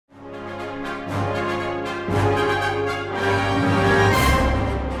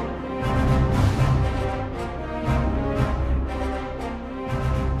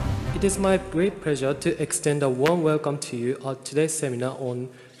It is my great pleasure to extend a warm welcome to you at today's seminar on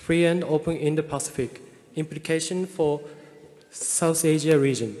Free and Open Indo-Pacific, Implication for South Asia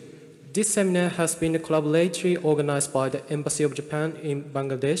Region. This seminar has been collaboratively organized by the Embassy of Japan in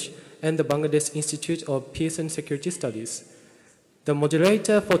Bangladesh and the Bangladesh Institute of Peace and Security Studies. The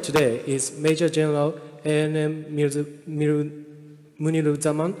moderator for today is Major General ANM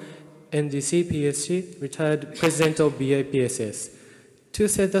Muniruzzaman, NDC, PhD, retired President of BIPSS. To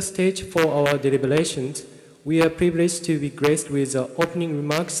set the stage for our deliberations, we are privileged to be graced with the opening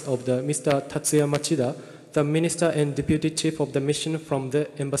remarks of Mr. Tatsuya Machida, the Minister and Deputy Chief of the Mission from the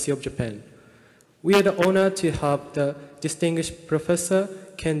Embassy of Japan. We are honored to have the distinguished Professor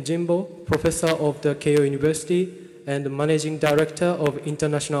Ken JIMBO, Professor of the Keio University and Managing Director of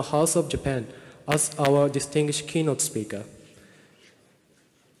International House of Japan, as our distinguished keynote speaker.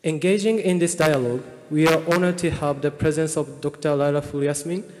 Engaging in this dialogue, we are honored to have the presence of Dr. Lailufar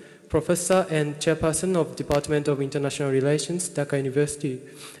Yasmin, Professor and Chairperson of Department of International Relations, Dhaka University,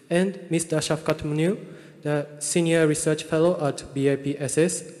 and Mr. Shafqat Munir, the Senior Research Fellow at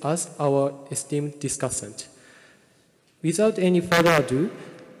BIPSS, as our esteemed discussant. Without any further ado,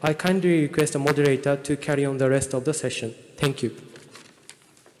 I kindly request the moderator to carry on the rest of the session. Thank you.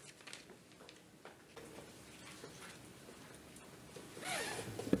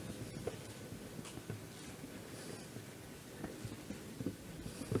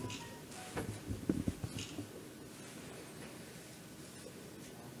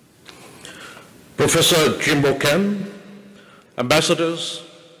 Professor JIMBO Ken, ambassadors,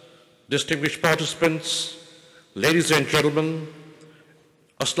 distinguished participants, ladies and gentlemen,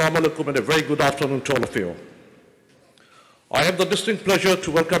 Assalamu alaikum and a very good afternoon to all of you. I have the distinct pleasure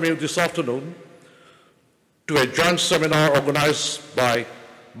to welcome you this afternoon to a joint seminar organized by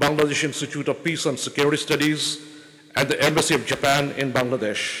Bangladesh Institute of Peace and Security Studies and the Embassy of Japan in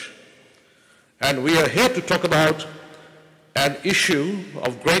Bangladesh. And we are here to talk about an issue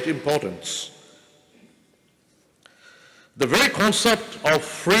of great importance. The very concept of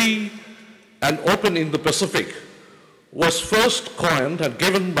free and open Indo-Pacific was first coined and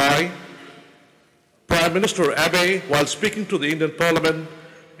given by Prime Minister Abe while speaking to the Indian Parliament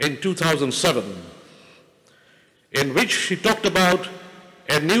in 2007, in which he talked about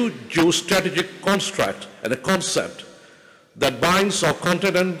a new geostrategic construct and a concept that binds our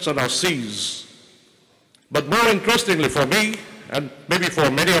continents and our seas. But more interestingly for me, and maybe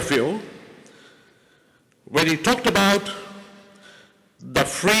for many of you, when he talked about the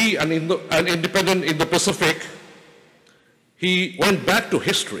free and independent Indo-Pacific, he went back to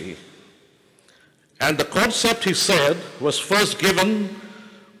history. And the concept, he said, was first given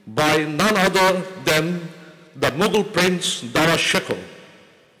by none other than the Mughal Prince Dara Shikoh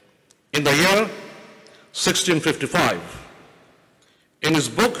in the year 1655 in his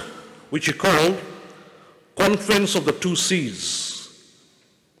book, which he called Conference of the Two Seas.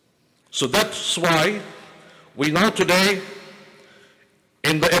 So that's why we now today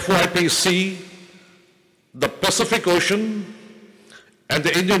in the FOIP see the Pacific Ocean and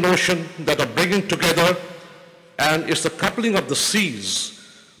the Indian Ocean that are bringing together, and it's the coupling of the seas,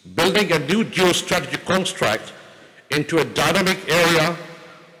 building a new geostrategic construct into a dynamic area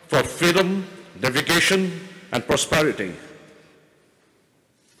for freedom, navigation, and prosperity.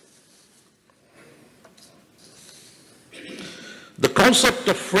 The concept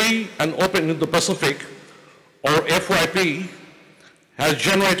of free and open Indo-Pacific, or FOIP, has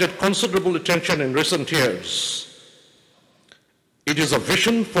generated considerable attention in recent years. It is a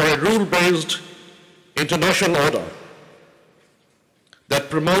vision for a rule-based international order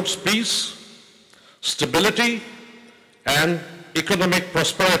that promotes peace, stability, and economic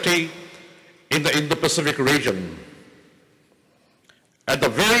prosperity in the Indo-Pacific region. At the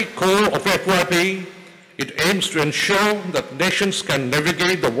very core of FOIP, it aims to ensure that nations can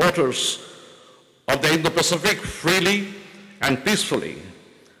navigate the waters of the Indo-Pacific freely and peacefully,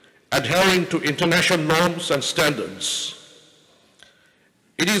 adhering to international norms and standards.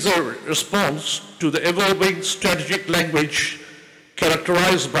 It is a response to the evolving strategic language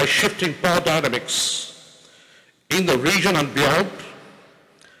characterized by shifting power dynamics in the region and beyond,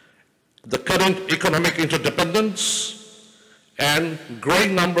 the current economic interdependence, and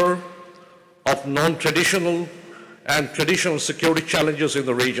growing number of non-traditional and traditional security challenges in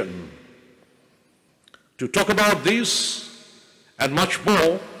the region. To talk about these and much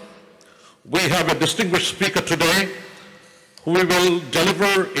more, we have a distinguished speaker today who will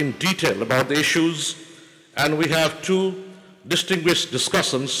deliver in detail about the issues, and we have two distinguished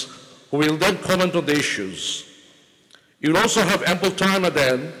discussants who will then comment on the issues. You'll also have ample time at the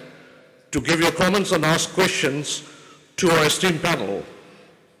end to give your comments and ask questions to our esteemed panel.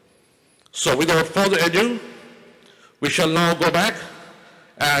 So without further ado, we shall now go back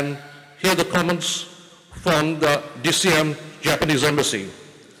and hear the comments from the DCM Japanese Embassy.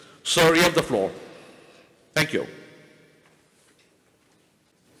 Sir, you have the floor. Thank you.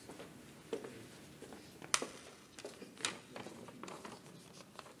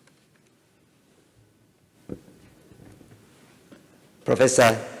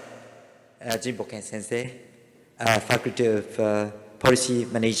 Professor JIMBO Ken Sensei, Faculty of Policy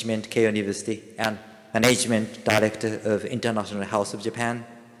Management, Keio University, and Management Director of International House of Japan,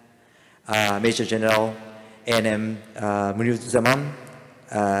 Major General ANM Muniruzzaman,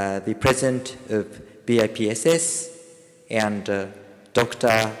 the President of BIPSS, and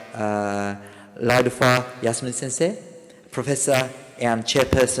Dr. Lailufar Yasmin Sensei, Professor and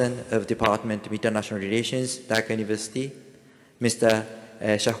Chairperson of Department of International Relations, Dhaka University, Mr.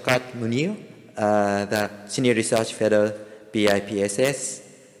 Shafqat Munir, the Senior Research Fellow BIPSS,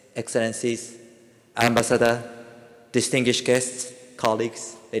 Excellencies, Ambassador, distinguished guests,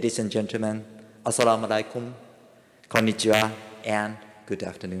 colleagues, ladies and gentlemen, Assalamu alaikum, konnichiwa, and good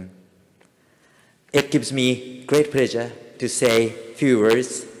afternoon. It gives me great pleasure to say a few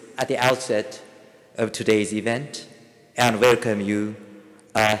words at the outset of today's event and welcome you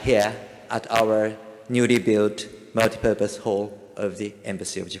here at our newly built Multipurpose Hall of the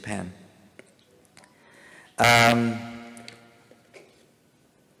Embassy of Japan.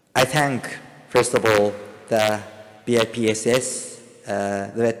 I thank, first of all, the BIPSS,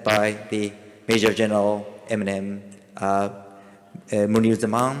 led by the Major General ANM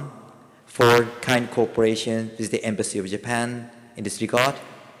Muniruzzaman, for kind cooperation with the Embassy of Japan in this regard,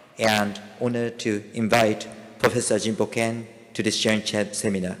 and honored to invite Professor JIMBO Ken to this joint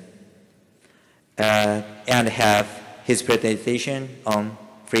seminar, and have his presentation on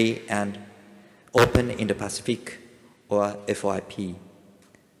Free and Open Indo-Pacific, or FOIP.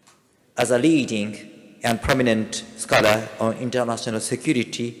 As a leading and prominent scholar on international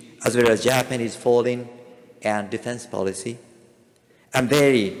security, as well as Japanese foreign and defense policy, I'm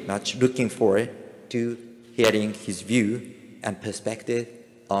very much looking forward to hearing his view and perspective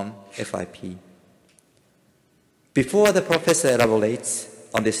on FOIP. Before the professor elaborates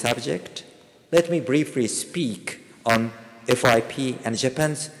on this subject, let me briefly speak on FOIP and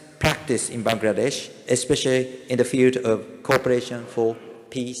Japan's practice in Bangladesh, especially in the field of cooperation for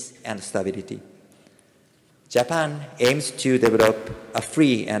peace and stability. Japan aims to develop a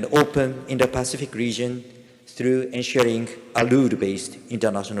free and open Indo-Pacific region through ensuring a rule-based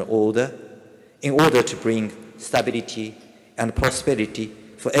international order in order to bring stability and prosperity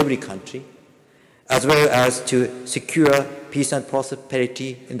for every country, as well as to secure peace and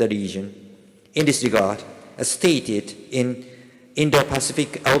prosperity in the region. In this regard, as stated in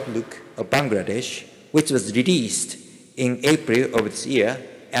Indo-Pacific Outlook of Bangladesh, which was released in April of this year,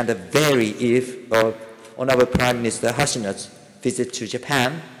 and the very eve of Honorable Prime Minister Hashina's visit to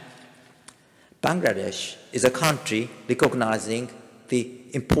Japan, Bangladesh is a country recognizing the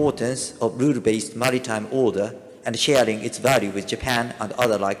importance of rule-based maritime order and sharing its value with Japan and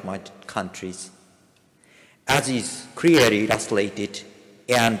other like-minded countries. As is clearly illustrated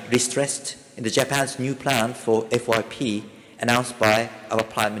and stressed in the Japan's new plan for FOIP announced by our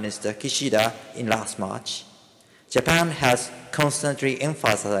Prime Minister Kishida in last March, Japan has constantly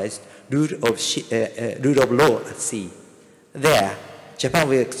emphasized rule of law at sea. There, Japan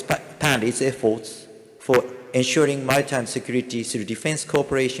will expand its efforts for ensuring maritime security through defense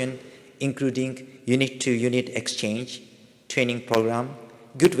cooperation, including unit-to-unit exchange, training program,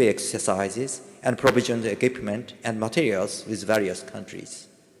 goodwill exercises, and provision of equipment and materials with various countries.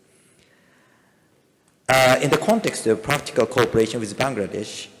 In the context of practical cooperation with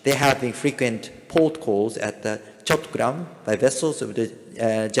Bangladesh, there have been frequent port calls at the Chotgram by vessels of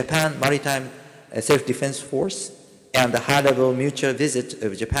the Japan Maritime Self-Defense Force and the high-level mutual visit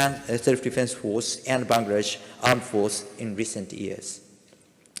of Japan Self-Defense Force and Bangladesh Armed Force in recent years.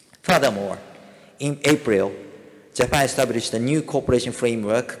 Furthermore, in April, Japan established a new cooperation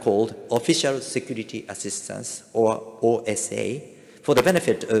framework called Official Security Assistance, or OSA, for the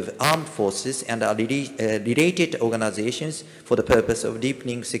benefit of armed forces and related organizations for the purpose of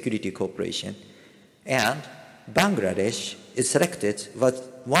deepening security cooperation. And Bangladesh is selected as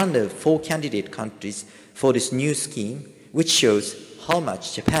one of 4 candidate countries for this new scheme, which shows how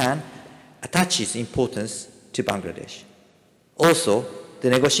much Japan attaches importance to Bangladesh. Also, the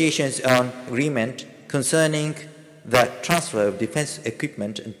negotiations on agreement concerning the transfer of defense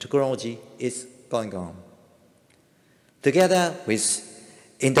equipment and technology is going on. Together with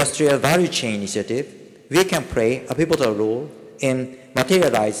Industrial Value Chain Initiative, we can play a pivotal role in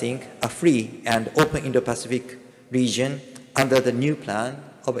materializing a free and open Indo-Pacific region under the new plan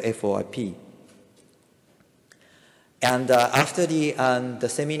of FOIP. And after the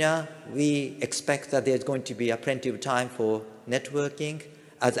seminar, we expect that there's going to be plenty of time for networking,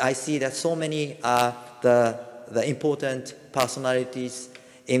 as I see that so many the important personalities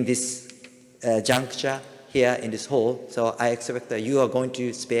in this juncture here in this hall. So I expect that you are going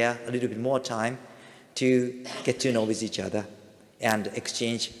to spare a little bit more time to get to know with each other and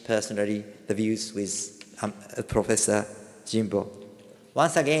exchange personally the views with Professor JIMBO.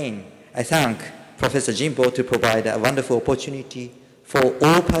 Once again, I thank Professor JIMBO to provide a wonderful opportunity for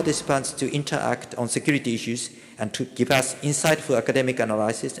all participants to interact on security issues and to give us insightful academic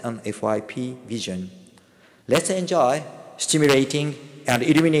analysis on FOIP vision. Let's enjoy stimulating and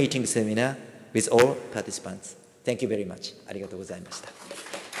illuminating seminar with all participants. Thank you very much. ありがとうございました。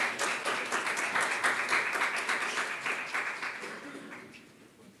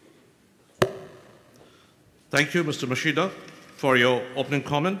Thank you, Mr. Machida, for your opening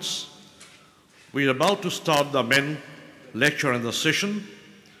comments. We are about to start the main lecture and the session.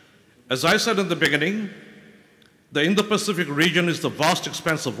 As I said in the beginning, the Indo-Pacific region is the vast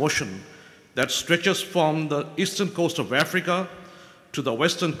expanse of ocean that stretches from the eastern coast of Africa to the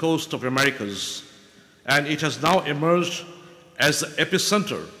western coast of Americas, and it has now emerged as the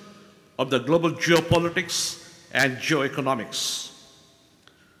epicenter of the global geopolitics and geoeconomics.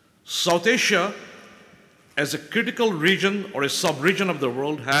 South Asia, as a critical region or a sub-region of the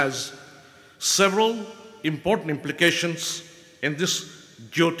world, has several important implications in this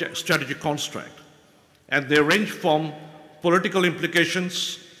geostrategic construct, and they range from political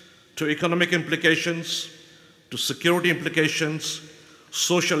implications to economic implications to security implications,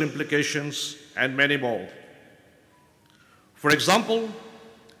 social implications, and many more. For example,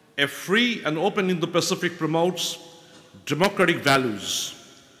 a free and open Indo-Pacific promotes democratic values,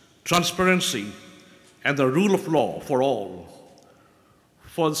 transparency, and the rule of law for all.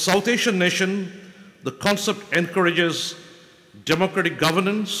 For the South Asian nation, the concept encourages democratic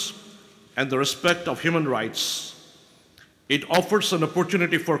governance and the respect of human rights. It offers an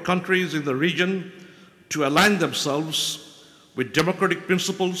opportunity for countries in the region to align themselves with democratic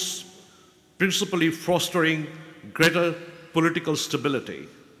principles, principally fostering greater political stability.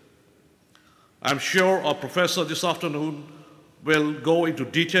 I'm sure our professor this afternoon will go into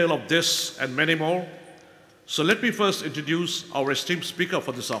detail of this and many more. So let me first introduce our esteemed speaker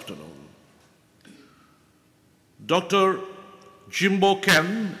for this afternoon. Dr. JIMBO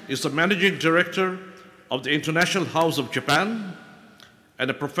Ken is the Managing Director of the International House of Japan and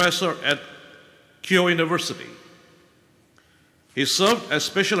a professor at Keio University. He served as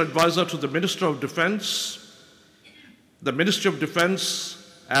Special Advisor to the Minister of Defense, the Ministry of Defense,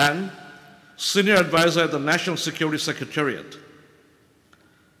 and Senior Advisor at the National Security Secretariat.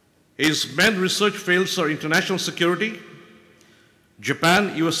 His main research fields are international security,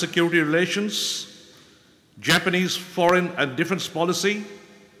 Japan-US security relations, Japanese foreign and defense policy,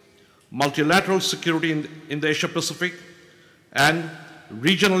 multilateral security in the Asia-Pacific, and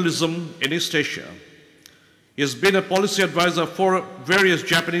regionalism in East Asia. He has been a policy advisor for various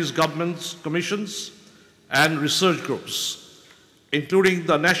Japanese government commissions and research groups, including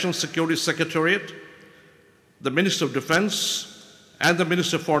the National Security Secretariat, the Ministry of Defense, and the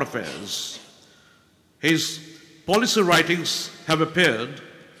Ministry of Foreign Affairs. His policy writings have appeared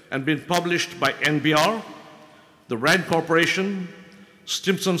and been published by NBR, the RAND Corporation,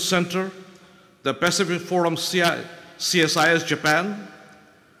 Stimson Center, the Pacific Forum CSIS Japan,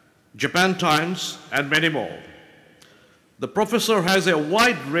 Japan Times, and many more. The professor has a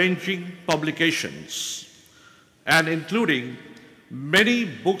wide-ranging publications, and including many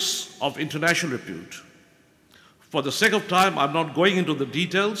books of international repute. For the sake of time, I'm not going into the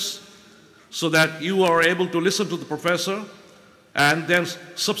details so that you are able to listen to the professor and then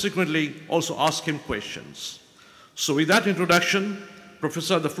subsequently also ask him questions. So with that introduction,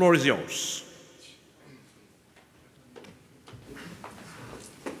 Professor, the floor is yours.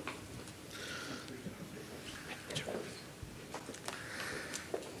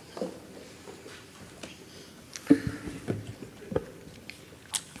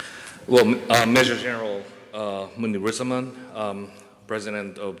 Well, Major General Muniruzzaman,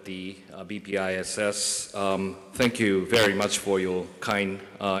 President of the BPISS, thank you very much for your kind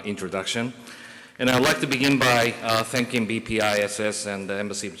introduction. And I'd like to begin by thanking BPISS and the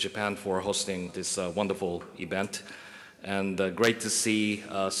Embassy of Japan for hosting this wonderful event. And great to see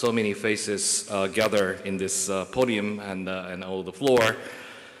so many faces gather in this podium and on the floor.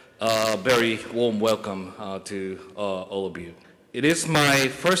 Very warm welcome to all of you. It is my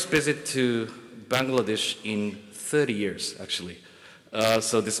first visit to Bangladesh in 30 years, actually.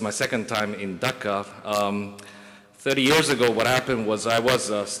 So this is my second time in Dhaka. 30 years ago, what happened was I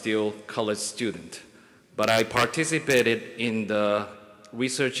was still a college student, but I participated in the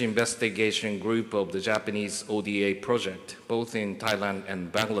research investigation group of the Japanese ODA project, both in Thailand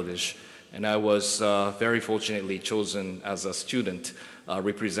and Bangladesh, and I was very fortunately chosen as a student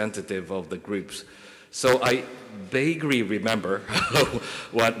representative of the groups. So I vaguely remember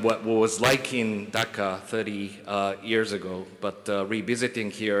what was like in Dhaka 30 years ago, but revisiting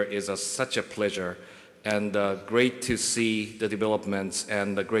here is such a pleasure, and great to see the developments,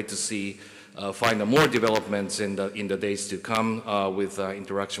 and great to see find more developments in the days to come with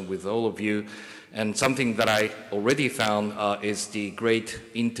interaction with all of you. And something that I already found is the great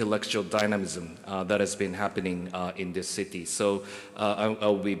intellectual dynamism that has been happening in this city. So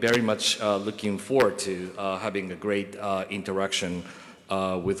I'll be very much looking forward to having a great interaction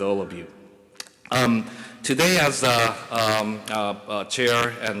with all of you. Today, as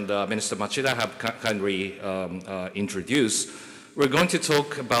Chair and Minister Machida have kindly introduced, we're going to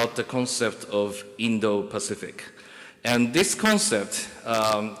talk about the concept of Indo-Pacific. And this concept,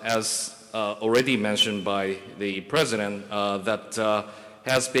 as already mentioned by the President, that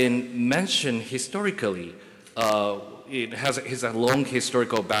has been mentioned historically. It has a long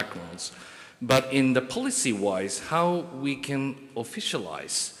historical background. But in the policy-wise, how we can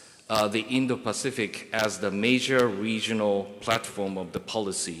officialize the Indo-Pacific as the major regional platform of the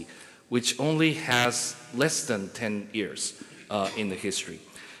policy, which only has less than 10 years in the history.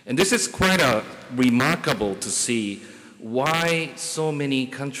 And this is quite remarkable to see why so many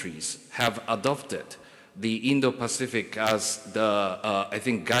countries have adopted the Indo-Pacific as the, I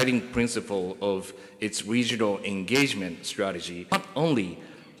think, guiding principle of its regional engagement strategy. Not only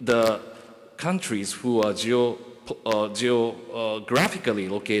the countries who are geographically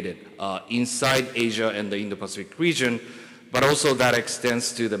located inside Asia and the Indo-Pacific region, but also that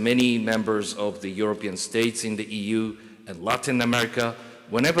extends to the many members of the European states in the EU and Latin America.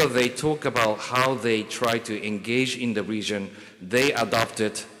 Whenever they talk about how they try to engage in the region, they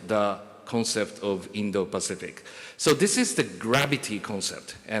adopted the concept of Indo-Pacific. So this is the gravity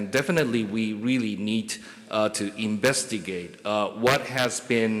concept, and definitely we really need to investigate what has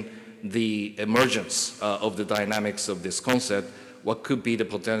been the emergence of the dynamics of this concept, what could be the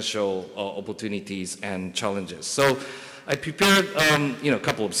potential opportunities and challenges. So I prepared a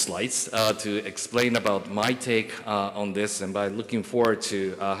couple of slides to explain about my take on this, and by looking forward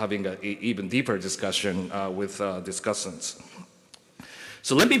to having an even deeper discussion with discussants.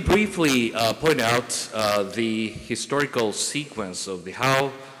 So let me briefly point out the historical sequence of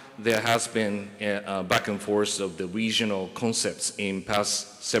how there has been back and forth of the regional concepts in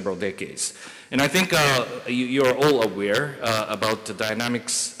past several decades. And I think you're all aware about the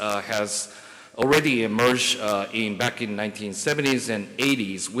dynamics has already emerged back in 1970s and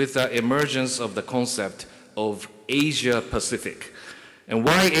 80s with the emergence of the concept of Asia-Pacific. And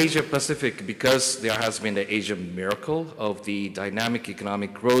why Asia-Pacific? Because there has been the Asian miracle of the dynamic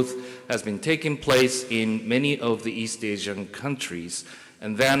economic growth has been taking place in many of the East Asian countries.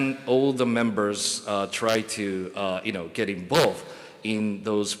 And then all the members try to get involved in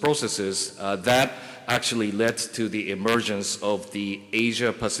those processes that actually led to the emergence of the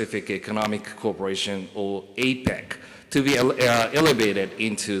Asia-Pacific Economic Cooperation, or APEC, to be elevated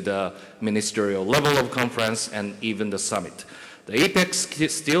into the ministerial level of conference and even the summit. The APEC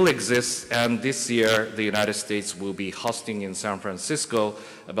still exists, and this year the United States will be hosting in San Francisco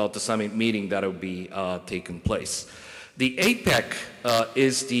about the summit meeting that will be taking place. The APEC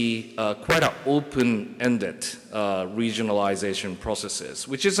is the quite an open-ended regionalization processes,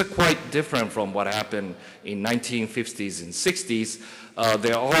 which is quite different from what happened in 1950s and 60s.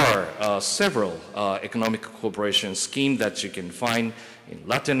 There are several economic cooperation schemes that you can find in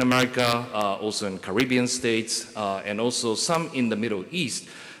Latin America, also in Caribbean states, and also some in the Middle East.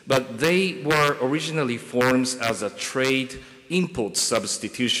 But they were originally formed as a trade import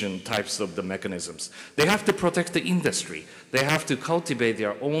substitution types of the mechanisms. They have to protect the industry. They have to cultivate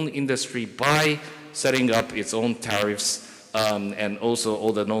their own industry by setting up its own tariffs and also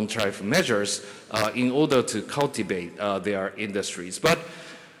all the non-tariff measures in order to cultivate their industries. But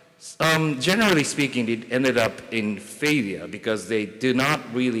generally speaking, it ended up in failure because they do not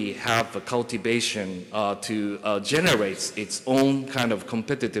really have a cultivation to generate its own kind of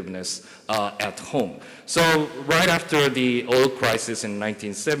competitiveness at home. So right after the oil crisis in the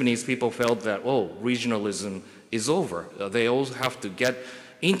 1970s, people felt that, oh, regionalism is over. They all have to get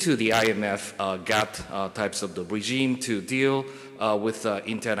into the IMF, GATT types of the regime to deal with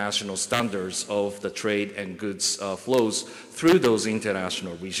international standards of the trade and goods flows through those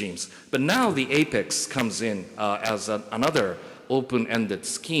international regimes. But now the APEC comes in as another open-ended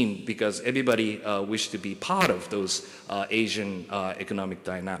scheme because everybody wished to be part of those Asian economic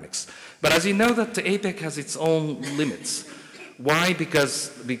dynamics. But as you know, that the APEC has its own limits. Why?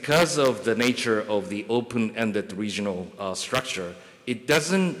 Because of the nature of the open-ended regional structure, it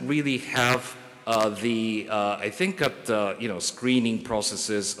doesn't really have I think that screening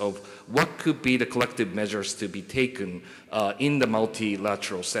processes of what could be the collective measures to be taken in the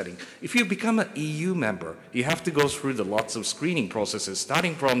multilateral setting. If you become an EU member, you have to go through the lots of screening processes,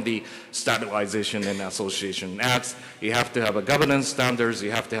 starting from the Stabilization and Association Acts. You have to have a governance standards,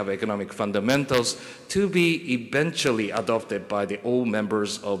 you have to have economic fundamentals to be eventually adopted by the all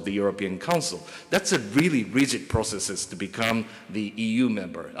members of the European Council. That's a really rigid processes to become the EU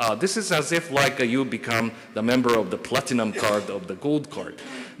member. This is as if like you become the member of the platinum card of the gold card.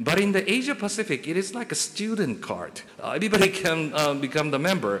 But in the Asia Pacific, it is like a student card. Everybody can become the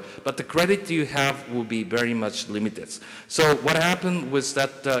member, but the credit you have will be very much limited. So what happened was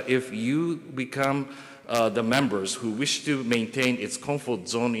that if you become the members who wish to maintain its comfort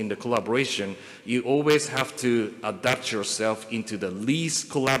zone in the collaboration, you always have to adapt yourself into the least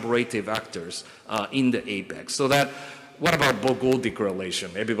collaborative actors in the APEC. So that what about Bogol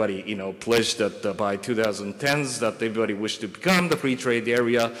Declaration? Everybody, pledged that by 2010s that everybody wished to become the free trade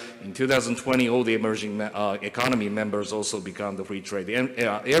area. In 2020, all the emerging economy members also become the free trade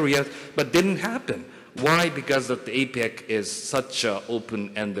area, but didn't happen. Why? Because that the APEC is such an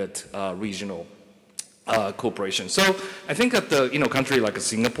open-ended regional cooperation. So I think that the country like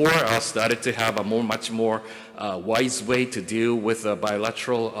Singapore started to have a much more wise way to deal with a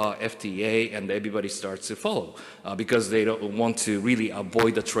bilateral FTA, and everybody starts to follow because they don't want to really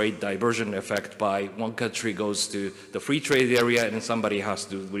avoid the trade diversion effect by one country goes to the free trade area and somebody has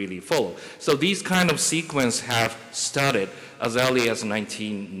to really follow. So these kind of sequence have started as early as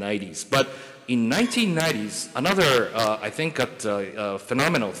 1990s. But in 1990s, another, I think,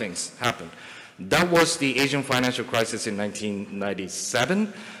 phenomenal things happened. That was the Asian financial crisis in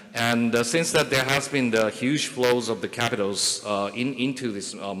 1997. And since that, there has been the huge flows of the capitals into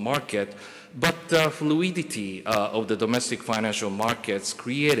this market, but the fluidity of the domestic financial markets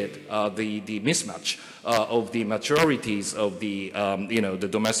created the mismatch of the maturities of the the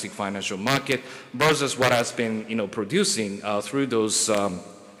domestic financial market versus what has been producing through those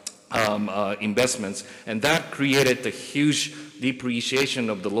investments, and that created the huge depreciation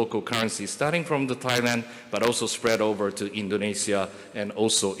of the local currency, starting from the Thailand, but also spread over to Indonesia and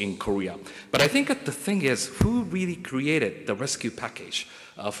also in Korea. But I think that the thing is, who really created the rescue package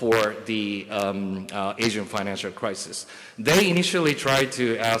for the Asian financial crisis? They initially tried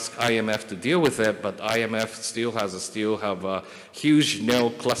to ask IMF to deal with it, but IMF still have a huge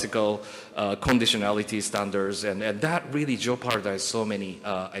neoclassical conditionality standards, and that really jeopardized so many,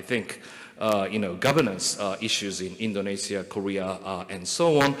 I think, governance issues in Indonesia, Korea, and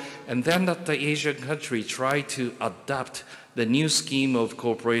so on. And then that the Asian country tried to adapt the new scheme of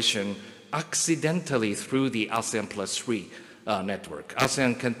cooperation accidentally through the ASEAN plus 3 network.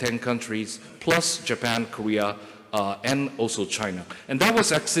 ASEAN 10 countries plus Japan, Korea, and also China. And that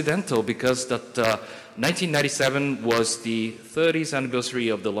was accidental because that 1997 was the 30th anniversary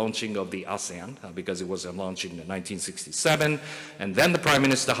of the launching of the ASEAN, because it was launched in 1967. And then the Prime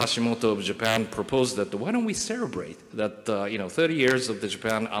Minister Hashimoto of Japan proposed that why don't we celebrate that 30 years of the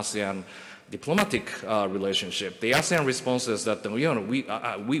Japan-ASEAN diplomatic relationship. The ASEAN response is that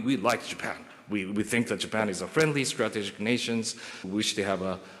we like Japan. We think that Japan is a friendly, strategic nation. We wish to have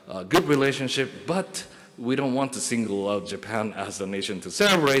a good relationship, but we don't want to single out Japan as a nation to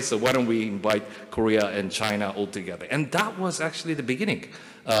celebrate, so why don't we invite Korea and China all together? And that was actually the beginning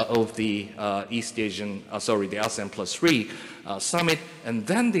of the the ASEAN plus 3 summit. And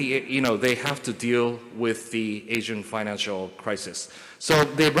then they have to deal with the Asian financial crisis. So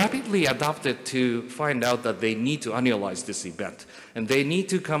they rapidly adapted to find out that they need to annualize this event, and they need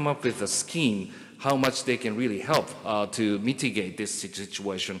to come up with a scheme how much they can really help to mitigate this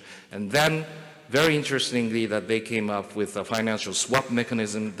situation. And then very interestingly, that they came up with a financial swap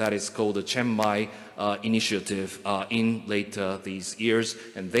mechanism that is called the Chiang Mai initiative in later these years.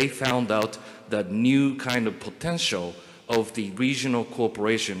 And they found out that new kind of potential of the regional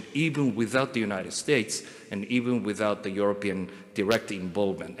cooperation, even without the United States and even without the European direct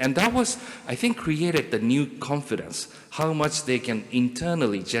involvement. And that was, I think, created the new confidence, how much they can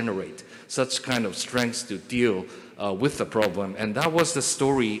internally generate such kind of strengths to deal with the problem. And that was the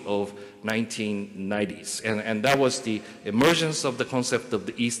story of 1990s, and that was the emergence of the concept of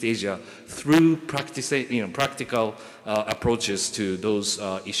the East Asia through practical approaches to those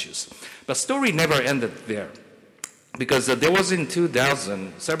issues. But story never ended there, because there was in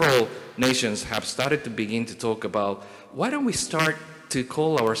 2000, several nations have started to begin to talk about, why don't we start to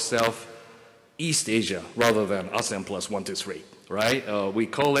call ourselves East Asia rather than ASEAN plus 1, 2, 3, right? We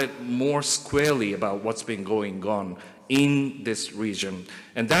call it more squarely about what's been going on in this region.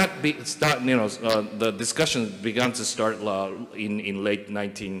 And that, the discussion began to start in late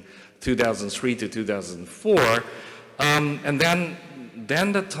 2003 to 2004. And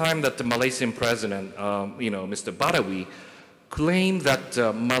then the time that the Malaysian president, Mr. Badawi, claimed that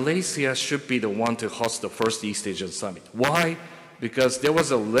Malaysia should be the one to host the first East Asian summit. Why? Because there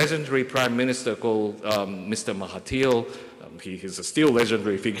was a legendary prime minister called Mr. Mahathir. He's a still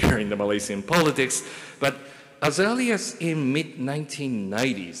legendary figure in the Malaysian politics. But as early as in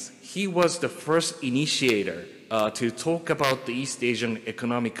mid-1990s, he was the first initiator to talk about the East Asian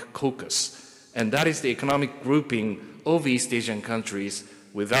Economic Caucus. And that is the economic grouping of East Asian countries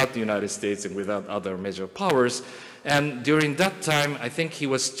without the United States and without other major powers. And during that time, I think he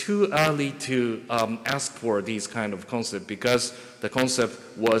was too early to ask for these kind of concept, because the concept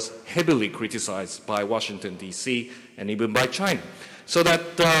was heavily criticized by Washington, D.C., and even by China. So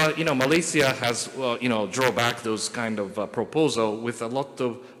that, Malaysia has, drawn back those kind of proposal with a lot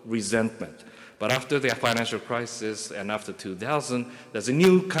of resentment. But after the financial crisis and after 2000, there's a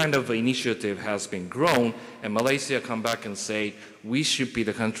new kind of initiative has been grown, and Malaysia come back and say, we should be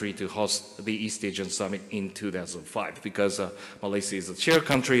the country to host the East Asian Summit in 2005, because Malaysia is the chair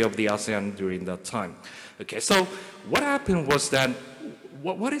country of the ASEAN during that time. Okay, so what happened was that,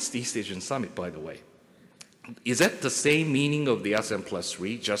 what is the East Asian Summit, by the way? Is that the same meaning of the ASEAN plus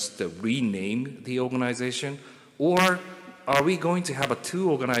 3, just to rename the organization? Or are we going to have a two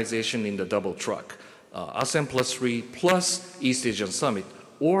organization in the double track, ASEAN plus 3 plus East Asian Summit,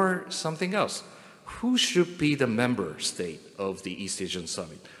 or something else? Who should be the member state of the East Asian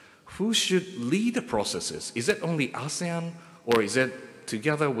Summit? Who should lead the processes? Is it only ASEAN, or is it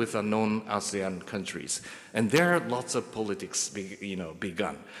together with the non-ASEAN countries? And there are lots of politics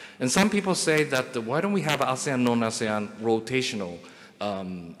begun. And some people say that why don't we have ASEAN, non-ASEAN rotational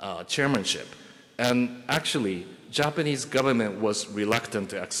chairmanship? And actually, Japanese government was reluctant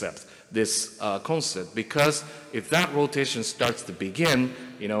to accept this concept, because if that rotation starts to begin,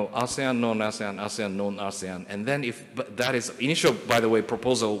 ASEAN, non-ASEAN, ASEAN, non-ASEAN, and then if that is initial, by the way,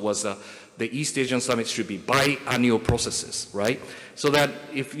 proposal was the East Asian Summit should be biannual processes, right? So that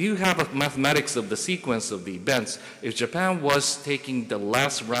if you have a mathematics of the sequence of the events, if Japan was taking the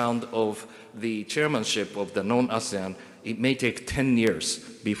last round of the chairmanship of the non-ASEAN, it may take 10 years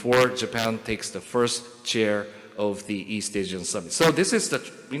before Japan takes the first chair of the East Asian Summit. So this is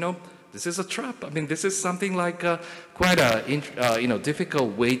this is a trap. I mean, this is something like quite a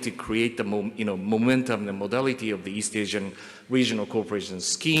difficult way to create the momentum, the modality of the East Asian Regional Cooperation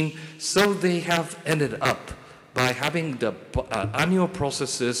Scheme. So they have ended up by having the annual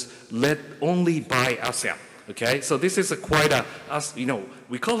processes led only by ASEAN. Okay, so this is quite a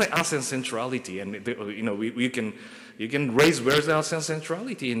we call it ASEAN centrality, and you can raise where's the ASEAN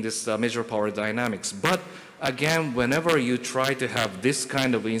centrality in this major power dynamics. But again, whenever you try to have this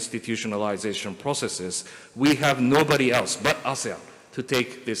kind of institutionalization processes, we have nobody else but ASEAN to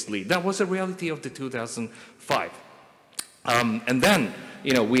take this lead. That was the reality of the 2005. And then,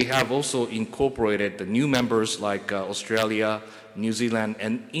 we have also incorporated the new members like Australia, New Zealand,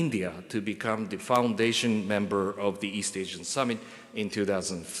 and India to become the foundation member of the East Asian Summit in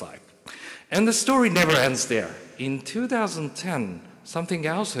 2005. And the story never ends there. In 2010, something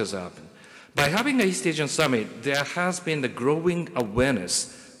else has happened. By having an East Asian Summit, there has been the growing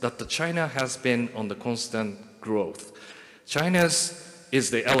awareness that China has been on the constant growth. China is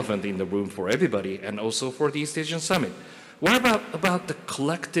the elephant in the room for everybody, and also for the East Asian Summit. What about the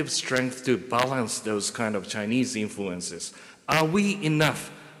collective strength to balance those kind of Chinese influences? Are we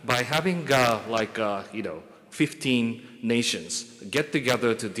enough by having 15 nations get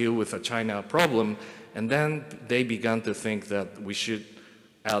together to deal with a China problem, and then they began to think that we should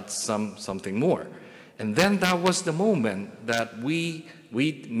add something more? And then that was the moment that we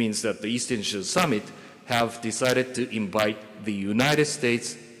means that the East Asian Summit have decided to invite the United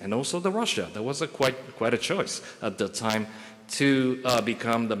States and also the Russia. That was quite a choice at the time to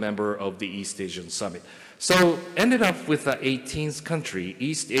become the member of the East Asian Summit. So ended up with the 18th country,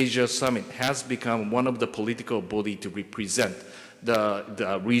 East Asia Summit has become one of the political body to represent the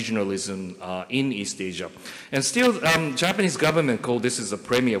regionalism in East Asia. And still, Japanese government called this is a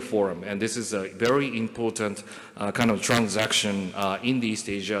premier forum, and this is a very important kind of transaction in the East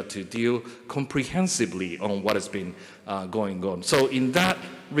Asia to deal comprehensively on what has been going on. So in that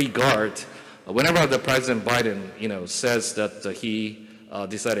regard, whenever the President Biden, says that he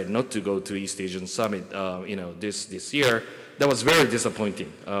decided not to go to East Asian Summit, this year. That was very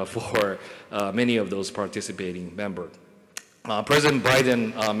disappointing for many of those participating members. President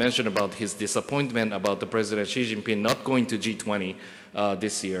Biden mentioned about his disappointment about the President Xi Jinping not going to G20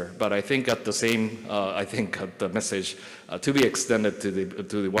 this year, but I think at the same, the message to be extended to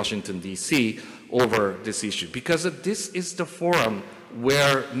the Washington D.C. over this issue, because this is the forum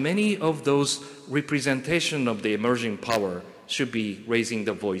where many of those representation of the emerging power should be raising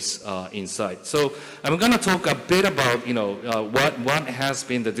the voice inside. So I'm going to talk a bit about what has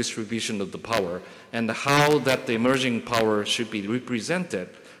been the distribution of the power and how that the emerging power should be represented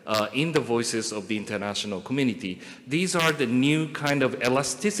in the voices of the international community. These are the new kind of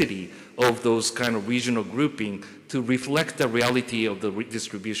elasticity of those kind of regional grouping to reflect the reality of the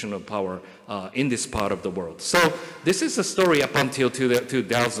distribution of power in this part of the world. So this is a story up until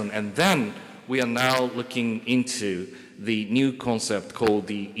 2000, and then we are now looking into the new concept called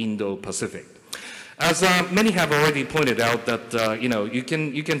the Indo-Pacific. As many have already pointed out that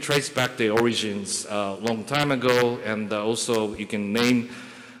you can trace back the origins a long time ago, and also you can name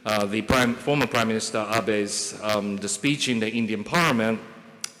the former Prime Minister Abe's the speech in the Indian Parliament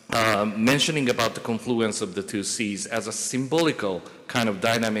mentioning about the confluence of the two seas as a symbolical kind of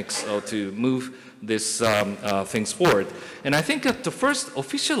dynamics to move this things forward. And I think that the first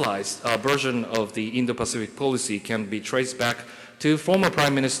officialized version of the Indo-Pacific policy can be traced back to former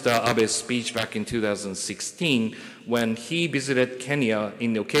Prime Minister Abe's speech back in 2016 when he visited Kenya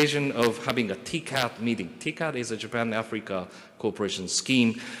in the occasion of having a TCAT meeting. TCAT is a Japan-Africa cooperation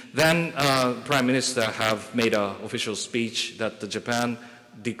scheme. Then Prime Minister have made an official speech that the Japan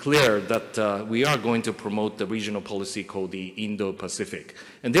declared that we are going to promote the regional policy called the Indo-Pacific.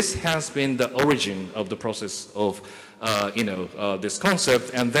 And this has been the origin of the process of this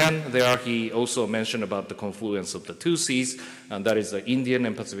concept. And then he also mentioned about the confluence of the two seas, and that is the Indian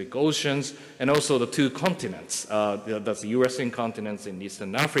and Pacific Oceans, and also the two continents. That's the Eurasian continents in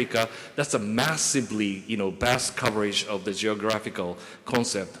Eastern Africa. That's a massively, vast coverage of the geographical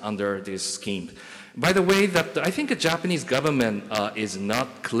concept under this scheme. By the way, that I think the Japanese government is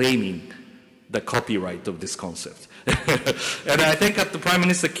not claiming the copyright of this concept. And I think that the Prime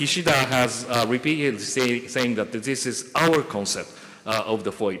Minister Kishida has repeatedly saying that this is our concept of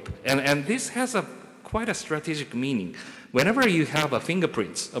the FOIP. And this has quite a strategic meaning. Whenever you have a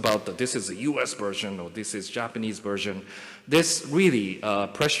fingerprints about that this is a US version or this is Japanese version, this really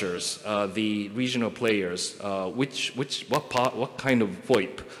pressures the regional players, what kind of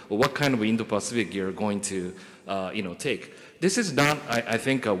FOIP or what kind of Indo-Pacific you're going to take. This is not, I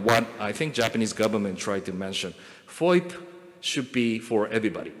think, what I think Japanese government tried to mention. FOIP should be for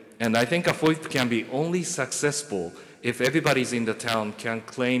everybody. And I think a FOIP can be only successful if everybody's in the town can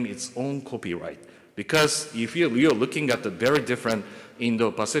claim its own copyright. Because if you're looking at the very different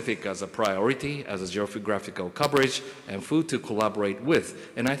Indo-Pacific as a priority, as a geographical coverage, and food to collaborate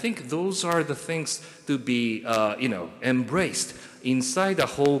with. And I think those are the things to be, embraced inside the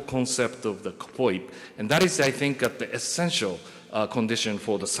whole concept of the FOIP. And that is, I think, the essential condition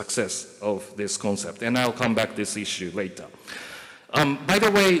for the success of this concept. And I'll come back to this issue later. By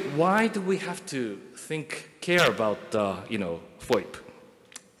the way, why do we have to care about, FOIP?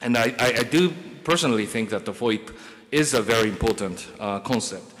 And I do personally think that the FOIP is a very important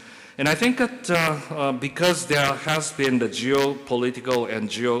concept. And I think that because there has been the geopolitical and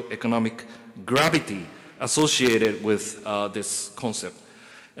geoeconomic gravity associated with this concept.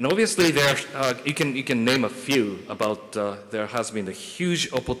 And obviously there, you can name a few about there has been a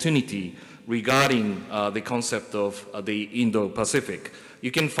huge opportunity regarding the concept of the Indo-Pacific.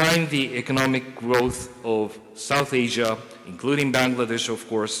 You can find the economic growth of South Asia, including Bangladesh, of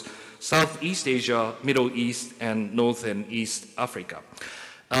course, Southeast Asia, Middle East, and North and East Africa.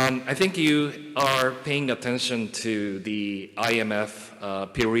 I think you are paying attention to the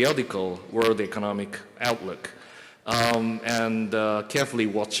IMF periodical World Economic Outlook and carefully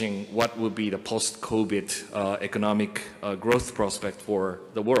watching what will be the post-COVID economic growth prospect for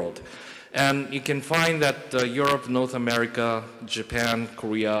the world. And you can find that Europe, North America, Japan,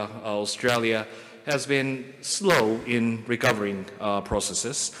 Korea, Australia has been slow in recovering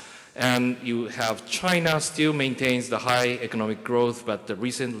processes. And you have China still maintains the high economic growth, but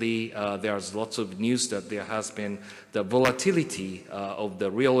recently there's lots of news that there has been the volatility of the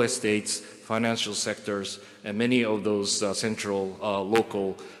real estates, financial sectors, and many of those central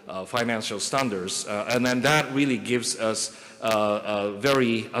local financial standards. And then that really gives us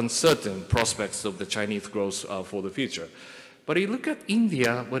very uncertain prospects of the Chinese growth for the future. But you look at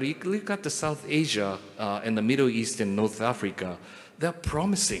India, but you look at the South Asia and the Middle East and North Africa, they're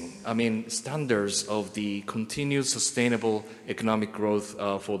promising, standards of the continued sustainable economic growth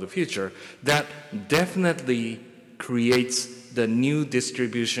for the future that definitely creates the new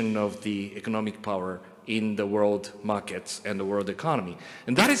distribution of the economic power in the world markets and the world economy.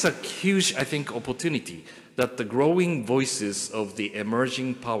 And that is a huge, I think, opportunity that the growing voices of the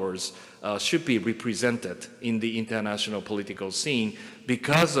emerging powers should be represented in the international political scene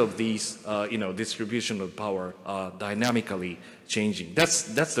because of these, distribution of power dynamically changing. That's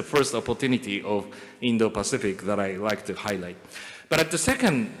the first opportunity of Indo-Pacific that I like to highlight. But at the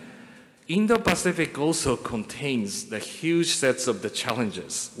second, Indo-Pacific also contains the huge sets of the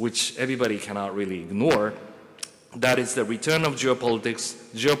challenges, which everybody cannot really ignore. That is the return of geopolitics,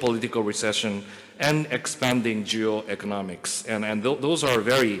 geopolitical recession, and expanding geoeconomics. And those are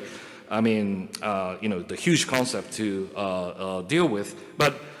very, the huge concept to deal with.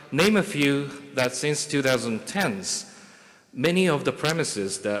 But name a few that since 2010s, many of the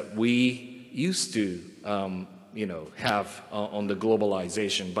premises that we used to have on the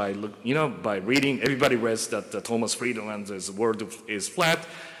globalization by reading, everybody reads that Thomas Friedland's World is Flat.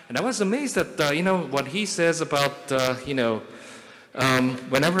 And I was amazed at, what he says about,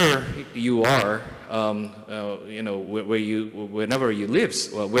 whenever you are, wherever you live,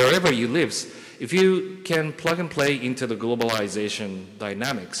 if you can plug and play into the globalization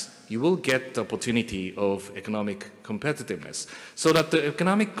dynamics, you will get the opportunity of economic competitiveness. So that the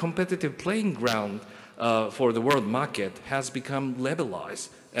economic competitive playing ground for the world market has become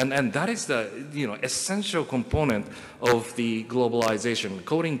levelized. And that is the essential component of the globalization,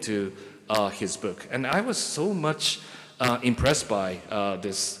 according to his book. And I was so much impressed by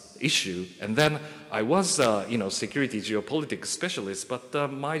this issue. And then I was, security geopolitics specialist,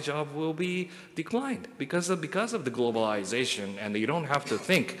 but my job will be declined because of the globalization, and you don't have to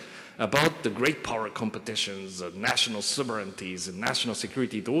think about the great power competitions, national sovereignties, and national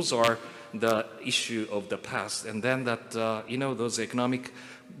security. Those are the issue of the past. And then that, those economic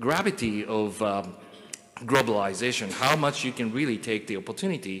gravity of globalization, how much you can really take the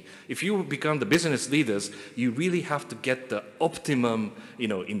opportunity. If you become the business leaders, you really have to get the optimum,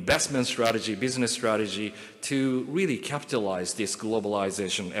 investment strategy, business strategy to really capitalize this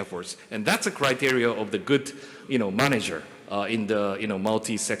globalization efforts. And that's a criteria of the good, manager in the,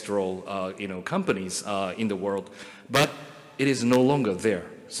 multi-sectoral, companies in the world. But it is no longer there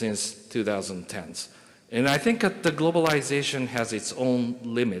since 2010s. And I think that the globalization has its own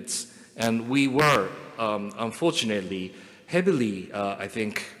limits, and we were, unfortunately, heavily,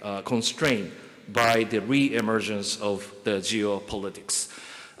 constrained by the re-emergence of the geopolitics.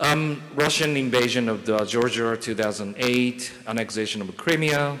 Russian invasion of Georgia 2008, annexation of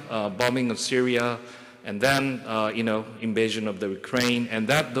Crimea, bombing of Syria, and then, invasion of the Ukraine, and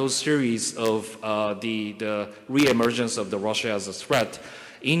those series of the re-emergence of the Russia as a threat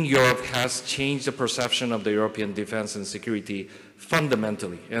in Europe has changed the perception of the European defense and security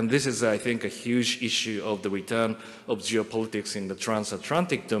fundamentally. And this is, I think, a huge issue of the return of geopolitics in the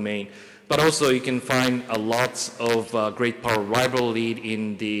transatlantic domain. But also you can find a lot of great power rivalry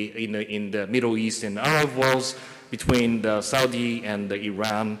in the Middle East and Arab worlds between the Saudi and the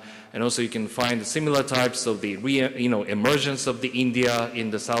Iran. And also you can find similar types of the emergence of the India in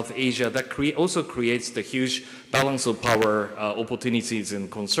the South Asia that also creates the huge balance of power opportunities and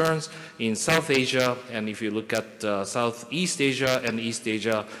concerns in South Asia. And if you look at Southeast Asia and East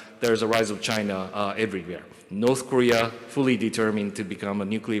Asia, there's a rise of China everywhere. North Korea fully determined to become a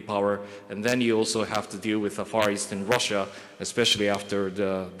nuclear power, and then you also have to deal with the Far East and Russia, especially after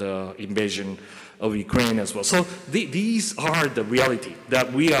the invasion of Ukraine as well. So these are the reality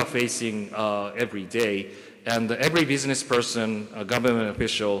that we are facing every day, and every business person, a government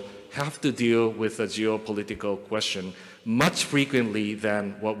official, have to deal with a geopolitical question much frequently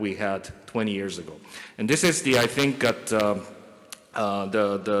than what we had 20 years ago. And this is I think, that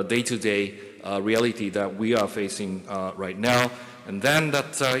the day-to-day reality that we are facing right now. And then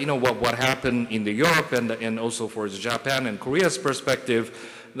that, what happened in the Europe and also for Japan and Korea's perspective,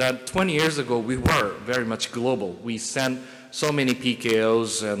 that 20 years ago we were very much global. We sent so many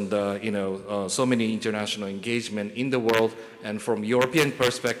PKOs and so many international engagement in the world. And from European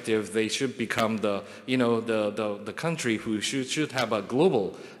perspective, they should become the country who should have a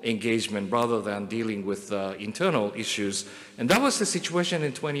global engagement rather than dealing with internal issues. And that was the situation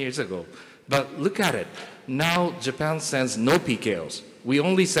in 20 years ago. But look at it. Now Japan sends no PKOs. We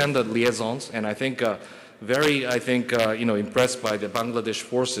only send the liaisons, and I think impressed by the Bangladesh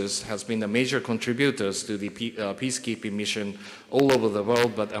forces has been the major contributors to the peacekeeping mission all over the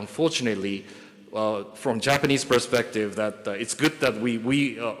world. But unfortunately, from Japanese perspective, that it's good that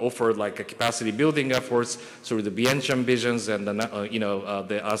we offer like a capacity building efforts through the Biencham visions, and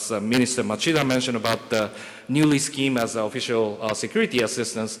as Minister Machida mentioned about the newly scheme as official security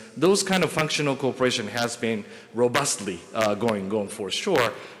assistance, those kind of functional cooperation has been robustly going on for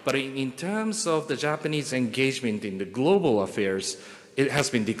sure. But in terms of the Japanese engagement in the global affairs, it has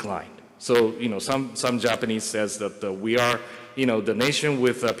been declined. So, some Japanese says that we are, the nation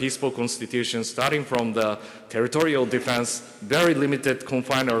with a peaceful constitution, starting from the territorial defense, very limited,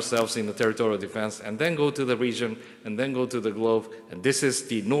 confine ourselves in the territorial defense, and then go to the region, and then go to the globe, and this is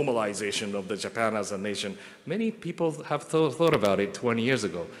the normalization of the Japan as a nation. Many people have thought about it 20 years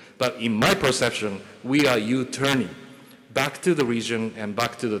ago, but in my perception, we are U-turning back to the region and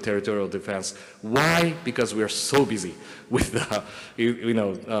back to the territorial defense. Why? Because we are so busy with the,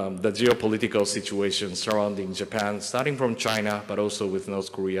 the geopolitical situation surrounding Japan, starting from China, but also with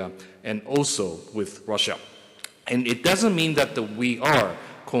North Korea, and also with Russia. And it doesn't mean that we are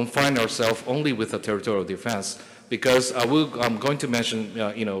confined ourselves only with the territorial defense, because I'm going to mention,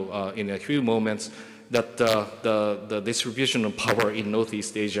 in a few moments, that the distribution of power in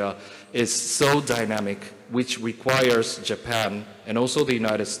Northeast Asia is so dynamic, which requires Japan and also the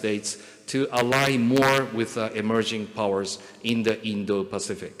United States to ally more with emerging powers in the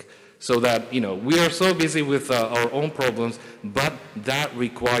Indo-Pacific. So that, we are so busy with our own problems, but that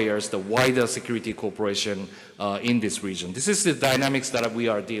requires the wider security cooperation in this region. This is the dynamics that we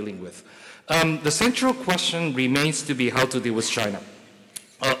are dealing with. The central question remains to be how to deal with China.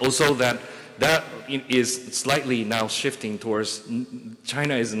 Also that is slightly now shifting towards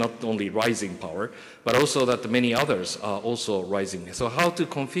China is not only rising power, but also that many others are also rising. So how to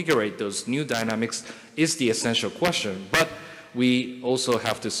configure those new dynamics is the essential question. But we also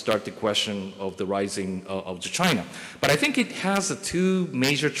have to start the question of the rising of China. But I think it has two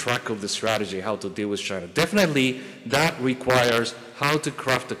major tracks of the strategy, how to deal with China. Definitely that requires how to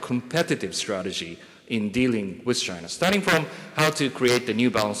craft a competitive strategy in dealing with China, starting from how to create the new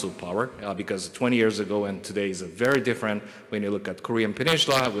balance of power, because 20 years ago and today is very different when you look at Korean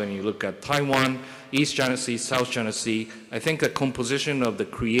Peninsula, when you look at Taiwan, East China Sea, South China Sea. I think the composition of the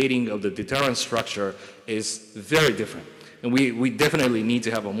creating of the deterrent structure is very different. And we definitely need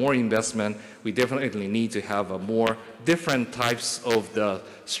to have a more investment. We definitely need to have a more different types of the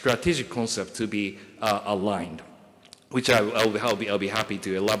strategic concept to be aligned, which I'll be happy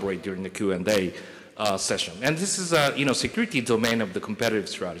to elaborate during the Q&A session. And this is a security domain of the competitive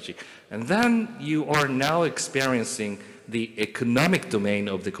strategy. And then you are now experiencing the economic domain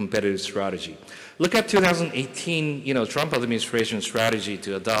of the competitive strategy. Look at 2018, Trump administration strategy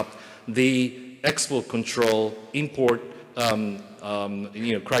to adopt the export control, import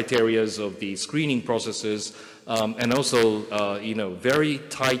criteria of the screening processes, and also very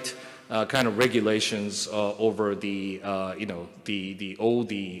tight kind of regulations over the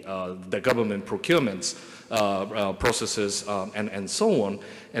government procurements processes and so on,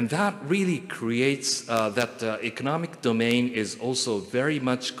 and that really creates that the economic domain is also very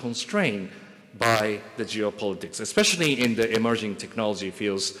much constrained by the geopolitics, especially in the emerging technology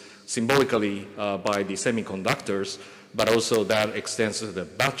fields, symbolically by the semiconductors, but also that extends to the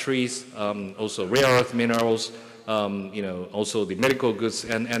batteries, also rare earth minerals, also the medical goods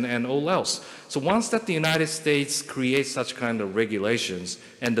and all else. So once that the United States creates such kind of regulations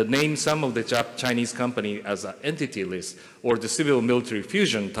and name some of the Chinese company as an entity list or the civil military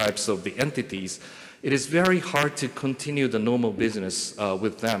fusion types of the entities, it is very hard to continue the normal business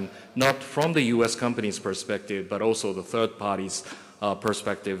with them, not from the US company's perspective, but also the third parties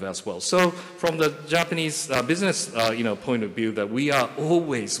perspective as well. So from the Japanese business point of view, that we are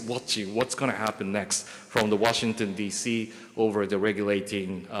always watching what's going to happen next from the Washington DC over the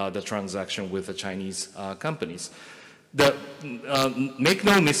regulating the transaction with the Chinese companies. Make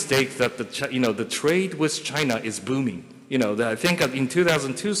no mistake that the trade with China is booming. I think in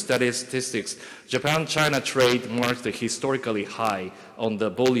 2002 statistics, Japan-China trade marked a historically high on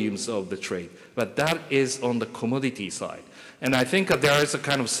the volumes of the trade, but that is on the commodity side. And I think that there is a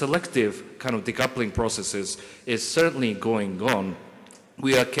kind of selective kind of decoupling processes is certainly going on.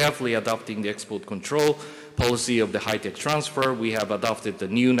 We are carefully adopting the export control policy of the high-tech transfer. We have adopted the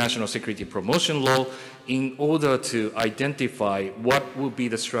new national security promotion law in order to identify what will be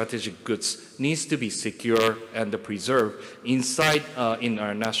the strategic goods needs to be secure and preserved inside in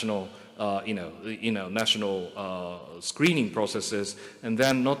our national national screening processes, and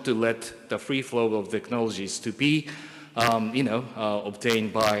then not to let the free flow of technologies to be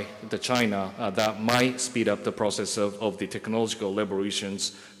obtained by the China that might speed up the process of the technological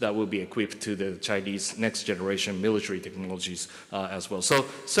revolutions that will be equipped to the Chinese next generation military technologies as well. So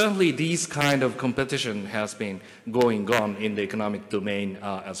certainly these kind of competition has been going on in the economic domain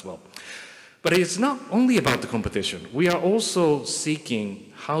as well. But it's not only about the competition. We are also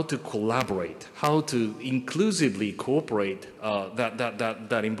seeking how to collaborate, how to inclusively cooperate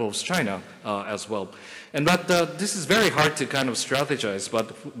that involves China as well. And this is very hard to kind of strategize,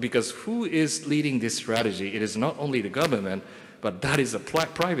 but because who is leading this strategy? It is not only the government, but that is the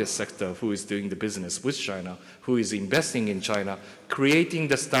private sector who is doing the business with China, who is investing in China, creating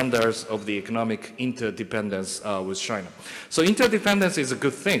the standards of the economic interdependence with China. So interdependence is a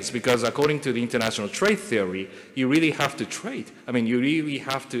good thing because according to the international trade theory, you really have to trade. I mean, you really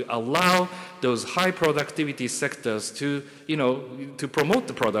have to allow those high productivity sectors to, to promote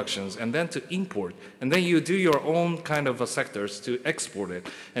the productions and then to import. And then you do your own kind of sectors to export it.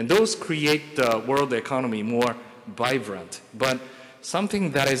 And those create the world economy more vibrant. But something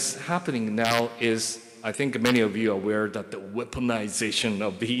that is happening now is, I think many of you are aware that the weaponization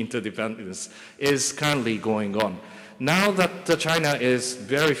of the interdependence is currently going on. Now that China is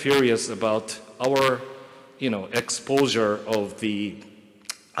very furious about our, exposure of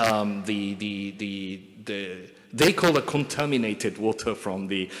they call it contaminated water from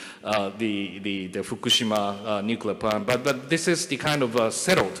the Fukushima nuclear plant, but this is the kind of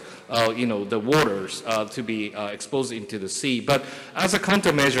settled, the waters to be exposed into the sea. But as a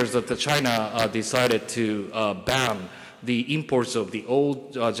countermeasure, that China decided to ban the imports of the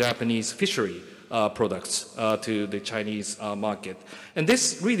old Japanese fishery products to the Chinese market. And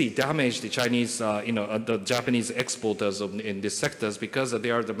this really damaged the Chinese, the Japanese exporters in these sectors because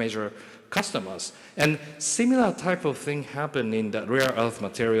they are the major customers. And similar type of thing happened in the rare earth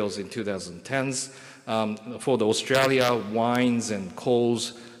materials in 2010s for the Australia, wines and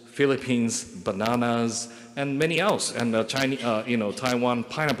coals, Philippines, bananas, and many else, and Taiwan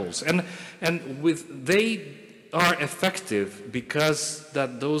pineapples. And they are effective because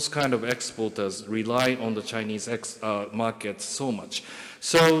that those kind of exporters rely on the Chinese market so much.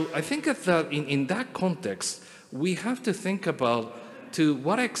 So I think that in that context, we have to think about to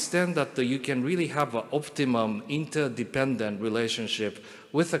what extent that you can really have an optimum interdependent relationship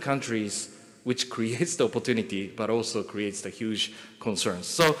with the countries which creates the opportunity but also creates the huge concerns.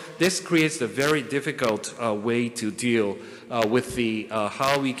 So this creates a very difficult way to deal with the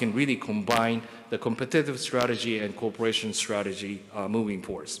how we can really combine the competitive strategy and cooperation strategy moving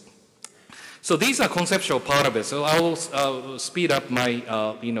forwards. So these are conceptual part of it. So I will speed up my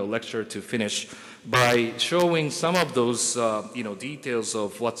lecture to finish by showing some of those details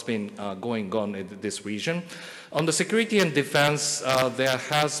of what's been going on in this region. On the security and defense, there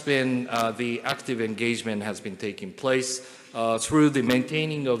has been the active engagement has been taking place through the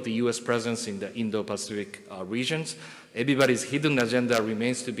maintaining of the U.S. presence in the Indo-Pacific regions. Everybody's hidden agenda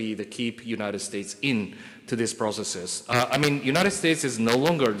remains to be to keep United States in to these processes. United States is no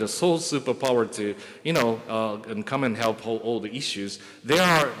longer the sole superpower to, and come and help all the issues. They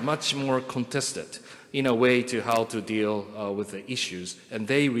are much more contested in a way to how to deal with the issues, and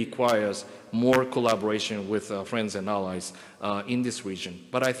they require more collaboration with friends and allies in this region.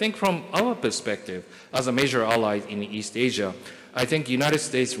 But I think from our perspective, as a major ally in East Asia, I think United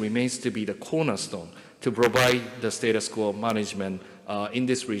States remains to be the cornerstone to provide the status quo management in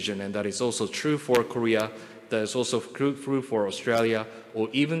this region, and that is also true for Korea, that is also true for Australia, or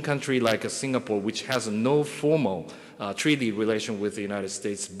even country like Singapore, which has no formal treaty relation with the United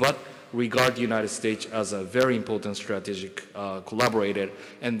States, but regard the United States as a very important strategic collaborator,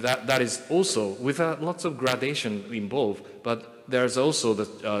 and that is also with lots of gradation involved, but there's also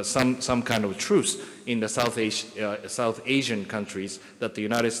some kind of truth in the South Asian countries that the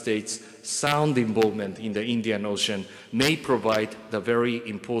United States' sound involvement in the Indian Ocean may provide the very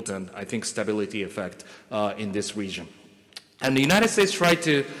important, I think, stability effect in this region. And the United States tried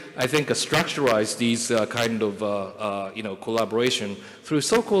to, I think, structuralize these kind of, collaboration through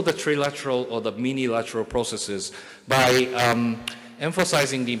so-called the trilateral or the minilateral processes by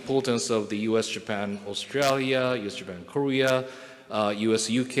emphasizing the importance of the US-Japan, Australia, US-Japan, Korea,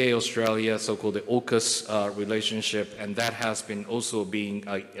 US-UK, Australia, so-called the AUKUS relationship, and that has been also being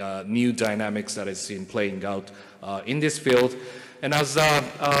new dynamics that is seen playing out in this field. And as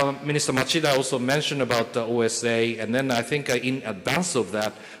Minister Machida also mentioned about the OSA, and then I think in advance of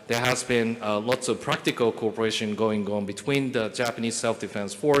that, there has been lots of practical cooperation going on between the Japanese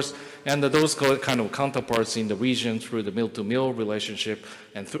Self-Defense Force and those kind of counterparts in the region through the mill-to-mill relationship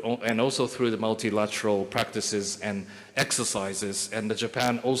and also through the multilateral practices and exercises, and the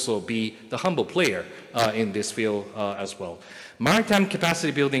Japan also be the humble player in this field as well. Maritime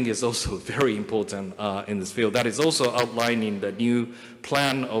capacity building is also very important in this field. That is also outlined in the new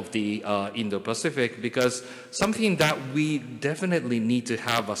plan of the Indo-Pacific, because something that we definitely need to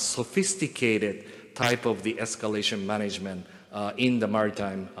have a sophisticated type of the escalation management in the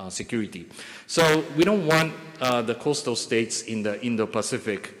maritime security. So we don't want the coastal states in the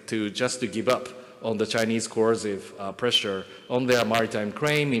Indo-Pacific to give up on the Chinese coercive pressure on their maritime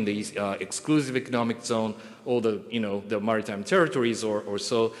claim in the exclusive economic zone or the maritime territories or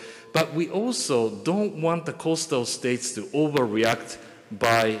so. But we also don't want the coastal states to overreact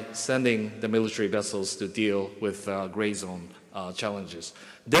by sending the military vessels to deal with gray zone challenges.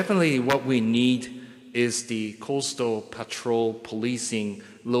 Definitely what we need is the coastal patrol policing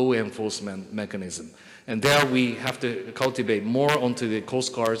law enforcement mechanism. And there we have to cultivate more onto the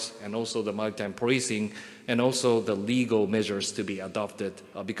coast guards and also the maritime policing and also the legal measures to be adopted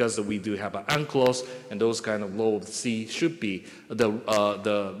because we do have an UNCLOS, and those kind of law of the sea should be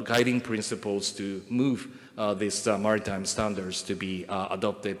the guiding principles to move these maritime standards to be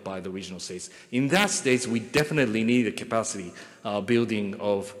adopted by the regional states. In that states, we definitely need a capacity building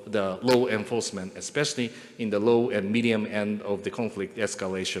of the law enforcement, especially in the low and medium end of the conflict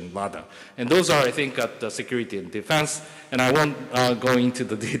escalation ladder. And those are, I think, at the security and defense. And I won't go into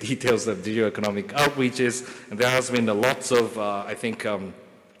the details of geoeconomic outreaches. And there has been lots of, I think,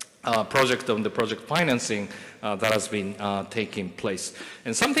 project on the project financing that has been taking place.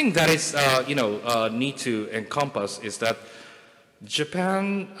 And something that is, need to encompass is that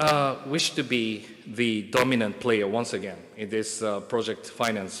Japan wished to be the dominant player once again in this project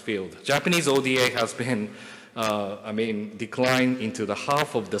finance field. Japanese ODA has been, declined into the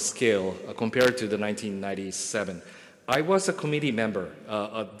half of the scale compared to the 1997. I was a committee member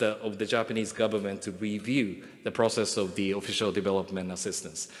of the Japanese government to review the process of the official development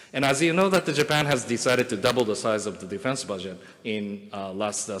assistance. And as you know that Japan has decided to double the size of the defense budget in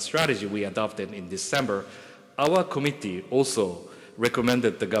last strategy we adopted in December, our committee also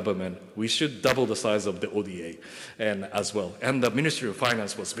recommended the government we should double the size of the ODA and as well. And the Ministry of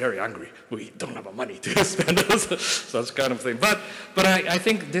Finance was very angry. We don't have money to spend such kind of thing. But I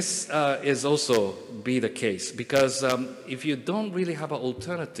think this is also be the case because if you don't really have an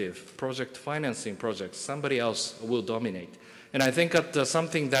alternative project financing project, somebody else will dominate. And I think that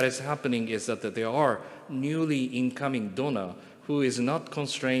something that is happening is that there are newly incoming donor who is not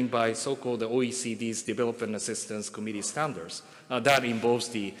constrained by so-called the OECD's Development Assistance Committee standards. That involves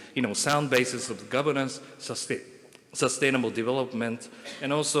the sound basis of governance, sustainable development,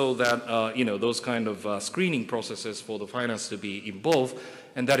 and also that those kind of screening processes for the finance to be involved.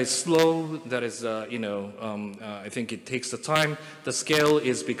 And that is slow. That is I think it takes the time. The scale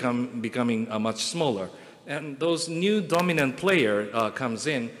is becoming much smaller. And those new dominant player comes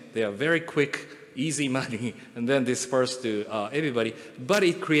in. They are very quick, easy money, and then dispersed to everybody. But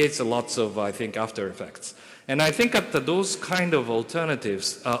it creates lots of, I think, after effects. And I think that those kind of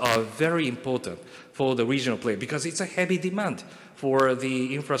alternatives are very important for the regional player because it's a heavy demand for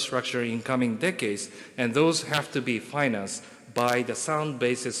the infrastructure in coming decades, and those have to be financed by the sound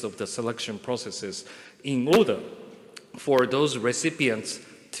basis of the selection processes in order for those recipients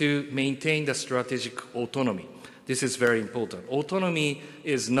to maintain the strategic autonomy. This is very important. Autonomy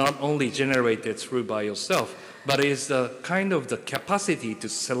is not only generated through by yourself, but is the kind of the capacity to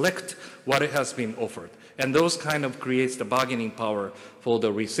select what it has been offered. And those kind of creates the bargaining power for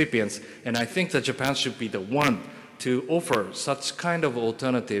the recipients. And I think that Japan should be the one to offer such kind of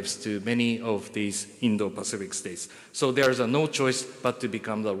alternatives to many of these Indo-Pacific states. So there's no choice but to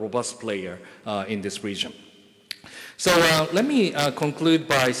become the robust player in this region. So let me conclude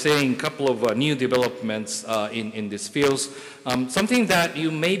by saying a couple of new developments in these fields. Something that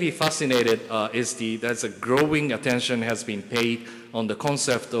you may be fascinated is there's a growing attention has been paid on the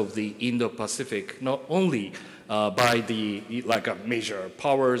concept of the Indo-Pacific, not only by the major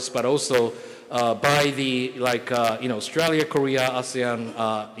powers, but also by the Australia, Korea, ASEAN,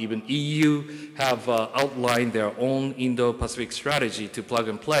 even EU have outlined their own Indo-Pacific strategy to plug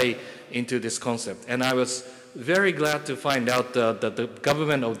and play into this concept. And I was very glad to find out that the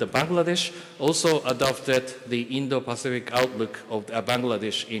government of the Bangladesh also adopted the Indo-Pacific outlook of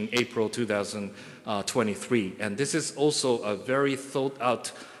Bangladesh in April 2023. And this is also a very thought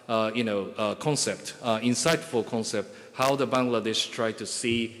out concept, insightful concept, how the Bangladesh try to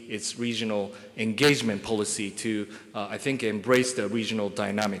see its regional engagement policy to, I think, embrace the regional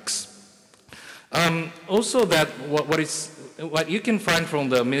dynamics. Also that what you can find from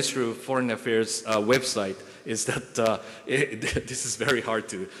the Ministry of Foreign Affairs website is that this is very hard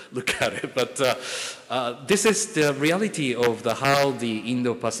to look at it, but this is the reality of how the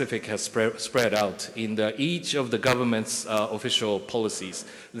Indo-Pacific has spread out in each of the government's official policies.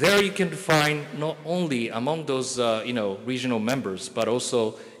 There you can find not only among those regional members, but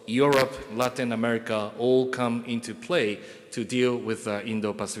also Europe, Latin America all come into play to deal with the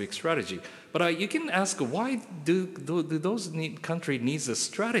Indo-Pacific strategy. But you can ask, why do those countries need a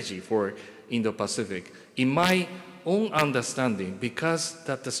strategy for Indo-Pacific? In my own understanding, because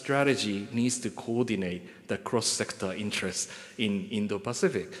that the strategy needs to coordinate the cross-sector interests in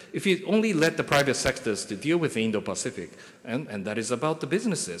Indo-Pacific. If you only let the private sectors to deal with the Indo-Pacific, and that is about the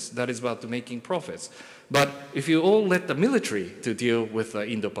businesses, that is about making profits. But if you all let the military to deal with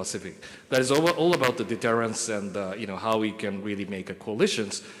Indo-Pacific, that is all about the deterrence and how we can really make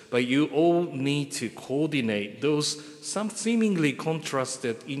coalitions. But you all need to coordinate those some seemingly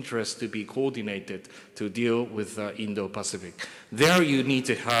contrasted interests to be coordinated to deal with Indo-Pacific. There you need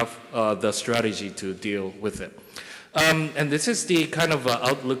to have the strategy to deal with it. And this is the kind of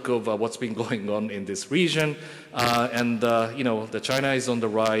outlook of what's been going on in this region. The China is on the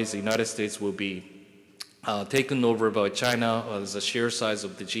rise. The United States will be taken over by China as a share size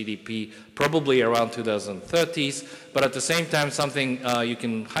of the GDP, probably around 2030s. But at the same time, something you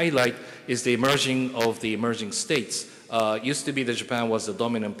can highlight is the emerging of the emerging states. Used to be that Japan was the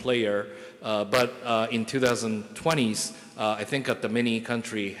dominant player, but in 2020s, I think that the many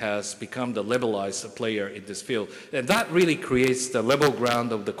country has become the levelized player in this field. And that really creates the level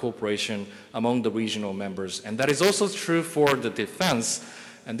ground of the cooperation among the regional members. And that is also true for the defense.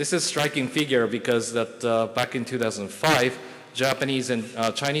 And this is a striking figure because that back in 2005, Japanese and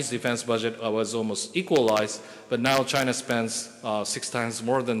Chinese defense budget was almost equalized, but now China spends 6 times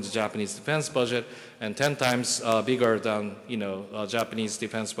more than the Japanese defense budget and 10 times bigger than Japanese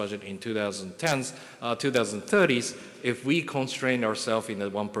defense budget in 2010s, 2030s, if we constrain ourselves in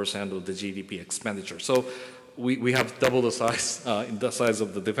the 1% of the GDP expenditure. So we have double the size in the size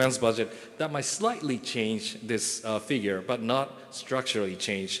of the defense budget. That might slightly change this figure, but not structurally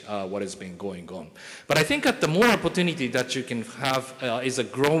change what has been going on. But I think that the more opportunity that you can have is a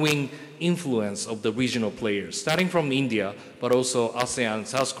growing influence of the regional players, starting from India, but also ASEAN,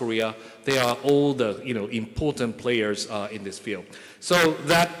 South Korea. They are all the important players in this field. So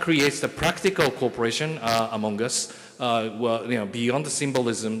that creates the practical cooperation among us. Beyond the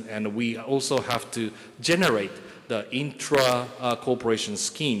symbolism, and we also have to generate the intra-cooperation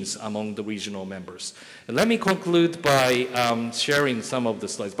schemes among the regional members. And let me conclude by sharing some of the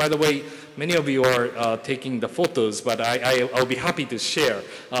slides. By the way, many of you are taking the photos, but I'll be happy to share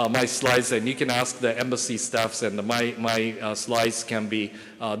my slides, and you can ask the embassy staffs, and my slides can be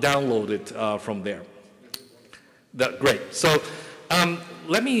downloaded from there. Great. So.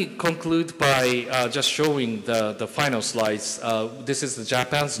 Let me conclude by just showing the final slides. This is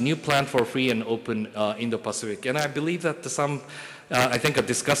Japan's new plan for free and open Indo-Pacific, and I believe that I think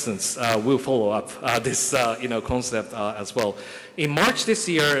discussants will follow up this concept as well. In March this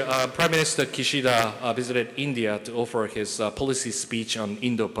year, Prime Minister Kishida visited India to offer his policy speech on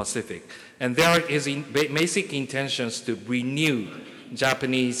Indo-Pacific, and there is basic intentions to renew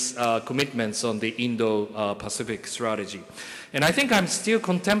Japanese commitments on the Indo-Pacific strategy. And I think I'm still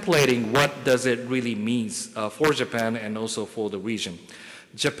contemplating what does it really mean for Japan and also for the region.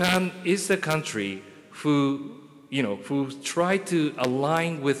 Japan is the country who tried to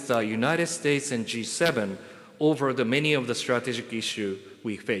align with the United States and G7 over the many of the strategic issues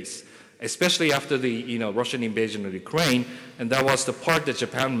we face, especially after the Russian invasion of Ukraine, and that was the part that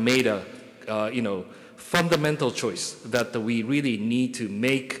Japan made a fundamental choice that we really need to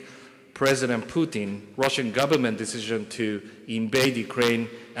make President Putin, Russian government decision to invade Ukraine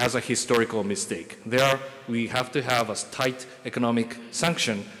as a historical mistake. There, we have to have a tight economic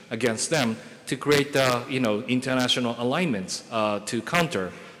sanction against them to create, international alignments to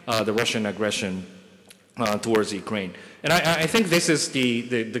counter the Russian aggression towards Ukraine. And I think this is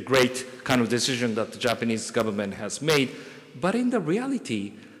the great kind of decision that the Japanese government has made. But in the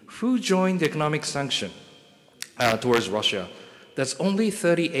reality, who joined the economic sanction towards Russia? That's only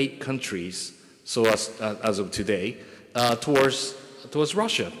 38 countries, so as of today, towards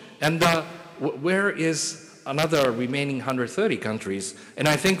Russia. And where is another remaining 130 countries? And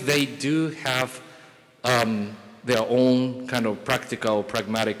I think they do have their own kind of practical,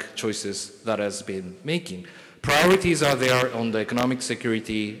 pragmatic choices that has been making. Priorities are there on the economic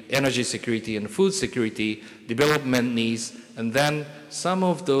security, energy security, and food security, development needs, and then some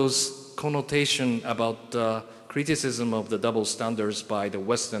of those connotation about criticism of the double standards by the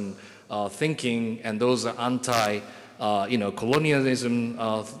Western thinking and those anti colonialism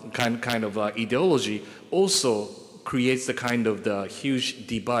kind of ideology also creates the kind of the huge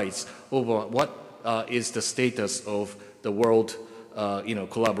divides over what is the status of the world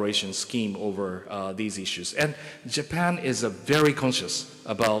collaboration scheme over these issues. And Japan is very conscious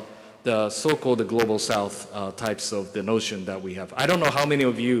about the so-called global south types of the notion that we have. I don't know how many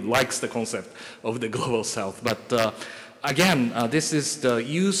of you likes the concept of the global south, but again, this is the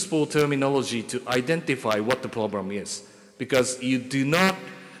useful terminology to identify what the problem is, because you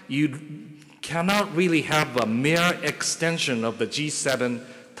cannot really have a mere extension of the G7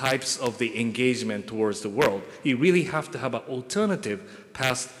 types of the engagement towards the world. You really have to have an alternative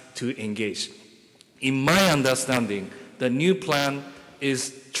path to engage. In my understanding, the new plan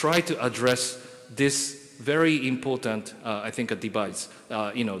is try to address this very important, I think, divide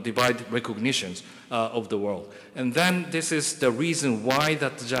recognitions of the world. And then this is the reason why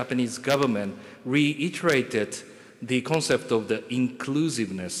that the Japanese government reiterated the concept of the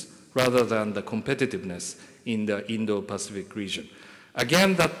inclusiveness rather than the competitiveness in the Indo-Pacific region.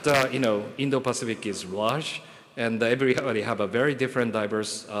 Again, that Indo-Pacific is large, and everybody have a very different,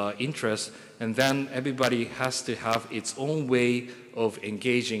 diverse interests, and then everybody has to have its own way of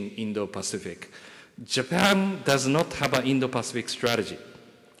engaging Indo-Pacific. Japan does not have an Indo-Pacific strategy.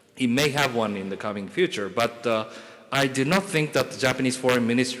 It may have one in the coming future, but I do not think that the Japanese Foreign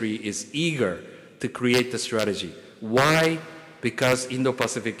Ministry is eager to create the strategy. Why? Because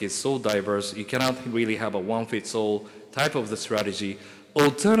Indo-Pacific is so diverse, you cannot really have a one-fits-all type of the strategy.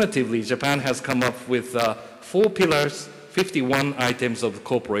 Alternatively, Japan has come up with 4 pillars, 51 items of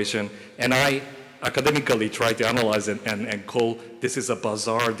cooperation, and I academically try to analyze it and call this is a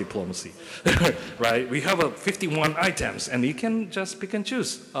bazaar diplomacy, right? We have 51 items, and you can just pick and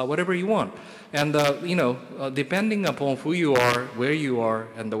choose whatever you want. And, depending upon who you are, where you are,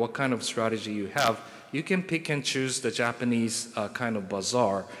 and what kind of strategy you have, you can pick and choose the Japanese kind of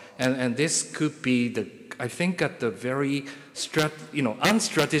bazaar. And this could be I think at the very,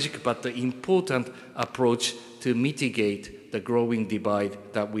 unstrategic but the important approach to mitigate the growing divide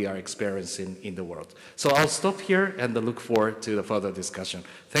that we are experiencing in the world. So I'll stop here and look forward to the further discussion.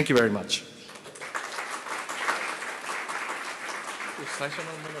 Thank you very much.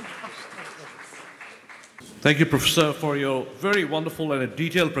 Thank you, Professor, for your very wonderful and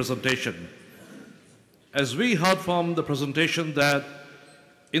detailed presentation. As we heard from the presentation that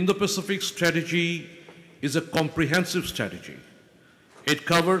Indo-Pacific strategy is a comprehensive strategy. It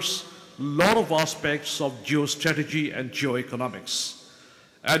covers a lot of aspects of geostrategy and geoeconomics.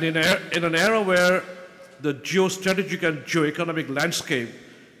 And in an era where the geostrategic and geoeconomic landscape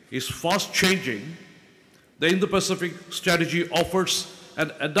is fast changing, the Indo-Pacific strategy offers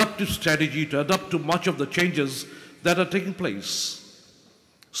an adaptive strategy to adapt to much of the changes that are taking place.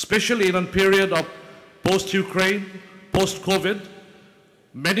 Especially in a period of post-Ukraine, post-COVID,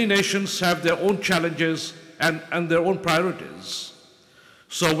 many nations have their own challenges and their own priorities.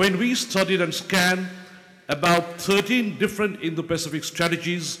 So when we studied and scanned about 13 different Indo-Pacific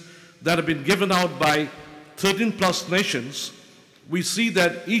strategies that have been given out by 13 plus nations, we see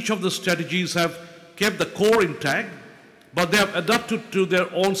that each of the strategies have kept the core intact, but they have adapted to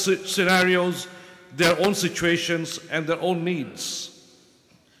their own scenarios, their own situations, and their own needs.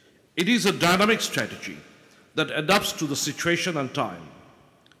 It is a dynamic strategy that adapts to the situation and time.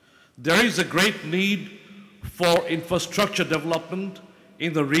 There is a great need for infrastructure development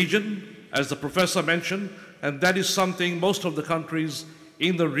in the region, as the professor mentioned, and that is something most of the countries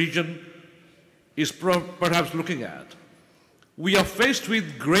in the region is perhaps looking at. We are faced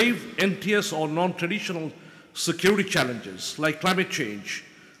with grave NTS or non-traditional security challenges like climate change,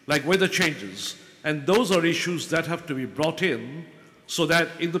 like weather changes, and those are issues that have to be brought in so that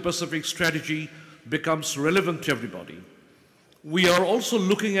Indo-Pacific strategy becomes relevant to everybody. We are also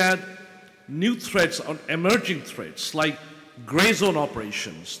looking at new threats or emerging threats like gray zone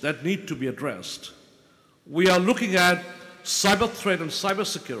operations that need to be addressed. We are looking at cyber threat and cyber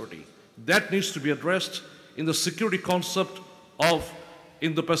security that needs to be addressed in the security concept of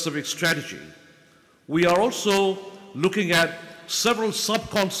Indo-Pacific strategy. We are also looking at several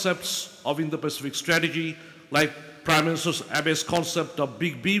sub-concepts of Indo-Pacific strategy, like Prime Minister Abe's concept of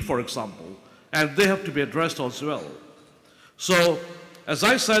Big B, for example, and they have to be addressed as well. So, as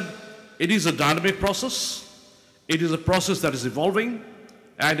I said, it is a dynamic process. It is a process that is evolving,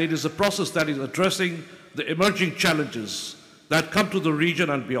 and it is a process that is addressing the emerging challenges that come to the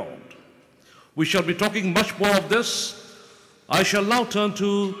region and beyond. We shall be talking much more of this. I shall now turn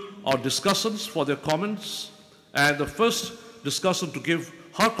to our discussants for their comments, and the first discussant to give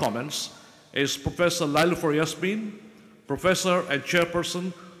her comments is Professor Lailufar Yasmin, Professor and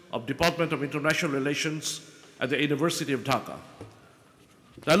Chairperson of Department of International Relations at the University of Dhaka.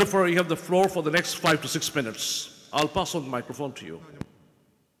 Lailufar, you have the floor for the next 5 to 6 minutes. I'll pass on the microphone to you.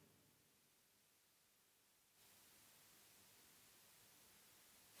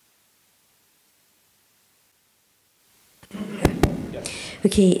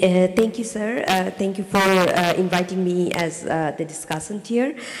 Okay, thank you, sir. Thank you for inviting me as the discussant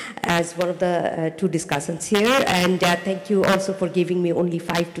here, as one of the 2 discussants here, and thank you also for giving me only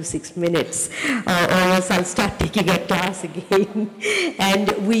 5 to 6 minutes, or else I'll start taking a class again. And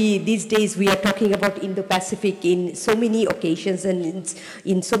these days we are talking about Indo-Pacific in so many occasions and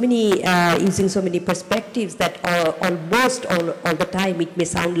in so many, using so many perspectives that almost all the time it may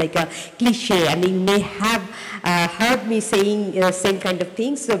sound like a cliche, and you may have heard me saying same kind of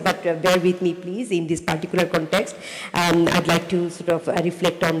things, so, but bear with me please in this particular context. I'd like to sort of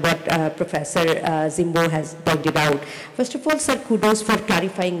reflect on what Professor JIMBO has pointed out. First of all, sir, kudos for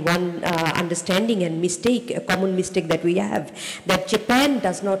clarifying one understanding and mistake, a common mistake that we have, that Japan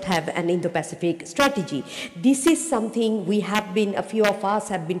does not have an Indo-Pacific strategy. This is something we have been, a few of us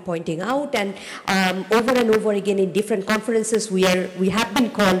have been pointing out, and over again in different conferences we have been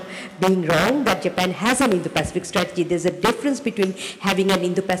called being wrong, that Japan has an Indo-Pacific strategy. There's a difference between having an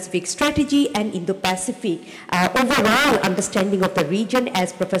Indo-Pacific strategy and Indo-Pacific overall understanding of the region,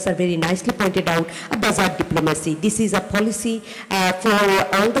 as Professor very nicely pointed out, a bazaar diplomacy. This is a policy for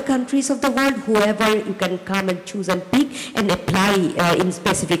all the countries of the world, whoever you can come and choose and pick and apply in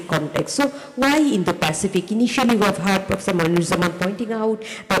specific context. So why Indo-Pacific? Initially we have heard Professor Muniruzzaman pointing out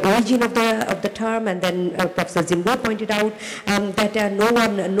the origin of the term, and then Professor JIMBO pointed out that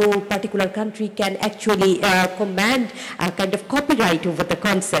no particular country can actually command a kind of copyright over the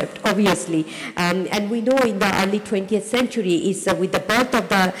concept, obviously. And we know in the early 20th century is with the birth of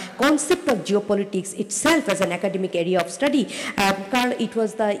the concept of geopolitics itself as an academic area of study. It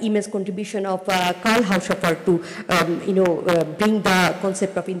was the immense contribution of Karl Haushofer to bring the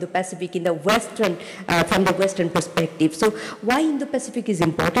concept of Indo-Pacific in the Western, from the Western perspective. So why Indo-Pacific is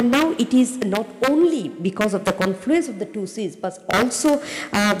important now? It is not only because of the confluence of the 2 seas, but also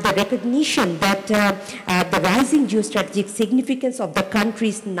the recognition that the rising geostrategic significance of the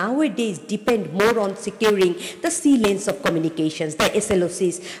countries nowadays depend more on securing the sea lanes of communications, the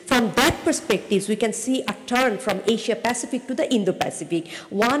SLOCs. From that perspective, we can see a turn from Asia-Pacific to the Indo-Pacific.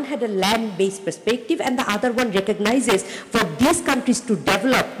 One had a land-based perspective, and the other one recognizes for these countries to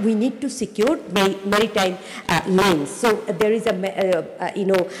develop, we need to secure maritime lanes. So there is as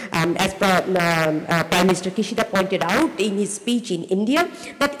Prime Minister Kishida pointed out in his speech in India,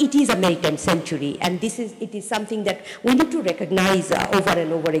 that it is a maritime century, and it is something that we need to recognize over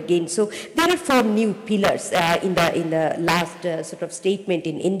and over again. So there are 4 new pillars in the last sort of statement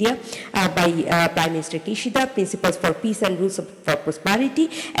in India by Prime Minister Kishida: principles for peace and rules for prosperity,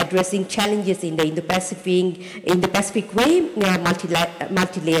 addressing challenges in the Indo-Pacific way,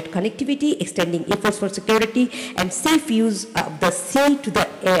 multi-layered connectivity, extending efforts for security, and safe use of the sea to the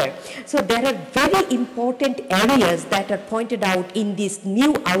air. So there are very important areas that are pointed out in this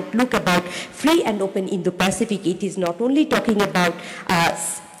new outlook about free and open Indo-Pacific. It is not only talking about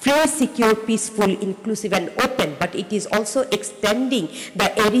free, secure, peaceful, inclusive, and open, but it is also extending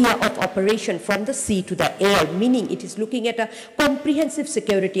the area of operation from the sea to the air, meaning it is looking at a comprehensive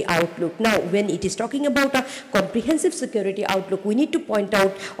security outlook. Now, when it is talking about a comprehensive security outlook, we need to point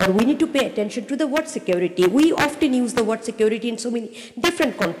out, or we need to pay attention to the word security. We often use the word security in so many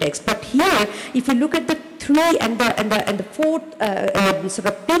different contexts, but here, if you look at the 3 and the 4th sort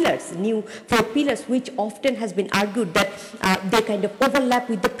of pillars, new 4 pillars, which often has been argued that they kind of overlap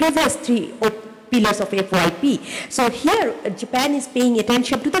with the previous 3 pillars of FOIP. So here, Japan is paying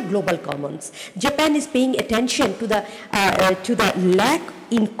attention to the global commons. Japan is paying attention to the lack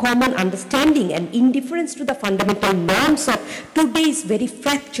in common understanding and indifference to the fundamental norms of today's very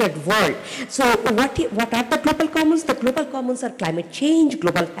fractured world. So what are the global commons? The global commons are climate change,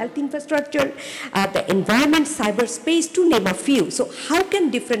 global health infrastructure, the environment, cyberspace, to name a few. So how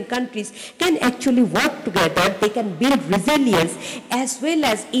can different countries can actually work together? They can build resilience, as well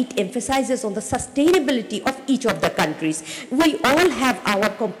as it emphasizes on the sustainability of each of the countries. We all have our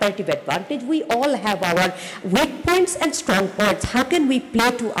comparative advantage. We all have our weak points and strong points. How can we play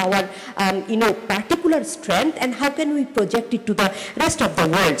to our particular strength, and how can we project it to the rest of the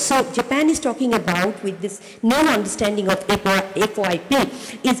world? So Japan is talking about, with this new understanding of FOIP,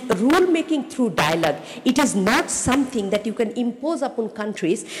 is rule making through dialogue. It is not something that you can impose upon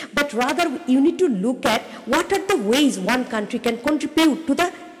countries, but rather you need to look at what are the ways one country can contribute to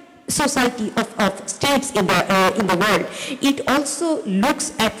the society of states in the world. It also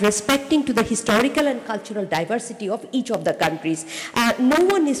looks at respecting to the historical and cultural diversity of each of the countries. No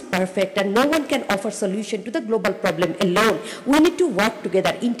one is perfect and no one can offer solution to the global problem alone. We need to work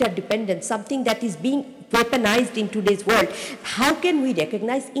together, interdependence, something that is being weaponized in today's world. How can we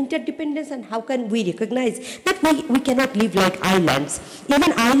recognize interdependence, and how can we recognize that we cannot live like islands?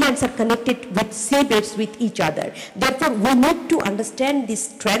 Even islands are connected with seabeds with each other. Therefore, we need to understand these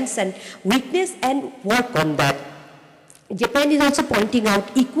strengths and weakness and work on that. Japan is also pointing out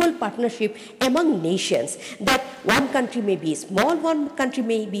equal partnership among nations, that one country may be small, one country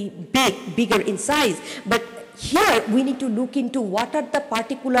may be bigger in size, but here we need to look into what are the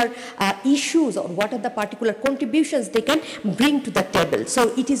particular issues or what are the particular contributions they can bring to the table.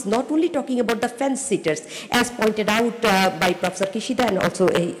 So it is not only talking about the fence sitters, as pointed out by Professor Kishida and also,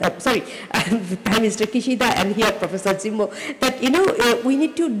 Prime Minister Kishida and here Professor JIMBO, that we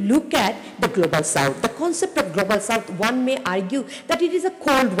need to look at the Global South. The concept of Global South, one may argue that it is a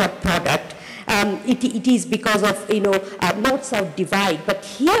Cold War product. It is because of North-South divide, but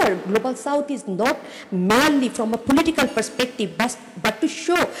here Global South is not merely from a political perspective, but to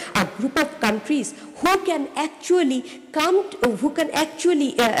show a group of countries who can actually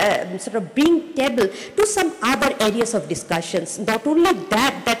sort of bring table to some other areas of discussions. Not only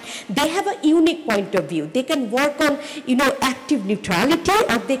that they have a unique point of view. They can work on active neutrality,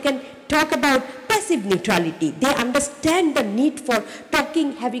 or they can talk about passive neutrality. They understand the need for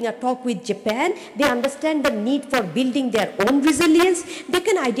having a talk with Japan. They understand the need for building their own resilience. They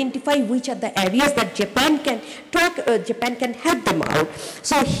can identify which are the areas that Japan can help them out.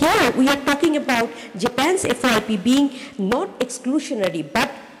 So here we are talking about Japan's FOIP being not exclusionary,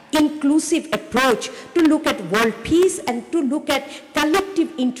 but inclusive approach to look at world peace and to look at collective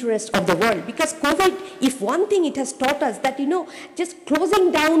interest of the world. Because COVID, if one thing it has taught us, that just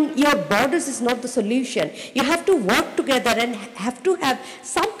closing down your borders is not the solution. You have to work together and have to have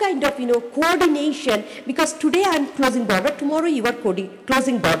some kind of coordination, because today I'm closing border, tomorrow you are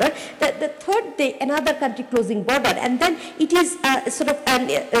closing border, the third day another country closing border, and then it is sort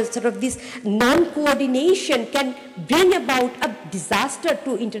of this non-coordination can bring about a disaster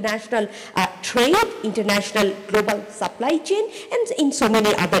to international trade, international global supply chain, and in so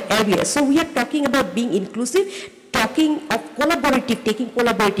many other areas. So we are talking about being inclusive, talking of taking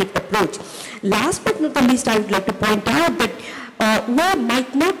collaborative approach. Last but not the least, I would like to point out that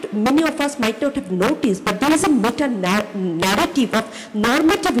many of us might not have noticed, but there is a meta-narrative of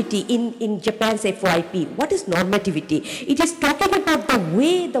normativity in Japan's FOIP. What is normativity? It is talking about the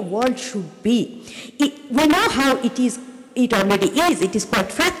way the world should be. We know how it is. It already is. It is quite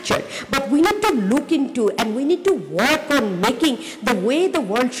fractured. But we need to look into and we need to work on making the way the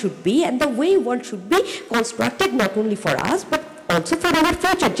world should be, and the way world should be constructed not only for us but also for our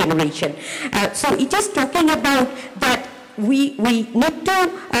future generation. So it is talking about that we need to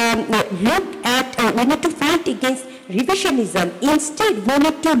look at, we need to fight against revisionism. Instead, we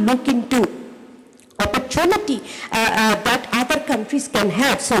need to look into opportunity that other countries can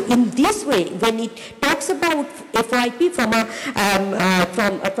have. So in this way, when it talks about FOIP from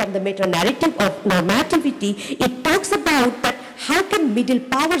the meta-narrative of normativity, it talks about that how can middle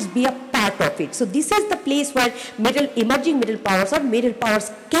powers be a part of it. So this is the place where emerging middle powers or middle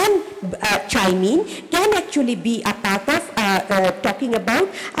powers can chime in, can actually be a part of talking about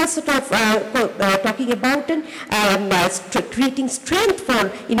a sort of talking about and creating strength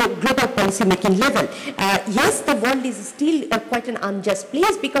for global policy making level. Yes, the world is still quite an unjust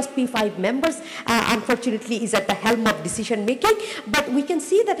place because P5 members unfortunately is at the helm of decision making, but we can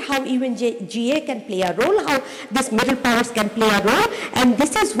see that how even GA can play a role, how these middle powers can play a role, and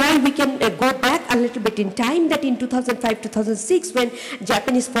this is why we can go back a little bit in time, that in 2005-2006 when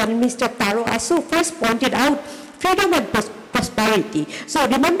Japanese Foreign Minister Taro Aso first pointed out freedom and prosperity. So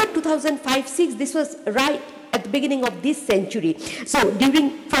remember 2005-06, this was right at the beginning of this century. So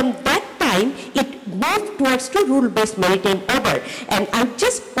from that time, it moved towards to rule-based maritime order. And I'll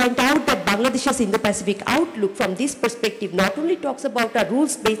just point out that Bangladesh's Indo-Pacific outlook from this perspective not only talks about a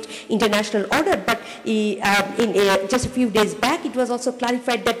rules-based international order, but just a few days back, it was also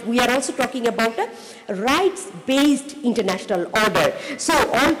clarified that we are also talking about a rights-based international order. So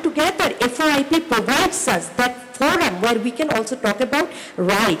altogether, FOIP provides us that forum where we can also talk about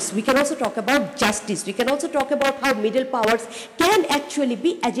rights, we can also talk about justice, we can also talk about how middle powers can actually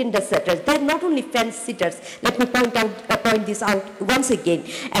be agenda setters. They are not only fence sitters. Let me point this out once again.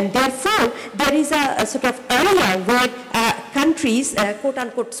 And therefore, there is a sort of area where countries,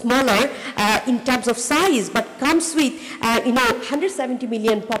 quote-unquote smaller in terms of size, but comes with, 170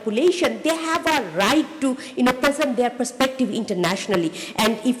 million population, they have a right to, present their perspective internationally.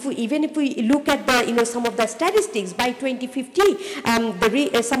 And even if we look at the, some of the statistics, by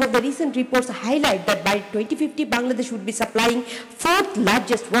 2050, some of the recent reports highlight that by 2050, Bangladesh would be supplying 4th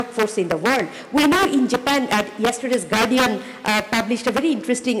largest workforce in the world. We know in Japan, yesterday's Guardian published a very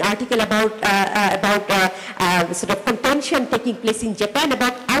interesting article about sort of contention taking place in Japan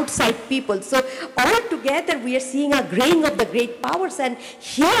about outside people. So all together we are seeing a graying of the great powers, and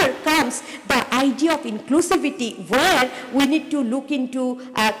here comes the idea of inclusivity, where we need to look into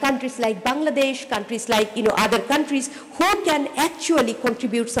countries like Bangladesh, countries like other countries who can actually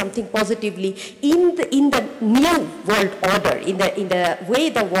contribute something positively in the new world order, in the way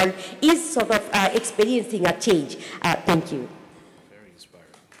the world is sort of experiencing a change. Thank you. Very inspiring.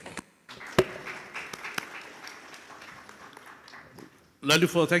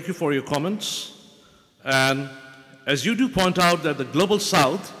 Lailufar, thank you for your comments. And as you do point out that the Global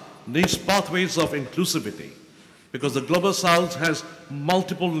South needs pathways of inclusivity, because the Global South has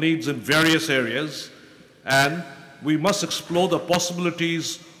multiple needs in various areas, and we must explore the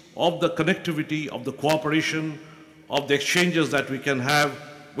possibilities of the connectivity, of the cooperation, of the exchanges that we can have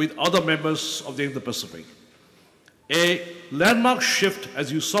with other members of the Indo-Pacific. A landmark shift,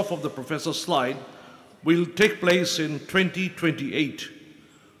 as you saw from the professor's slide, will take place in 2028,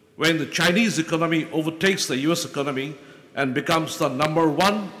 when the Chinese economy overtakes the US economy and becomes the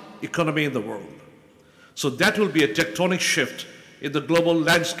 #1 economy in the world. So that will be a tectonic shift in the global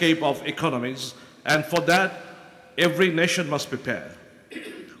landscape of economies, and for that, every nation must prepare.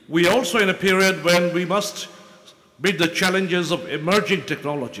 We are also in a period when we must meet the challenges of emerging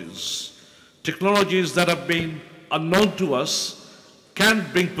technologies. Technologies that have been unknown to us can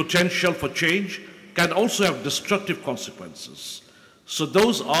bring potential for change, can also have destructive consequences. So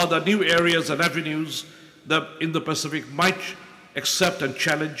those are the new areas and avenues that Indo-Pacific might accept and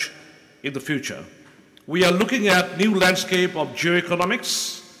challenge in the future. We are looking at new landscape of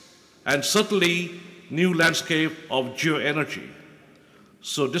geoeconomics and certainly new landscape of geoenergy.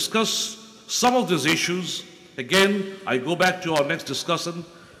 So discuss some of these issues. Again, I go back to our next discussant,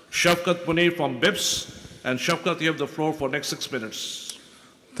 Shafqat Munir from BIPSS. And Shafqat, you have the floor for the next 6 minutes.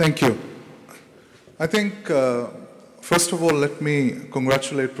 Thank you. I think, first of all, let me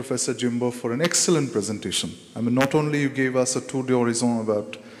congratulate Professor Jimbo for an excellent presentation. I mean, not only you gave us a tour d'horizon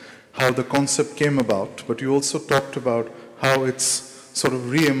about how the concept came about, but you also talked about how it's sort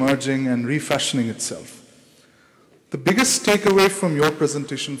of re-emerging and refashioning itself. The biggest takeaway from your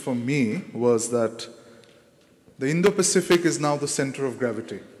presentation for me was that the Indo-Pacific is now the center of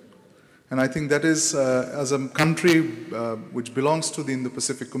gravity. And I think that is, as a country which belongs to the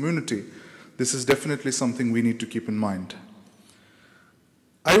Indo-Pacific community, this is definitely something we need to keep in mind.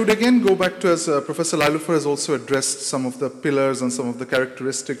 I would again go back to, as Professor Lailufar has also addressed some of the pillars and some of the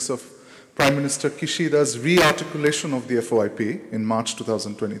characteristics of Prime Minister Kishida's re-articulation of the FOIP in March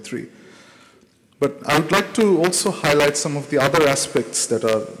 2023. But I would like to also highlight some of the other aspects that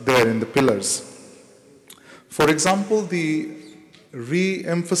are there in the pillars. For example, the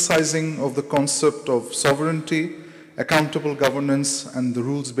re-emphasizing of the concept of sovereignty, accountable governance, and the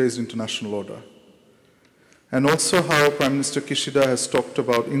rules-based international order. And also how Prime Minister Kishida has talked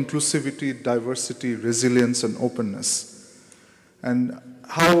about inclusivity, diversity, resilience, and openness. And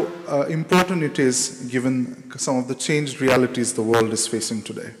how important it is given some of the changed realities the world is facing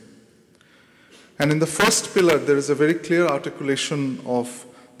today. And in the first pillar, there is a very clear articulation of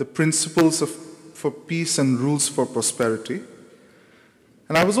the principles for peace and rules for prosperity.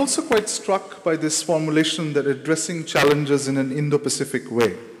 And I was also quite struck by this formulation that addressing challenges in an Indo-Pacific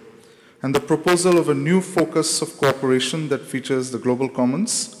way, and the proposal of a new focus of cooperation that features the global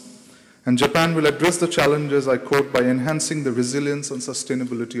commons. And Japan will address the challenges, I quote, by enhancing the resilience and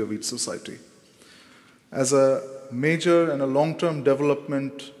sustainability of each society. As a major and a long-term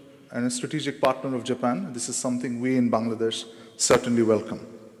development and a strategic partner of Japan, this is something we in Bangladesh certainly welcome.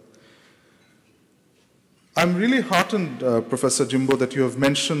 I'm really heartened, Professor Jimbo, that you have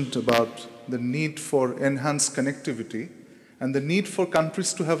mentioned about the need for enhanced connectivity and the need for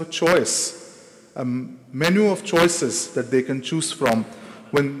countries to have a choice, a menu of choices that they can choose from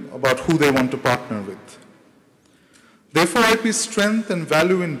about who they want to partner with. Therefore, IP's strength and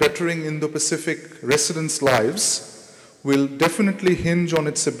value in bettering Indo-Pacific residents' lives will definitely hinge on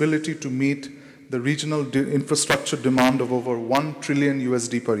its ability to meet the regional infrastructure demand of over $1 trillion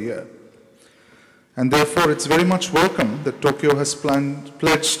USD per year. And therefore, it's very much welcome that Tokyo has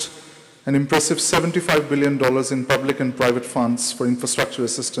pledged an impressive $75 billion in public and private funds for infrastructure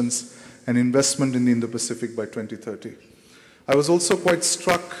assistance and investment in the Indo-Pacific by 2030. I was also quite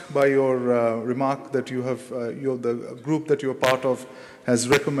struck by your remark that you have, the group that you're part of has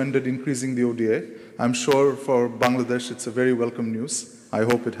recommended increasing the ODA. I'm sure for Bangladesh it's a very welcome news. I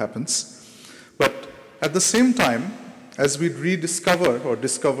hope it happens. But at the same time, as we rediscover or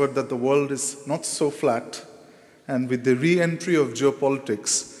discovered that the world is not so flat, and with the re-entry of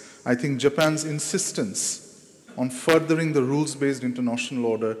geopolitics, I think Japan's insistence on furthering the rules-based international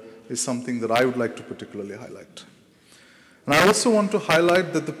order is something that I would like to particularly highlight. And I also want to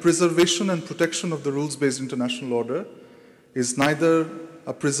highlight that the preservation and protection of the rules-based international order is neither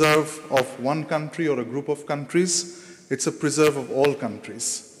a preserve of one country or a group of countries, it's a preserve of all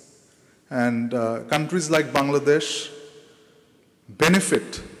countries. And countries like Bangladesh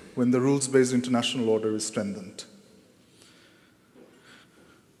benefit when the rules-based international order is strengthened.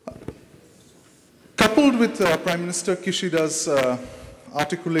 Coupled with Prime Minister Kishida's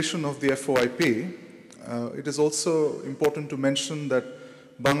articulation of the FOIP, it is also important to mention that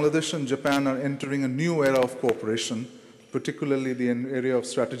Bangladesh and Japan are entering a new era of cooperation, particularly the area of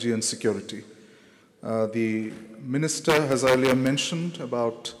strategy and security. The minister has earlier mentioned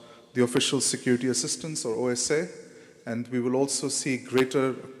about the Official Security Assistance, or OSA, and we will also see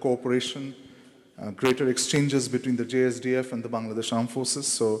greater cooperation, greater exchanges between the JSDF and the Bangladesh Armed Forces.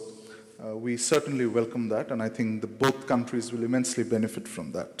 So we certainly welcome that, and I think both countries will immensely benefit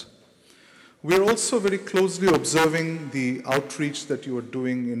from that. We are also very closely observing the outreach that you are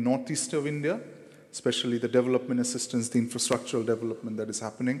doing in northeast of India, especially the development assistance, the infrastructural development that is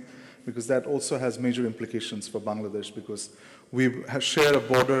happening, because that also has major implications for Bangladesh, because we share a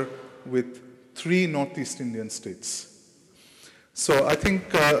border with 3 northeast Indian states. So I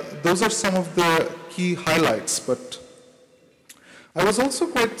think those are some of the key highlights, but I was also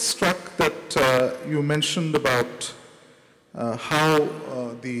quite struck that you mentioned about how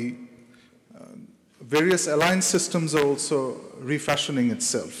the various alliance systems are also refashioning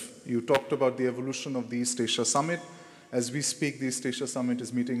itself. You talked about the evolution of the East Asia Summit. As we speak, the East Asia Summit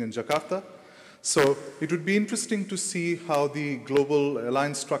is meeting in Jakarta. So it would be interesting to see how the global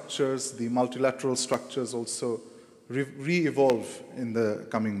alliance structures, the multilateral structures also re-evolve in the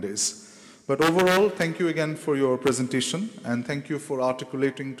coming days. But overall, thank you again for your presentation, and thank you for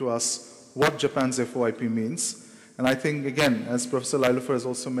articulating to us what Japan's FOIP means. And I think, again, as Professor Lailufar has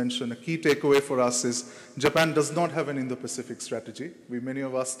also mentioned, a key takeaway for us is Japan does not have an Indo-Pacific strategy. Many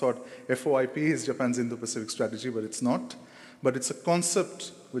of us thought FOIP is Japan's Indo-Pacific strategy, but it's not. But it's a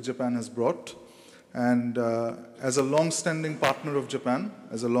concept which Japan has brought. And as a long-standing partner of Japan,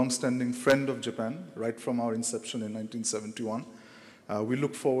 as a long-standing friend of Japan, right from our inception in 1971, we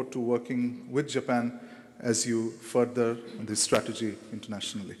look forward to working with Japan as you further this strategy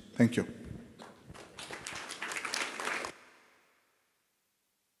internationally. Thank you.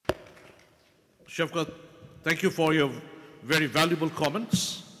 Shafqat, thank you for your very valuable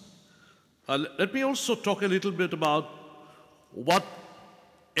comments. Let me also talk a little bit about what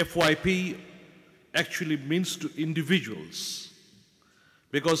FOIP actually means to individuals.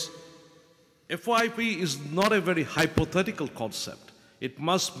 Because FOIP is not a very hypothetical concept. It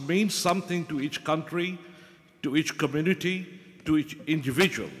must mean something to each country, to each community, to each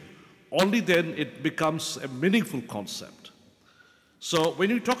individual. Only then it becomes a meaningful concept. So when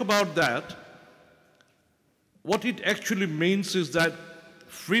you talk about that, what it actually means is that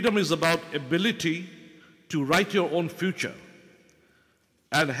freedom is about ability to write your own future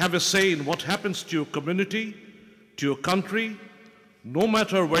and have a say in what happens to your community, to your country, no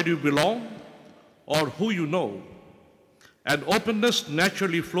matter where you belong or who you know. And openness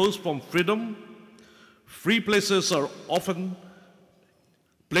naturally flows from freedom. Free places are often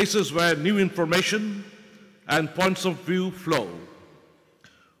places where new information and points of view flow.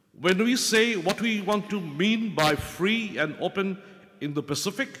 When we say what we want to mean by free and open in the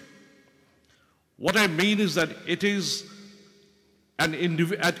Pacific, what I mean is that it is at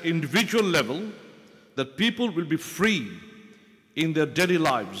individual level that people will be free in their daily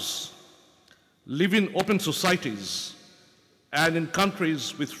lives, live in open societies, and in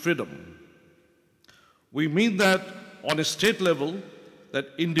countries with freedom. We mean that on a state level, that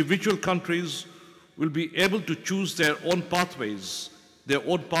individual countries will be able to choose their own pathways, their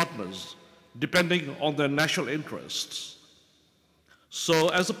own partners, depending on their national interests. So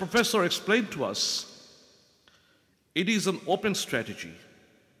as the professor explained to us, it is an open strategy.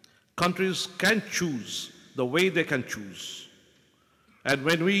 Countries can choose the way they can choose. And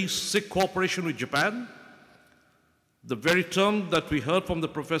when we seek cooperation with Japan, the very term that we heard from the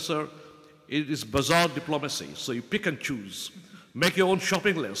professor, it is bazaar diplomacy. So you pick and choose. Make your own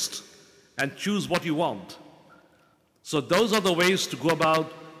shopping list and choose what you want. So those are the ways to go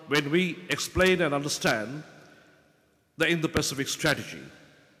about when we explain and understand the Indo-Pacific strategy.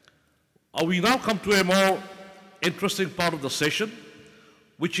 We now come to a more interesting part of the session,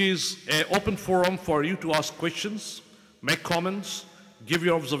 which is an open forum for you to ask questions, make comments, give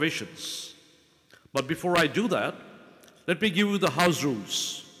your observations. But before I do that, let me give you the house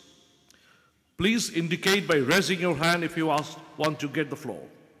rules. Please indicate by raising your hand if you want to get the floor.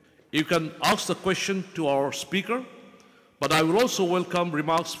 You can ask the question to our speaker, but I will also welcome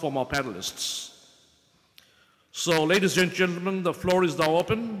remarks from our panelists. So, ladies and gentlemen, the floor is now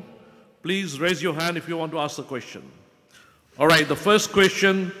open. Please raise your hand if you want to ask the question. All right, the first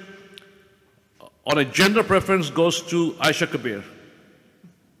question on a gender preference goes to Aisha Kabir.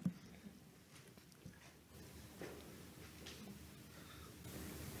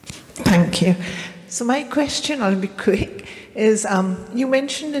 Thank you. So my question, I'll be quick, is you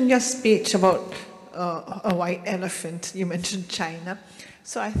mentioned in your speech about a white elephant. You mentioned China.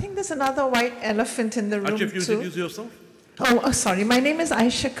 So I think there's another white elephant in the room Aisha, if you too. introduce yourself. Oh, sorry. My name is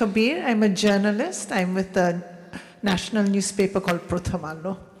Aisha Kabir. I'm a journalist. I'm with the national newspaper called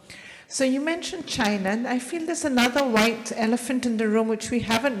Prathamallo. So you mentioned China, and I feel there's another white elephant in the room which we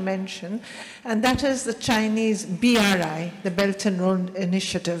haven't mentioned, and that is the Chinese BRI, the Belt and Road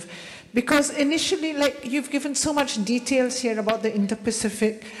Initiative. Because initially, like, you've given so much details here about the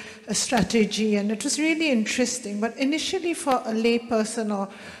Indo-Pacific strategy, and it was really interesting. But initially, for a layperson or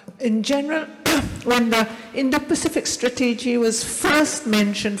in general, when the Indo-Pacific strategy was first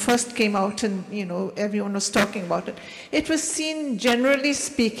mentioned, first came out, and everyone was talking about it, it was seen, generally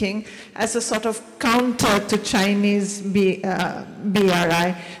speaking, as a sort of counter to Chinese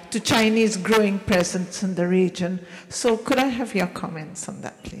BRI, to Chinese growing presence in the region. So could I have your comments on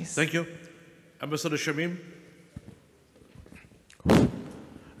that, please? Thank you. Ambassador Shamim.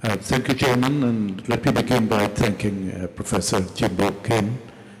 Thank you, Chairman, and let me begin by thanking Professor JIMBO Ken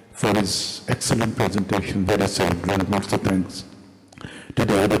for his excellent presentation. Very thorough, and also thanks to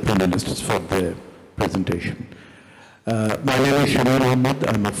the other panelists for their presentation. My name is Shamir Ahmed.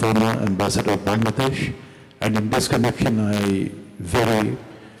 I'm a former ambassador of Bangladesh, and in this connection, I very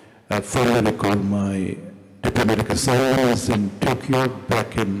fondly recall my diplomatic assignments in Tokyo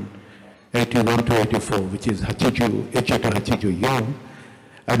back in 81 to 84, which is Hachiju Yon.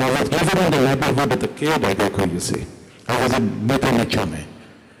 And I was living in the neighborhood of the Keio University, you see. I was in Metamichame.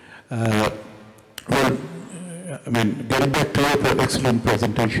 Getting back to your excellent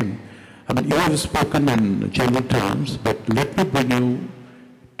presentation, you have spoken in general terms, but let me bring you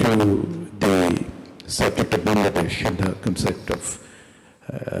to the subject of Bangladesh and the concept of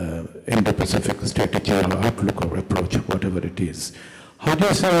Indo-Pacific strategy or outlook or approach, whatever it is. How do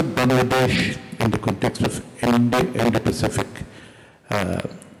you see Bangladesh in the context of Indo-Pacific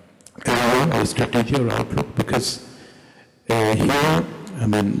area or strategy or outlook? Because here,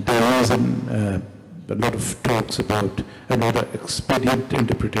 there is a lot of talks about another expedient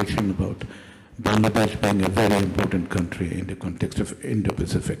interpretation about Bangladesh being a very important country in the context of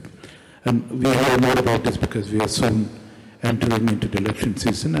Indo-Pacific. And we hear more about this because we are soon entering into the election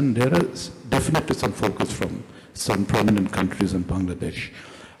season, and there is definitely some focus from some prominent countries in Bangladesh.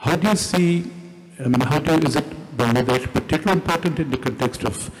 How do you see, is it Bangladesh particularly important in the context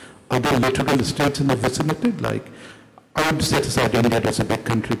of other littoral states in the vicinity? Like, I would set aside India as a big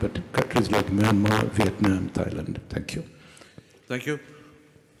country, but countries like Myanmar, Vietnam, Thailand. Thank you. Thank you.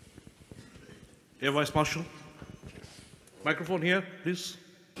 Air Vice Marshal. Microphone here, please.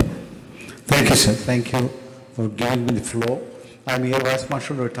 Thank you, sir. Thank you for giving me the floor. I'm Air Vice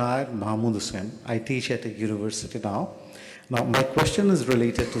Marshal retired Mahmoud Hussain. I teach at a university now. Now, my question is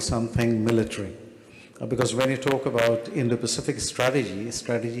related to something military. Because when you talk about Indo-Pacific strategy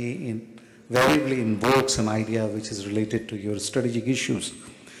invariably invokes an idea which is related to your strategic issues.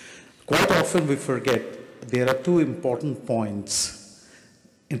 Quite often we forget there are two important points,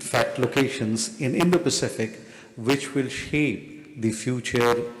 in fact locations in Indo-Pacific which will shape the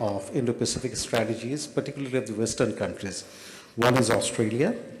future of Indo-Pacific strategies, particularly of the Western countries. One is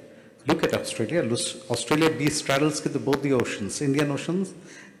Australia. Look at Australia. Australia straddles both the oceans, Indian Ocean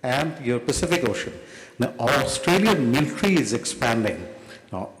and your Pacific Ocean. Now, our Australian military is expanding.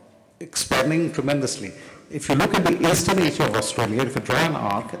 Now, expanding tremendously. If you look at the eastern edge of Australia, if you draw an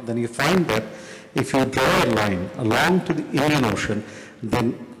arc, then you find that if you draw a line along to the Indian Ocean,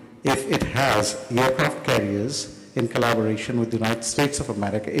 then if it has aircraft carriers in collaboration with the United States of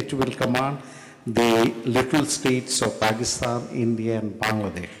America, it will command the little states of Pakistan, India, and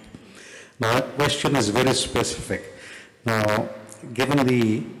Bangladesh. Now, that question is very specific. Now, given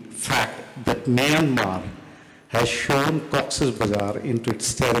the fact that Myanmar has shown Cox's Bazar into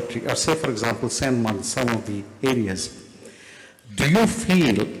its territory, or say, for example, Senman, some of the areas, Do you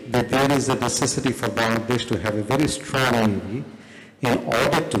feel that there is a necessity for Bangladesh to have a very strong navy in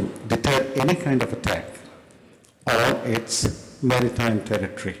order to deter any kind of attack on its maritime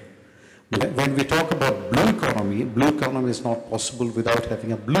territory? When we talk about blue economy is not possible without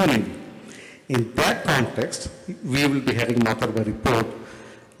having a blue navy. In that context, we will be having Matarba report.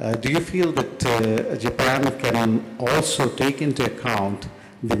 Do you feel that Japan can also take into account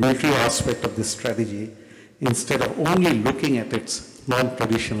the military aspect of this strategy instead of only looking at its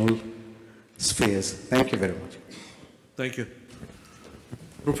non-traditional spheres? Thank you very much. Thank you.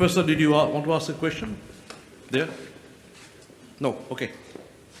 Professor, did you want to ask a question? There? No, okay.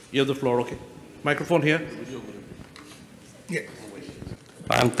 You have the floor, okay. Microphone here. Yeah.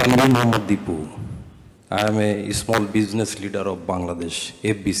 I am Tanvir Mohammad Dipu. I am a small business leader of Bangladesh,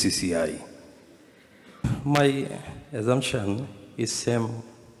 FBCCI. My assumption is same,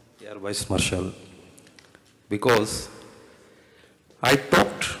 Air Vice Marshal, because I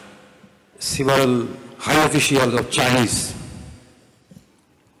talked several high officials of Chinese.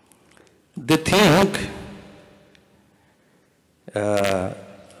 They think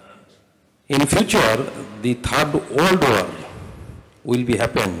in future the third world war will be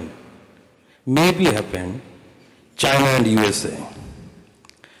happen, maybe happen, China and USA.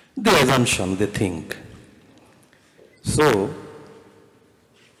 The assumption they think. So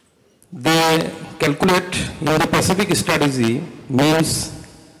they calculate Indo-Pacific strategy means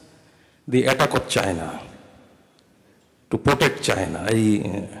the attack of China, to protect China.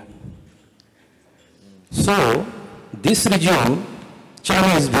 So this region,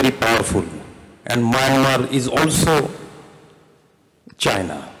 China is very powerful, and Myanmar is also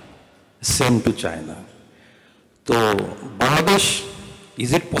China, same to China. So Bangladesh,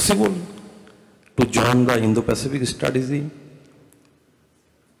 is it possible to join the Indo-Pacific strategy?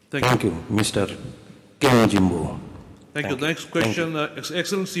 Thank you, Mr. Ken Jimbo. Thank you. The next question,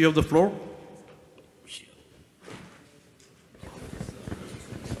 Excellency, you have the floor.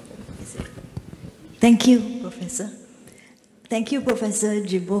 Thank you, Professor. Thank you, Professor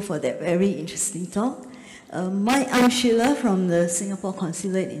Jimbo, for that very interesting talk. I'm Sheila from the Singapore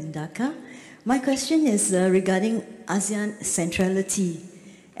Consulate in Dhaka. My question is regarding ASEAN centrality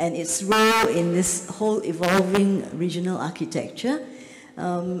and its role in this whole evolving regional architecture.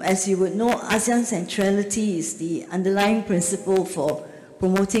 As you would know, ASEAN centrality is the underlying principle for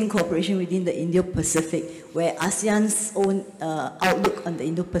promoting cooperation within the Indo-Pacific, where ASEAN's own outlook on the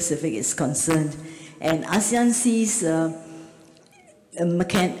Indo-Pacific is concerned. And ASEAN sees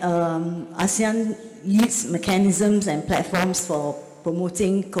ASEAN leads mechanisms and platforms for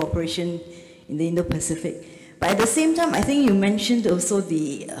promoting cooperation in the Indo-Pacific. But at the same time, I think you mentioned also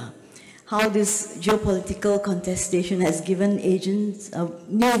how this geopolitical contestation has given agents a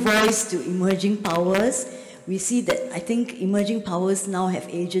new voice to emerging powers. We see that I think emerging powers now have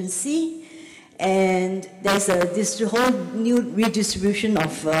agency, and there's this whole new redistribution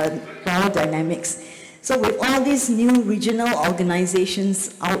of power dynamics. So with all these new regional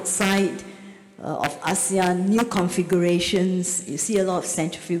organizations outside of ASEAN, new configurations, you see a lot of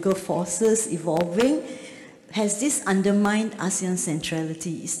centrifugal forces evolving. Has this undermined ASEAN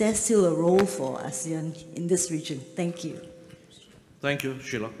centrality? Is there still a role for ASEAN in this region? Thank you. Thank you,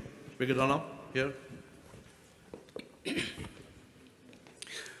 Sheila. Vigadana, here.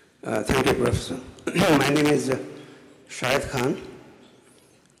 Thank you, Professor. My name is Shahid Khan.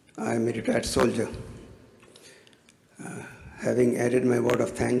 I am a retired soldier. Having added my word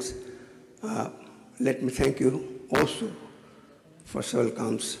of thanks, let me thank you also for several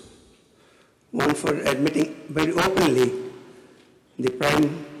counts. One, for admitting very openly the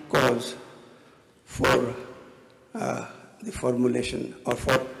prime cause for the formulation or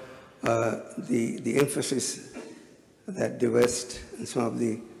for the emphasis that the West and some of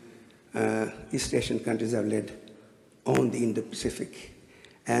the East Asian countries have led on the Indo-Pacific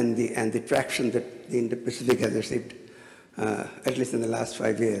and the traction that the Indo-Pacific has received, at least in the last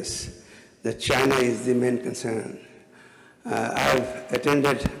 5 years, that China is the main concern. I've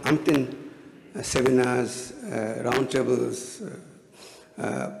attended umpteen seminars, roundtables,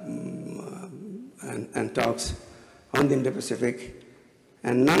 and talks on the Indo-Pacific,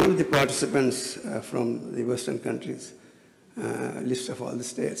 and none of the participants from the Western countries, list of all the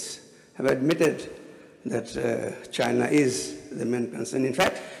states, have admitted that China is the main concern. In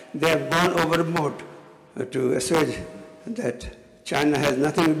fact, they have gone overboard to assert that China has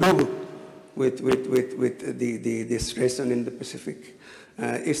nothing to do with the stress on Indo-Pacific.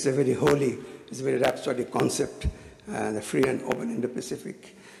 It's a very holy, it's a very rhapsodic concept, the free and open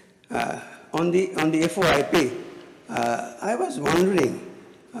Indo-Pacific. On the FOIP, I was wondering,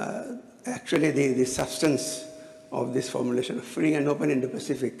 actually the substance of this formulation of free and open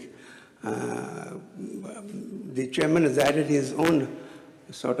Indo-Pacific. The chairman has added his own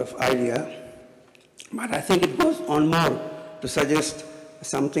sort of idea, but I think it goes on more to suggest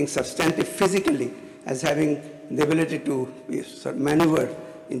something substantive physically as having the ability to sort of maneuver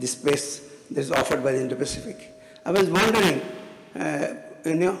in the space that is offered by the Indo-Pacific. I was wondering,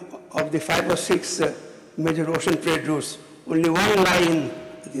 of the 5 or 6 major ocean trade routes, only one lie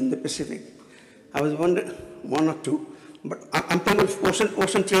in the Pacific. I was wondering, 1 or 2, but I'm talking of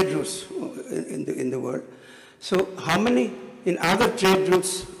ocean trade routes in the world. So how many in other trade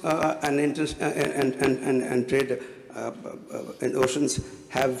routes and trade in oceans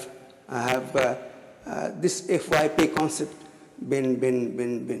have this FOIP concept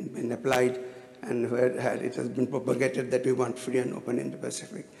been applied, and where it has been propagated that we want free and open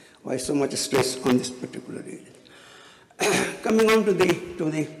Indo-Pacific? Why so much stress on this particular region? Coming on to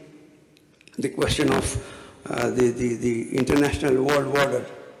the question of the international world order.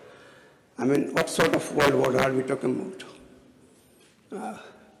 I mean, what sort of world order are we talking about?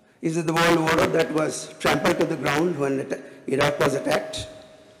 Is it the world order that was trampled to the ground when Iraq was attacked,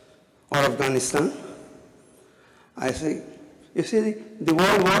 or Afghanistan? I say, you see, the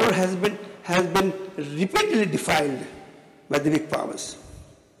world order has been repeatedly defiled by the big powers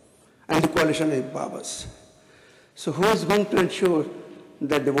and the coalition of big powers. So who is going to ensure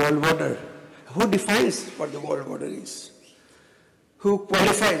that the world order, who defines what the world order is? Who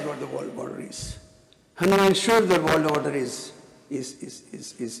qualifies what the world order is? And who ensures the world order is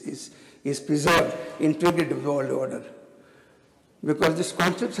preserved, integrated with the world order? Because this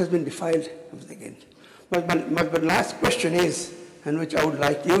concept has been defiled again. But my last question is, and which I would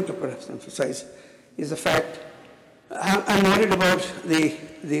like you to perhaps emphasize, is the fact I'm worried about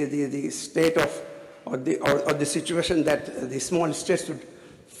the state of or the situation that the small states would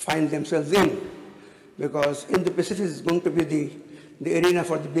find themselves in, because Indo-Pacific is going to be the arena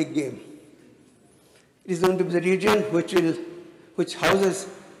for the big game. It is going to be the region which houses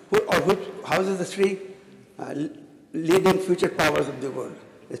the 3 leading future powers of the world: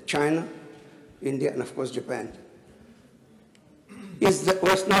 China, India, and of course Japan.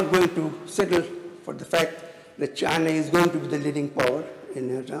 Was not going to settle for the fact that China is going to be the leading power in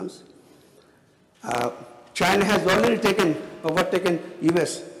their terms. China has already overtaken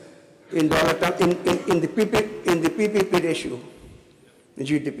US in dollar terms in the PPP ratio. The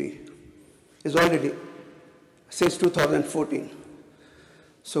GDP is already since 2014.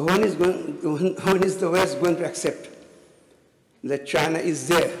 So when is the West going to accept that China is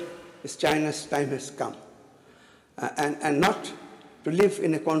there? Is China's time has come, and not to live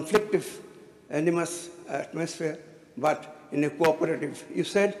in a conflictive, animus atmosphere, but in a cooperative. You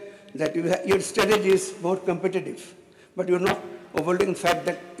said that your strategy is more competitive, but you're not overlooking the fact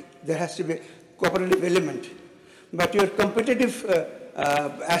that there has to be a cooperative element. But your competitive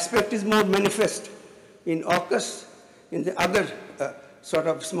aspect is more manifest in AUKUS, in the other sort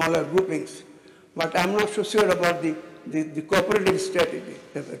of smaller groupings. But I'm not so sure about the cooperative strategy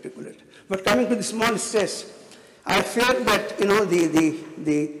in particular. But coming to the small states, I fear that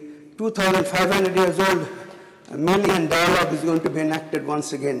the 2,500 years old Millian dialogue is going to be enacted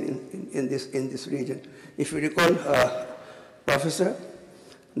once again in this region. If you recall, Professor,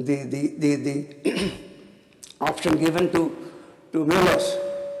 the option given to Milos,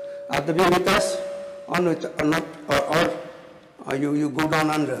 either be with us or not, or you go down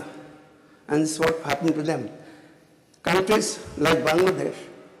under. And this is what happened to them. Countries like Bangladesh,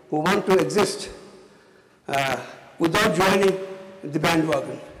 who want to exist without joining the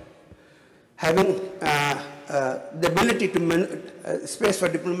bandwagon, having the ability to space for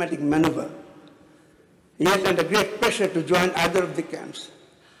diplomatic maneuver, yet under great pressure to join either of the camps.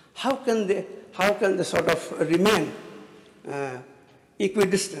 How can they sort of remain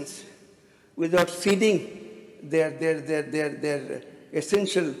equidistant without ceding their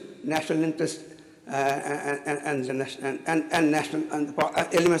essential national interest and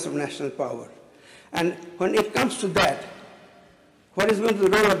elements of national power? And when it comes to that, what is going to be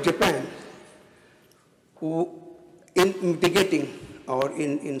the role of Japan, who in mitigating or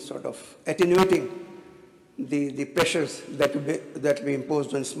in sort of attenuating the pressures that will be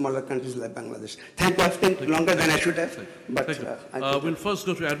imposed on smaller countries like Bangladesh? Thank you. I've taken longer than I should have. But we'll first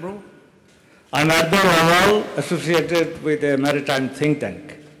go to Admiral. I'm Admiral Awal, associated with a maritime think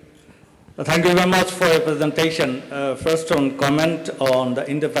tank. Thank you very much for your presentation. First, on comment on the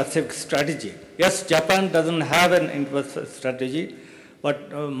Indo-Pacific strategy. Yes, Japan doesn't have an Indo-Pacific strategy,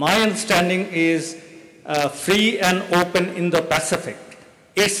 but my understanding is free and open Indo-Pacific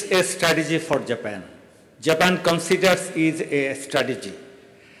is a strategy for Japan. Japan considers it a strategy.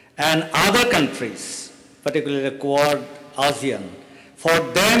 And other countries particularly Quad, ASEAN. For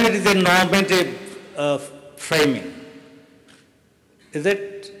them, it is a normative framing. Is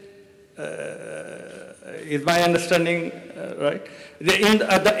my understanding right?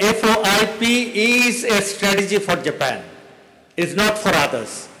 The FOIP is a strategy for Japan. It's not for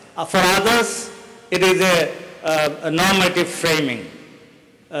others. For others, it is a normative framing.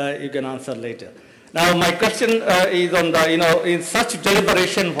 You can answer later. Now, my question is on the, in such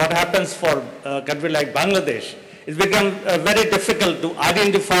deliberation, what happens for a country like Bangladesh? It's become very difficult to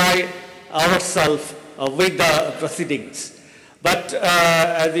identify ourselves with the proceedings. But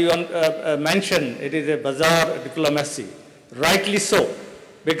as you mentioned, it is a bizarre diplomacy, rightly so,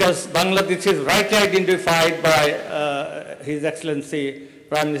 because Bangladesh is rightly identified by His Excellency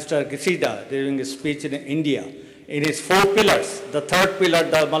Prime Minister Kishida during his speech in India. In his 4 pillars, the 3rd pillar,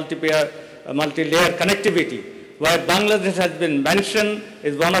 the multi-layer connectivity, where Bangladesh has been mentioned,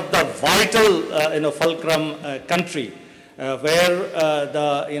 is one of the vital, fulcrum country, where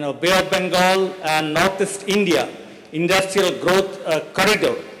the Bay of Bengal and Northeast India industrial growth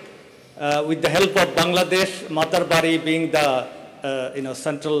corridor, with the help of Bangladesh, Matarbari being the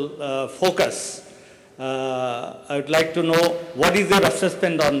central focus. I would like to know what is your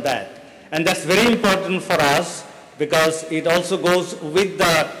assessment on that, and that's very important for us because it also goes with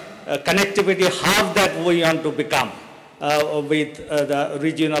the connectivity hub that we want to become with the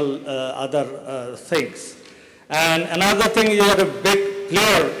regional other things. And another thing, you are a big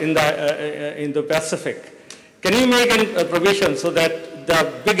player in the Indo-Pacific. Can you make a provision so that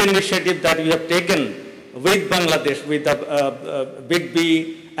the big initiative that you have taken with Bangladesh, with the Big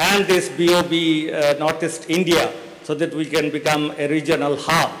B and this BOB Northeast India, so that we can become a regional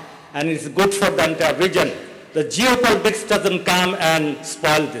hub, and it's good for the entire region. The geopolitics doesn't come and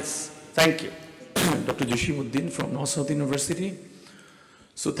spoil this. Thank you. Dr. Joshimuddin from North University.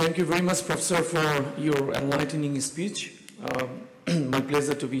 So thank you very much, Professor, for your enlightening speech. My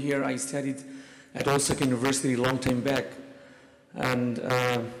pleasure to be here. I studied at Osaka University a long time back. And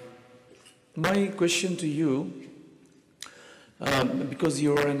my question to you, because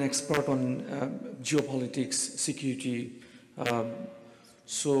you're an expert on geopolitics, security,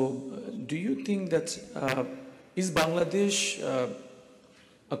 so do you think that is Bangladesh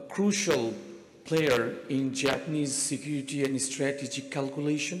a crucial player in Japanese security and strategic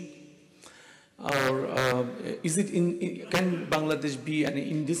calculation? Or is it can Bangladesh be an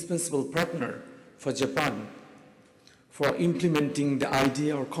indispensable partner for Japan for implementing the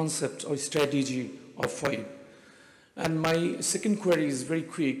idea or concept or strategy of FOIP? And my second query is very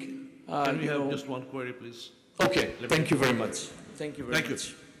quick. Can we have just one query, please? Okay, thank you very much. Thank you very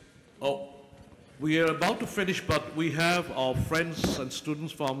much. Oh, we are about to finish, but we have our friends and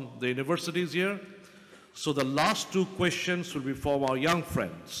students from the universities here. So the last 2 questions will be from our young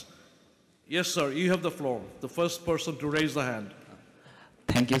friends. Yes, sir, you have the floor. The first person to raise the hand.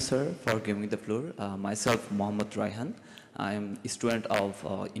 Thank you, sir, for giving me the floor. Myself, Mohammad Raihan. I am a student of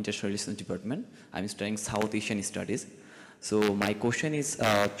International Relations Department. I'm studying South Asian Studies. So my question is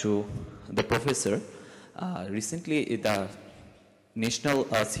to the professor. Recently, the National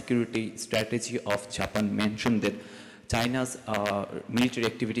Security Strategy of Japan mentioned that China's military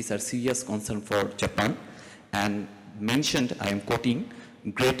activities are serious concern for Japan, and mentioned, I am quoting,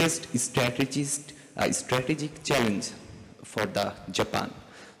 greatest strategic challenge for the Japan.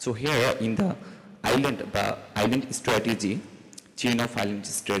 So here in the island strategy, chain of island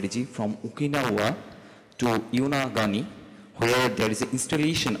strategy from Okinawa to Yonaguni, where there is an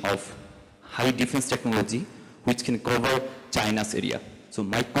installation of high defense technology which can cover China's area. So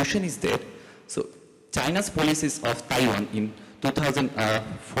my question is that, so China's policies of Taiwan in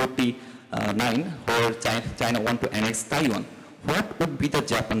 2049, where China want to annex Taiwan, what would be the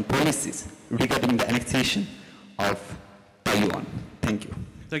Japan policies regarding the annexation of Taiwan? Thank you.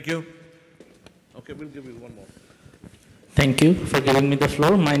 Thank you. Okay, we'll give you one more. Thank you for giving me the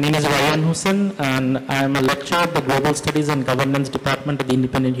floor. My name is Ryan Hussain, and I am a lecturer at the Global Studies and Governance Department at the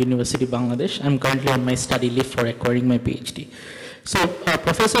Independent University, Bangladesh. I'm currently on my study leave for acquiring my PhD. So,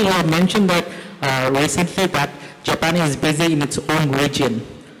 Professor, you have mentioned that recently that Japan is busy in its own region.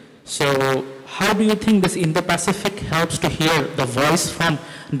 So, how do you think this Indo-Pacific helps to hear the voice from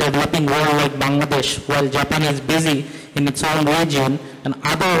developing world like Bangladesh while Japan is busy in its own region and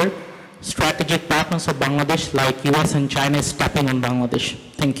other strategic partners of Bangladesh like US and China is tapping on Bangladesh?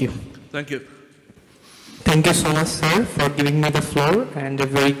 Thank you. Thank you. Thank you so much, sir, for giving me the floor, and a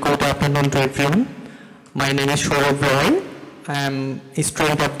very good afternoon to everyone. My name is Shorav Roy. I am a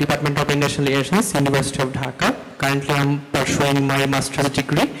student of Department of International Relations, University of Dhaka. Currently, I am pursuing my master's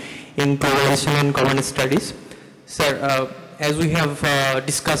degree in Globalization and Governance Studies. Sir, as we have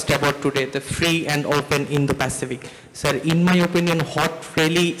discussed about today, the free and open Indo-Pacific. Sir, in my opinion, what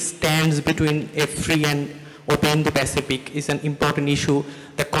really stands between a free and open Indo-Pacific is an important issue,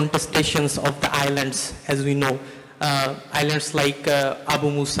 the contestations of the islands, as we know. Islands like Abu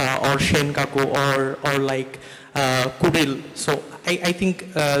Musa or Senkaku or like Kuril. So I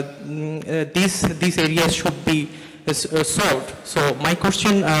think these areas should be solved. So my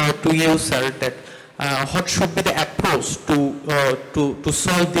question to you, sir, that what should be the approach to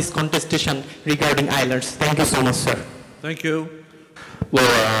solve this contestation regarding islands? Thank you so much, sir. Thank you.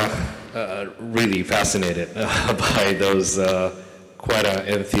 Well, really fascinated by those quite an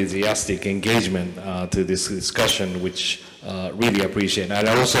enthusiastic engagement to this discussion, which really appreciate. And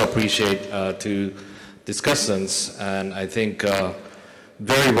I also appreciate to discussants, and I think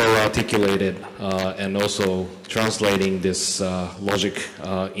very well articulated and also translating this logic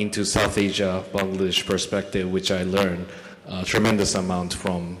into South Asia, Bangladesh perspective, which I learned a tremendous amount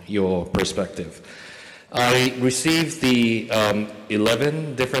from your perspective. I received the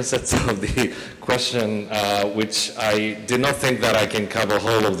 11 different sets of the question, which I did not think that I can cover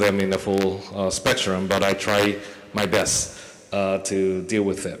all of them in the full spectrum, but I try my best to deal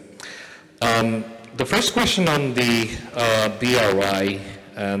with it. The first question on the BRI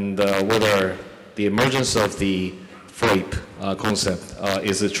and whether the emergence of the FOIP concept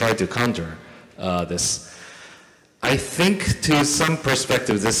is to try to counter this. I think to some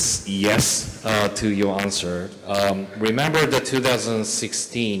perspective, this yes to your answer. Remember that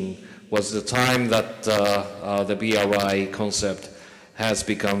 2016 was the time that the BRI concept has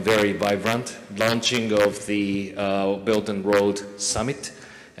become very vibrant, launching of the Belt and Road Summit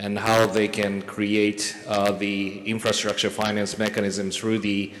and how they can create the infrastructure finance mechanism through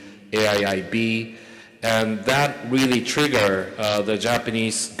the AIIB. And that really triggered the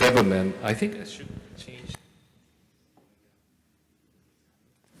Japanese government. I think I should change.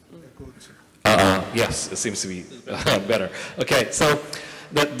 Yes, it seems to be better. Okay, so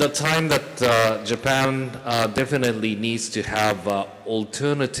the time that Japan definitely needs to have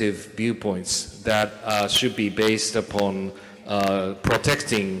alternative viewpoints that should be based upon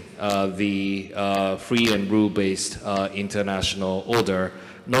protecting the free and rule-based international order,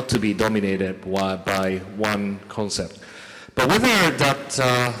 not to be dominated by one concept. But whether that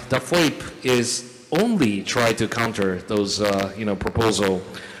the FOIP is only try to counter those proposal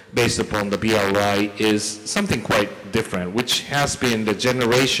based upon the BRI is something quite different, which has been the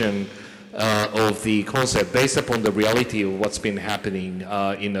generation of the concept based upon the reality of what's been happening.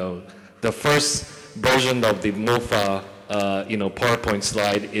 The first version of the MOFA PowerPoint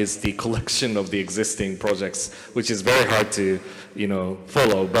slide is the collection of the existing projects, which is very hard to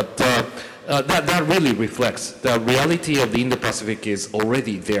follow. But that really reflects the reality of the Indo-Pacific is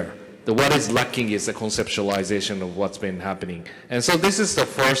already there. What is lacking is a conceptualization of what's been happening. And so this is the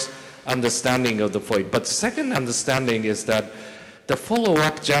first understanding of the FOIP. But the second understanding is that the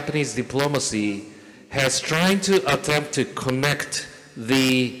follow-up Japanese diplomacy has tried to attempt to connect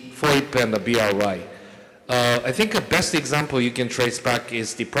the FOIP and the BRI. I think the best example you can trace back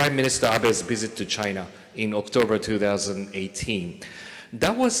is the Prime Minister Abe's visit to China in October 2018.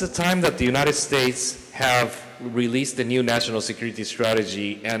 That was the time that the United States have released the new national security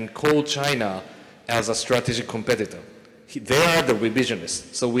strategy and called China as a strategic competitor. They are the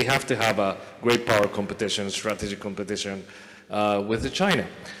revisionists, so we have to have a great power competition, strategic competition with China.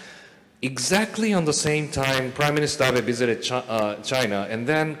 Exactly on the same time, Prime Minister Abe visited China and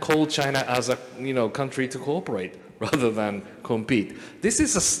then called China as a country to cooperate rather than compete. This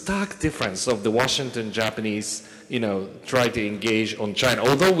is a stark difference of the Washington Japanese, try to engage on China.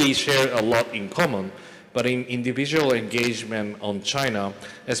 Although we share a lot in common, but in individual engagement on China,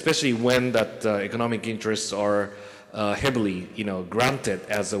 especially when that economic interests are heavily, granted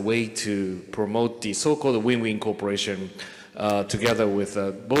as a way to promote the so-called win-win cooperation. Together with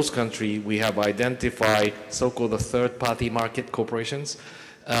both countries, we have identified so-called third-party market corporations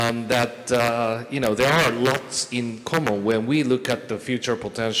that, there are lots in common when we look at the future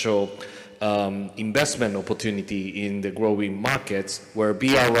potential investment opportunity in the growing markets where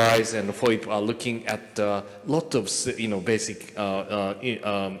BRIs and FOIP are looking at a lot of, basic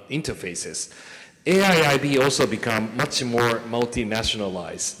interfaces. AIIB also become much more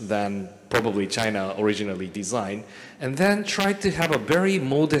multinationalized than probably China originally designed, and then tried to have a very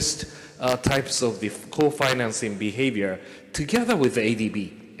modest types of the co-financing behavior together with the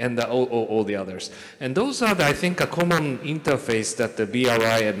ADB and all the others. And those are, I think, a common interface that the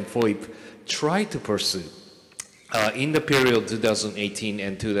BRI and FOIP try to pursue in the period 2018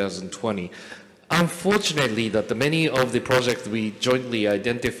 and 2020. Unfortunately, that many of the projects we jointly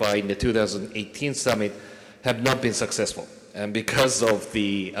identified in the 2018 summit have not been successful. And because of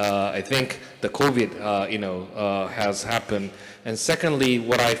the, I think the COVID, has happened. And secondly,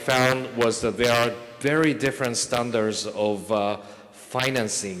 what I found was that there are very different standards of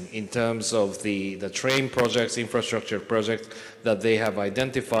financing in terms of the train projects, infrastructure projects that they have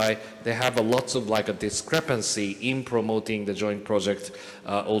identified. They have a lots of like a discrepancy in promoting the joint project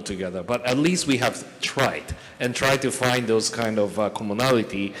altogether. But at least we have tried to find those kind of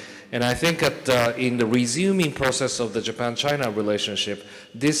commonality. And I think that in the resuming process of the Japan-China relationship,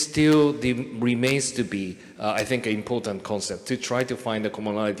 this still remains to be, I think, an important concept to try to find a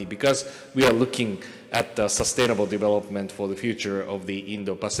commonality, because we are looking at the sustainable development for the future of the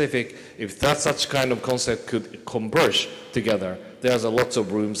Indo-Pacific. If that such kind of concept could converge together, there's a lots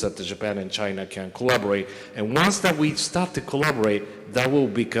of rooms that the Japan and China can collaborate. And once that we start to collaborate, that will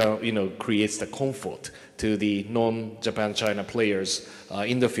become, creates the comfort to the non-Japan-China players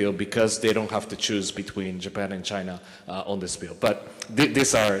in the field, because they don't have to choose between Japan and China on this field. But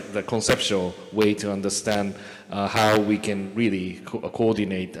these are the conceptual way to understand how we can really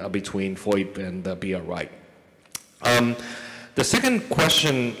coordinate between FOIP and BRI. The second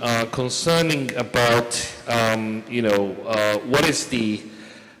question concerning about, what is the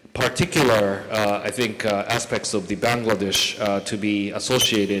particular, I think, aspects of the Bangladesh to be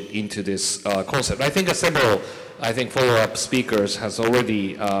associated into this concept. I think several, follow-up speakers has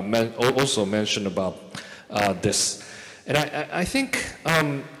already also mentioned about this. And I think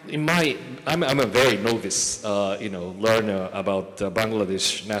I'm a very novice, learner about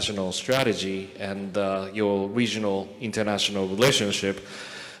Bangladesh national strategy and your regional international relationship.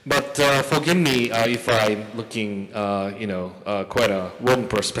 But forgive me if I'm looking, quite a wrong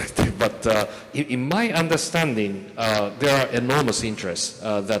perspective. But in my understanding, there are enormous interests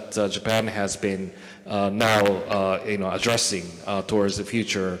that Japan has been now, addressing towards the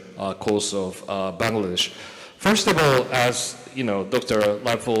future course of Bangladesh. First of all, as Dr.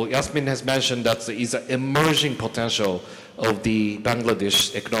 Lailufar Yasmin has mentioned, that is an emerging potential of the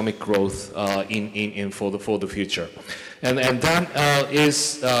Bangladesh economic growth for the future. And that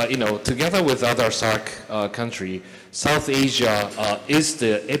is, together with other SAARC country, South Asia is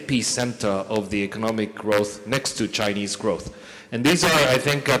the epicenter of the economic growth next to Chinese growth. And these are, I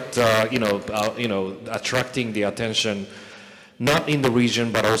think, attracting the attention not in the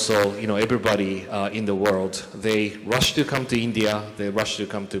region, but also, everybody in the world. They rush to come to India, they rush to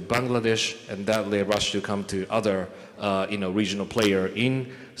come to Bangladesh, and that they rush to come to other, regional player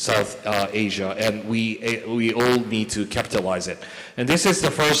in South Asia, and we all need to capitalize it. And this is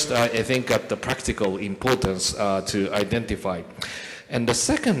the first, I think, at the practical importance to identify. And the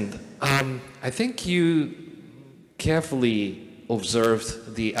second, I think you carefully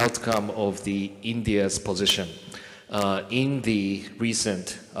observed the outcome of the India's position in the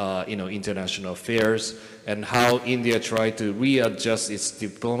recent, international affairs, and how India tried to readjust its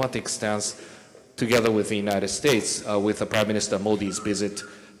diplomatic stance together with the United States with the Prime Minister Modi's visit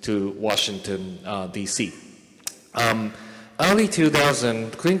to Washington, D.C. Early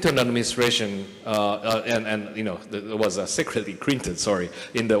 2000, Clinton administration, there was a Secretary Clinton,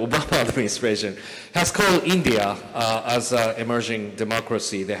 in the Obama administration, has called India as an emerging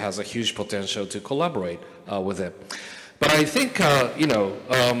democracy that has a huge potential to collaborate with it. But I think,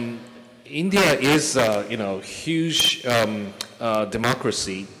 India is, huge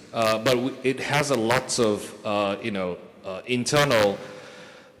democracy, but it has a lots of, internal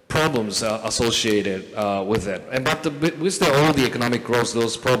problems associated with it. But with all the economic growth,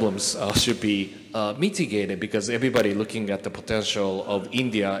 those problems should be mitigated, because everybody looking at the potential of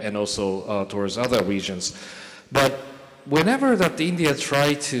India and also towards other regions. But whenever that India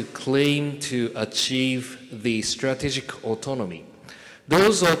try to claim to achieve the strategic autonomy,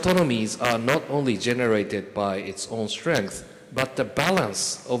 those autonomies are not only generated by its own strength, but the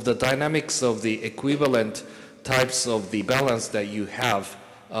balance of the dynamics of the equivalent types of the balance that you have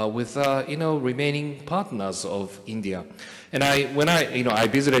with remaining partners of India. And when I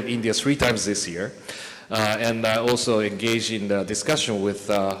visited India 3 times this year, and I also engaged in the discussion with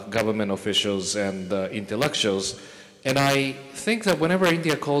government officials and intellectuals. And I think that whenever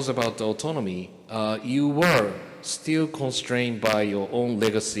India calls about autonomy, you were still constrained by your own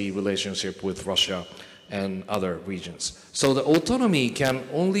legacy relationship with Russia and other regions. So the autonomy can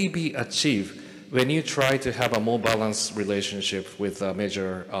only be achieved when you try to have a more balanced relationship with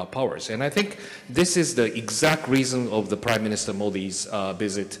major powers. And I think this is the exact reason of the Prime Minister Modi's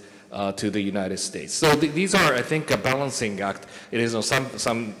visit to the United States. So these are, I think, a balancing act. It is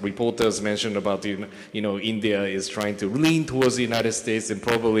some reporters mentioned about India is trying to lean towards the United States and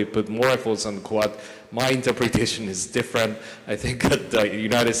probably put more efforts on Quad. My interpretation is different. I think that the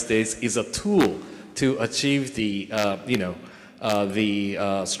United States is a tool to achieve the,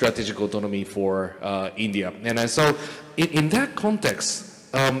 strategic autonomy for India. And so in that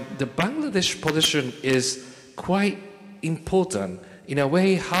context, the Bangladesh position is quite important in a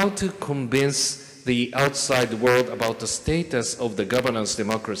way how to convince the outside world about the status of the governance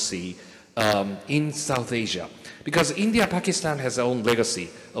democracy in South Asia. Because India-Pakistan has their own legacy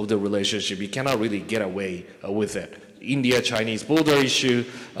of the relationship. You cannot really get away with it. India-Chinese border issue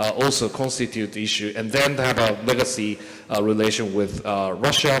also constitute the issue, and then they have a legacy relation with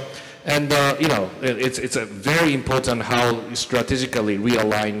Russia. And it's a very important how strategically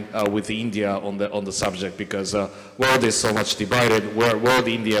realign with India on the subject, because world is so much divided. Where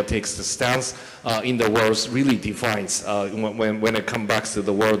India takes the stance in the world really defines when it comes back to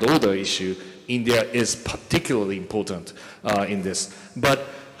the world order issue. India is particularly important in this. But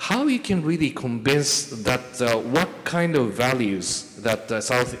how you can really convince that what kind of values that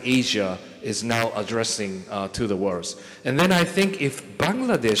South Asia is now addressing to the world. And then I think if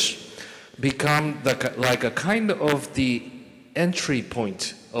Bangladesh become like a kind of the entry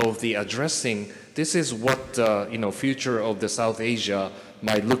point of the addressing, this is what future of the South Asia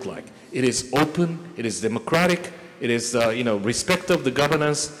might look like. It is open, it is democratic, it is respect of the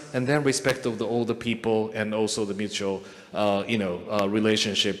governance, and then respect of all the people, and also the mutual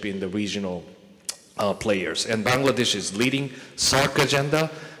relationship in the regional players. And Bangladesh is leading SAARC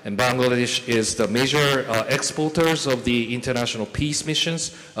agenda, and Bangladesh is the major exporters of the international peace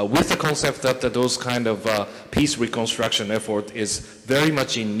missions, with the concept that those kind of peace reconstruction effort is very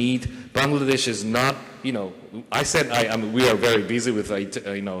much in need. Bangladesh is not, I said we are very busy with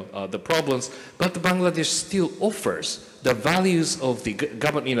the problems, but Bangladesh still offers the values of the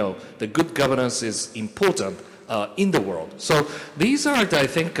the good governance is important in the world. So these are, I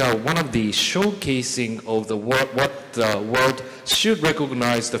think, one of the showcasing of the what the world should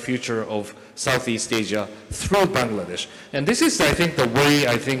recognize the future of Southeast Asia through Bangladesh. And this is, I think, the way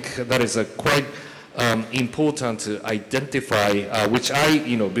I think that is a quite important to identify, which I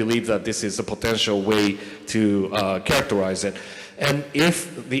believe that this is a potential way to characterize it. And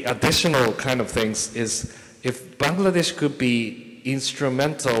if the additional kind of things is, if Bangladesh could be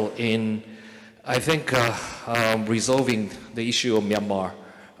instrumental in, I think, resolving the issue of Myanmar,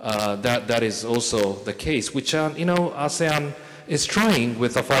 that is also the case, which ASEAN is trying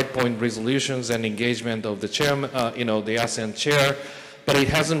with the 5-point resolutions and engagement of the chair, the ASEAN chair, but it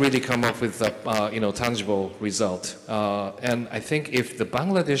hasn't really come up with a tangible result. And I think if the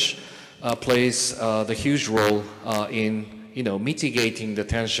Bangladesh plays the huge role in mitigating the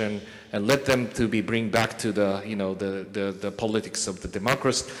tension and let them to be bring back to the the politics of the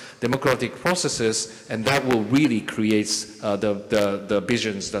democratic processes, and that will really create the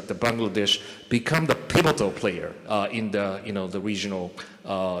visions that the Bangladesh become the pivotal player in the the regional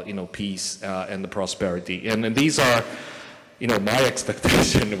peace and the prosperity. And these are my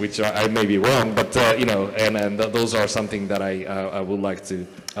expectation, which I may be wrong, but and those are something that I would like to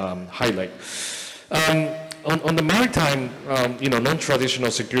highlight. On the maritime, non-traditional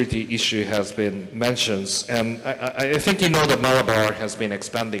security issue has been mentioned, and I think that Malabar has been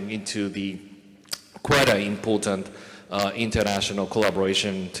expanding into the quite an important international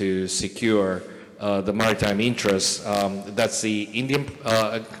collaboration to secure the maritime interests. That's the Indian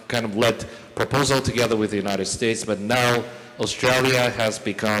kind of led proposal together with the United States, but now Australia has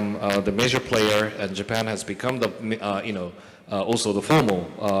become the major player, and Japan has become the also the formal,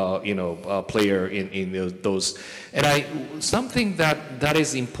 player in those. And something that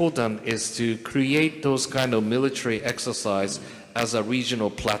is important is to create those kind of military exercise as a regional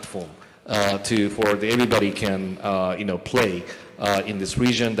platform everybody can, play in this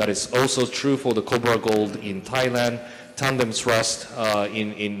region. That is also true for the Cobra Gold in Thailand, tandem thrust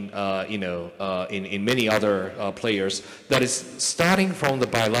in many other players. That is starting from the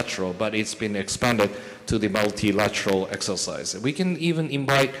bilateral, but it's been expanded to the multilateral exercise. We can even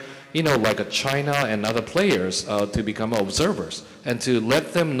invite, like China and other players to become observers and to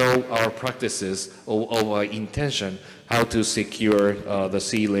let them know our practices or our intention, how to secure the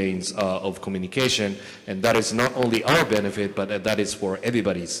sea lanes of communication. And that is not only our benefit, but that is for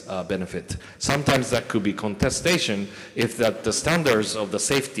everybody's benefit. Sometimes that could be contestation if the standards of the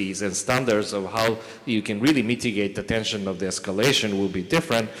safeties and standards of how you can really mitigate the tension of the escalation will be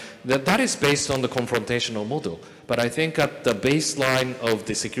different. That is based on the confrontational model. But I think at the baseline of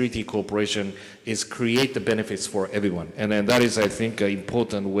the security cooperation is create the benefits for everyone. And then that is, I think, an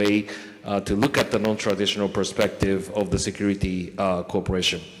important way to look at the non-traditional perspective of the security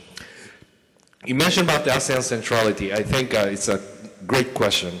cooperation. You mentioned about the ASEAN centrality. I think it's a great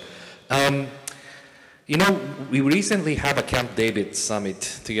question. You know, we recently had a Camp David summit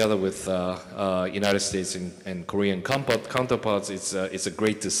together with United States and Korean counterparts. It's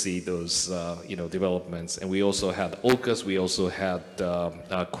great to see those developments. And we also had AUKUS, we also had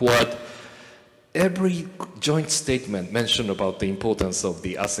Quad. Every joint statement mentioned about the importance of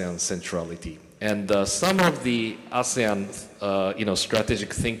the ASEAN centrality. And some of the ASEAN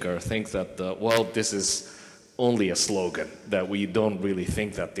strategic thinkers think that, well, this is only a slogan, that we don't really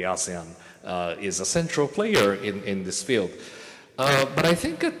think that the ASEAN is a central player in this field. But I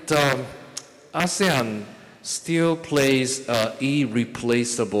think that ASEAN still plays an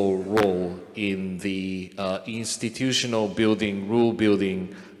irreplaceable role in the institutional building, rule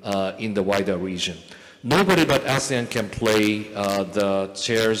building in the wider region. Nobody but ASEAN can play the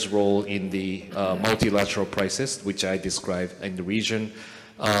chair's role in the multilateral process, which I described in the region.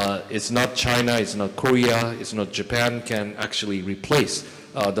 It's not China, it's not Korea, it's not Japan can actually replace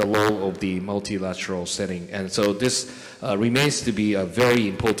the role of the multilateral setting. And so this remains to be a very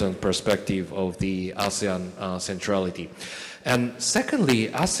important perspective of the ASEAN centrality. And secondly,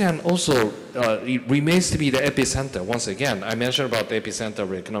 ASEAN also remains to be the epicenter. Once again, I mentioned about the epicenter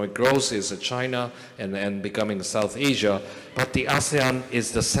of economic growth is China and becoming South Asia, but the ASEAN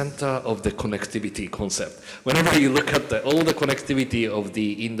is the center of the connectivity concept. Whenever you look at all the connectivity of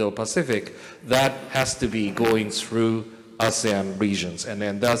the Indo-Pacific, that has to be going through ASEAN regions. And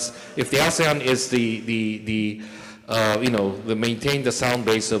then that's, if the ASEAN is the maintain the sound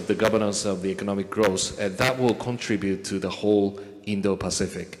base of the governance of the economic growth, and that will contribute to the whole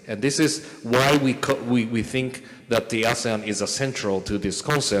Indo-Pacific. And this is why we think that the ASEAN is central to this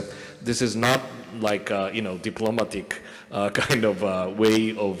concept. This is not like diplomatic kind of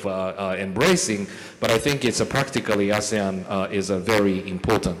way of embracing, but I think it's practically ASEAN is very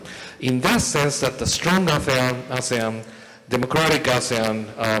important. In that sense, that the strong ASEAN, democratic ASEAN,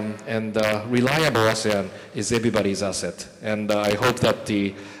 and reliable ASEAN is everybody's asset. And I hope that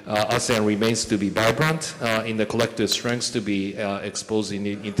the ASEAN remains to be vibrant in the collective strengths to be exposed in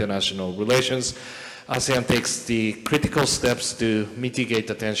international relations. ASEAN takes the critical steps to mitigate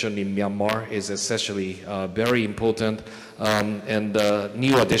the tension in Myanmar is essentially very important. And the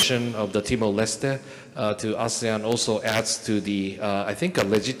new addition of the Timor-Leste to ASEAN also adds to the, I think, a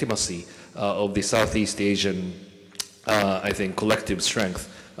legitimacy of the Southeast Asian I think, collective strength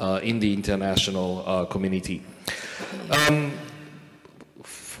in the international community. And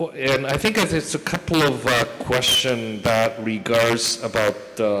I think it's a couple of questions that regards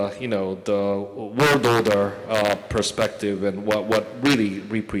about the world order perspective and what really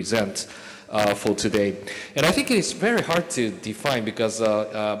represents for today. And I think it's very hard to define because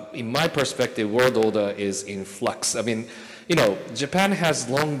in my perspective, world order is in flux. I mean, Japan has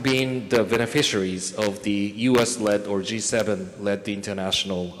long been the beneficiaries of the US-led or G7-led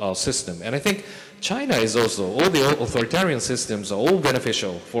international system. And I think China is also, all the authoritarian systems are all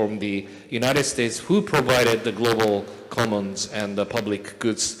beneficial from the United States, who provided the global commons and the public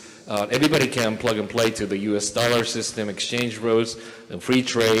goods. Everybody can plug and play to the US dollar system, exchange rates, free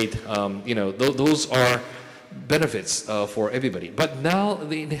trade. Those are benefits for everybody. But now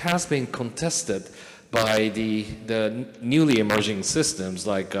it has been contested by the newly emerging systems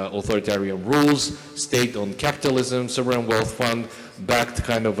like authoritarian rules, state-owned capitalism, sovereign wealth fund, backed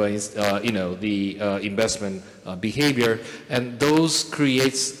kind of the investment behavior, and those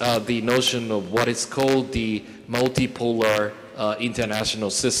creates the notion of what is called the multipolar international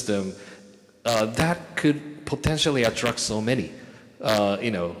system that could potentially attract so many.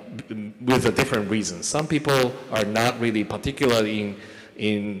 With a different reasons. Some people are not really particularly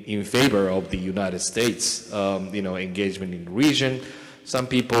in favor of the United States, engagement in the region. Some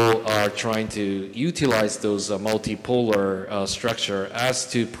people are trying to utilize those multipolar structure as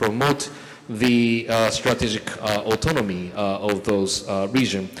to promote the strategic autonomy of those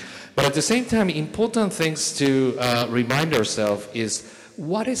region. But at the same time, important things to remind ourselves is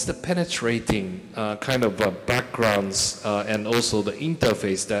what is the penetrating kind of backgrounds and also the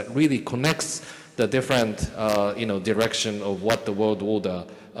interface that really connects the different direction of what the world order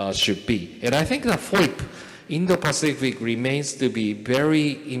should be. And I think that FOIP, Indo-Pacific, remains to be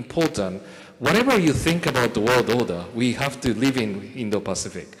very important. Whatever you think about the world order, we have to live in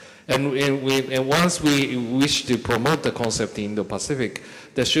Indo-Pacific. And once we wish to promote the concept in Indo-Pacific,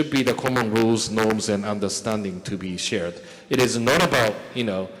 there should be the common rules, norms, and understanding to be shared. It is not about,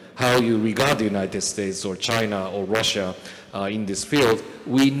 how you regard the United States or China or Russia in this field.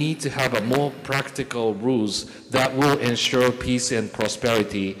 We need to have a more practical rules that will ensure peace and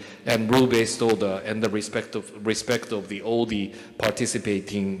prosperity and rule-based order and the respect of all the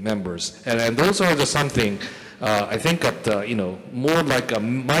participating members. And those are something I think at more like a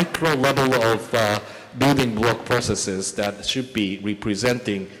micro level of building block processes that should be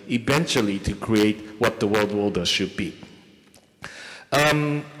representing eventually to create what the world order should be.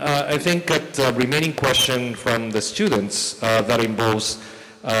 I think that the remaining question from the students that involves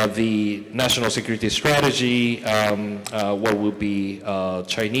the national security strategy, what will be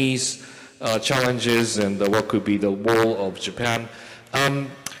Chinese challenges, and what could be the role of Japan.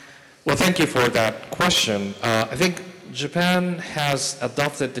 Well, thank you for that question. I think Japan has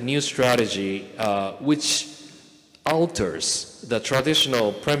adopted the new strategy which alters the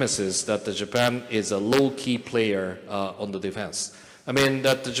traditional premises that Japan is a low-key player on the defense. I mean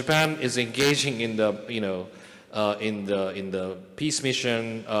that Japan is engaging in the in the peace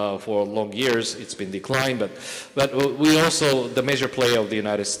mission for long years. It's been declined, but we also the major player of the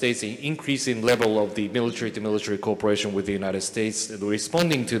United States, in increasing level of the military-to-military cooperation with the United States,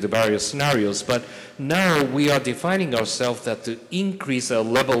 responding to the various scenarios. But now we are defining ourselves that to increase our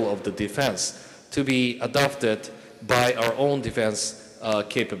level of the defense to be adopted by our own defense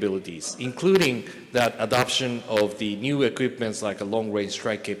capabilities, including that adoption of the new equipments like a long-range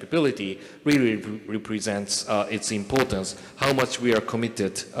strike capability really represents its importance, how much we are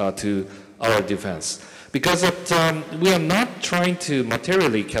committed to our defense. Because we are not trying to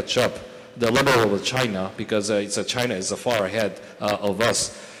materially catch up the level of China, because China is far ahead of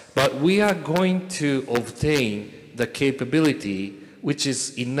us, but we are going to obtain the capability which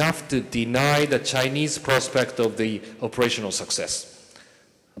is enough to deny the Chinese prospect of the operational success.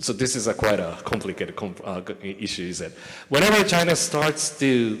 So this is quite a complicated issue, is it? Whenever China starts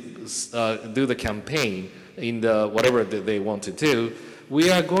to do the campaign in whatever they want to do, we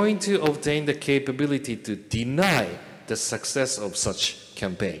are going to obtain the capability to deny the success of such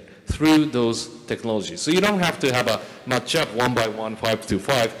campaign through those technologies. So you don't have to have a match up 1 by 1, 5 to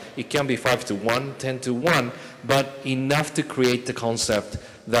 5. It can be 5 to 1, 10 to 1, but enough to create the concept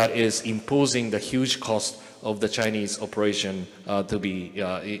that is imposing the huge cost of the Chinese operation to be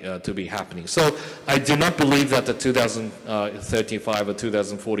happening. So I do not believe that the 2035 or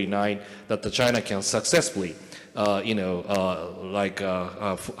 2049 that the China can successfully, have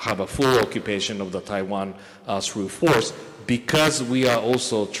a full occupation of the Taiwan through force, because we are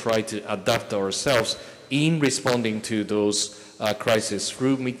also trying to adapt ourselves in responding to those crises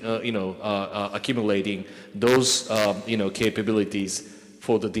through accumulating those capabilities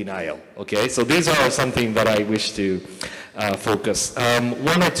for the denial. Okay, so these are something that I wish to focus.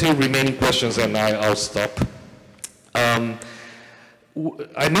 One or two remaining questions, and I'll stop. I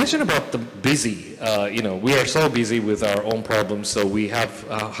mentioned about the busy. We are so busy with our own problems, so we have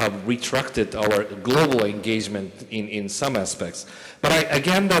retracted our global engagement in some aspects. But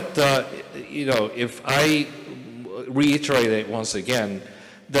again, that if I reiterate it once again,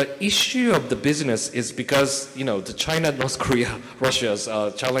 the issue of the business is because, the China, North Korea, Russia is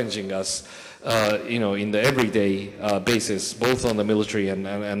challenging us, in the everyday basis, both on the military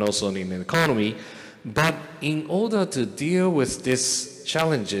and also in the economy. But in order to deal with these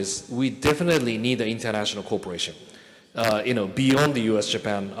challenges, we definitely need the international cooperation, beyond the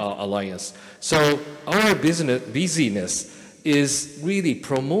U.S.-Japan alliance. So our busyness is really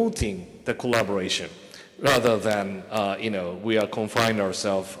promoting the collaboration, rather than, we are confined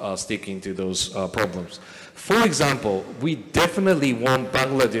ourselves sticking to those problems. For example, we definitely want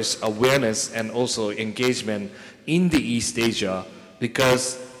Bangladesh awareness and also engagement in the East Asia,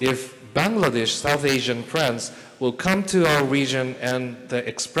 because if Bangladesh, South Asian friends will come to our region and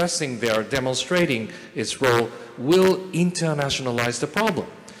demonstrating its role, will internationalize the problem.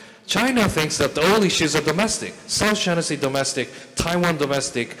 China thinks that all issues are domestic. South China Sea domestic, Taiwan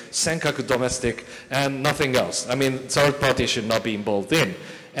domestic, Senkaku domestic, and nothing else. I mean, third party should not be involved in.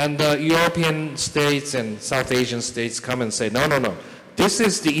 And European states and South Asian states come and say, no. This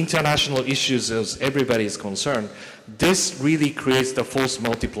is the international issues as everybody is concerned. This really creates the force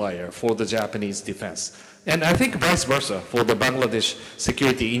multiplier for the Japanese defense. And I think vice versa for the Bangladesh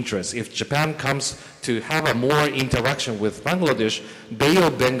security interests. If Japan comes to have a more interaction with Bangladesh, Bay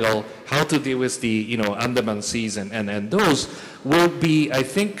of Bengal, how to deal with the Andaman Seas and those will be, I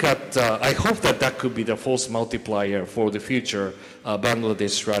think, I hope that could be the force multiplier for the future Bangladesh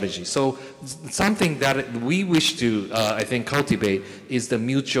strategy. So something that we wish to, I think, cultivate is the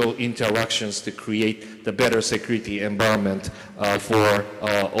mutual interactions to create the better security environment for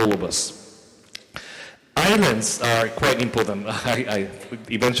all of us. Islands are quite important. I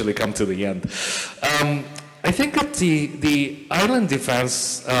eventually come to the end. I think that the island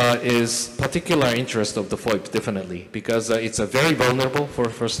defense is particular interest of the FOIP, definitely, because it's a very vulnerable,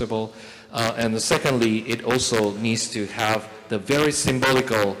 first of all, and secondly, it also needs to have the very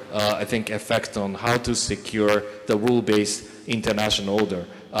symbolical, I think, effect on how to secure the rule-based international order.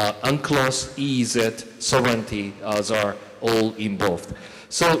 UNCLOS, EEZ, sovereignty are all involved.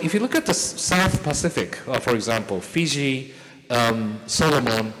 So if you look at the South Pacific, for example, Fiji,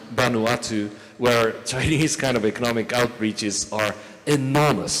 Solomon, Vanuatu, where Chinese kind of economic outreaches are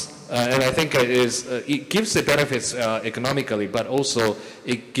enormous. And I think it gives the benefits economically, but also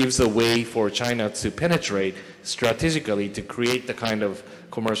it gives a way for China to penetrate strategically to create the kind of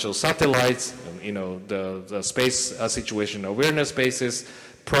commercial satellites, the space situation awareness bases,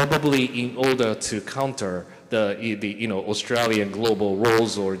 probably in order to counter the Australian global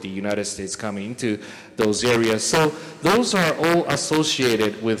roles or the United States coming into those areas. So those are all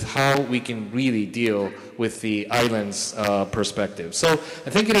associated with how we can really deal with the island's perspective. So I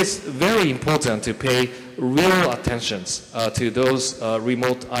think it is very important to pay real attention to those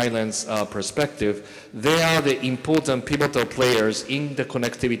remote islands' perspective. They are the important pivotal players in the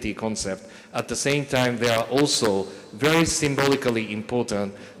connectivity concept. At the same time, they are also very symbolically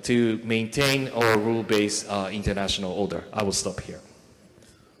important to maintain our rule-based international order. I will stop here.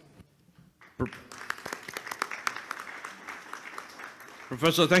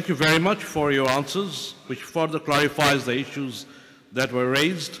 Professor, thank you very much for your answers, which further clarifies the issues that were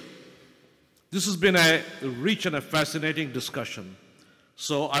raised. This has been a rich and a fascinating discussion,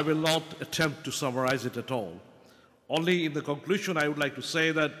 so I will not attempt to summarize it at all. Only in the conclusion, I would like to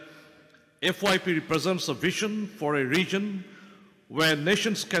say that FOIP represents a vision for a region where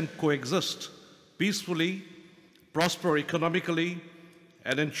nations can coexist peacefully, prosper economically,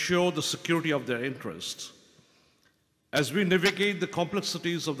 and ensure the security of their interests. As we navigate the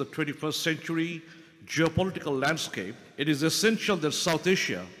complexities of the 21st century geopolitical landscape, it is essential that South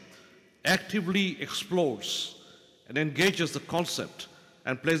Asia actively explores and engages the concept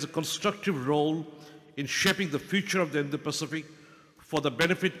and plays a constructive role in shaping the future of the Indo-Pacific for the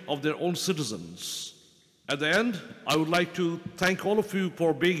benefit of their own citizens. At the end, I would like to thank all of you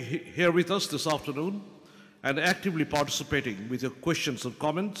for being here with us this afternoon and actively participating with your questions and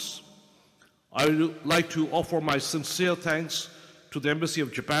comments. I would like to offer my sincere thanks to the Embassy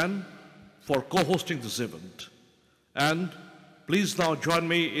of Japan for co-hosting this event. And please now join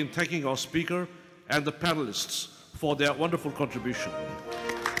me in thanking our speaker and the panelists for their wonderful contribution.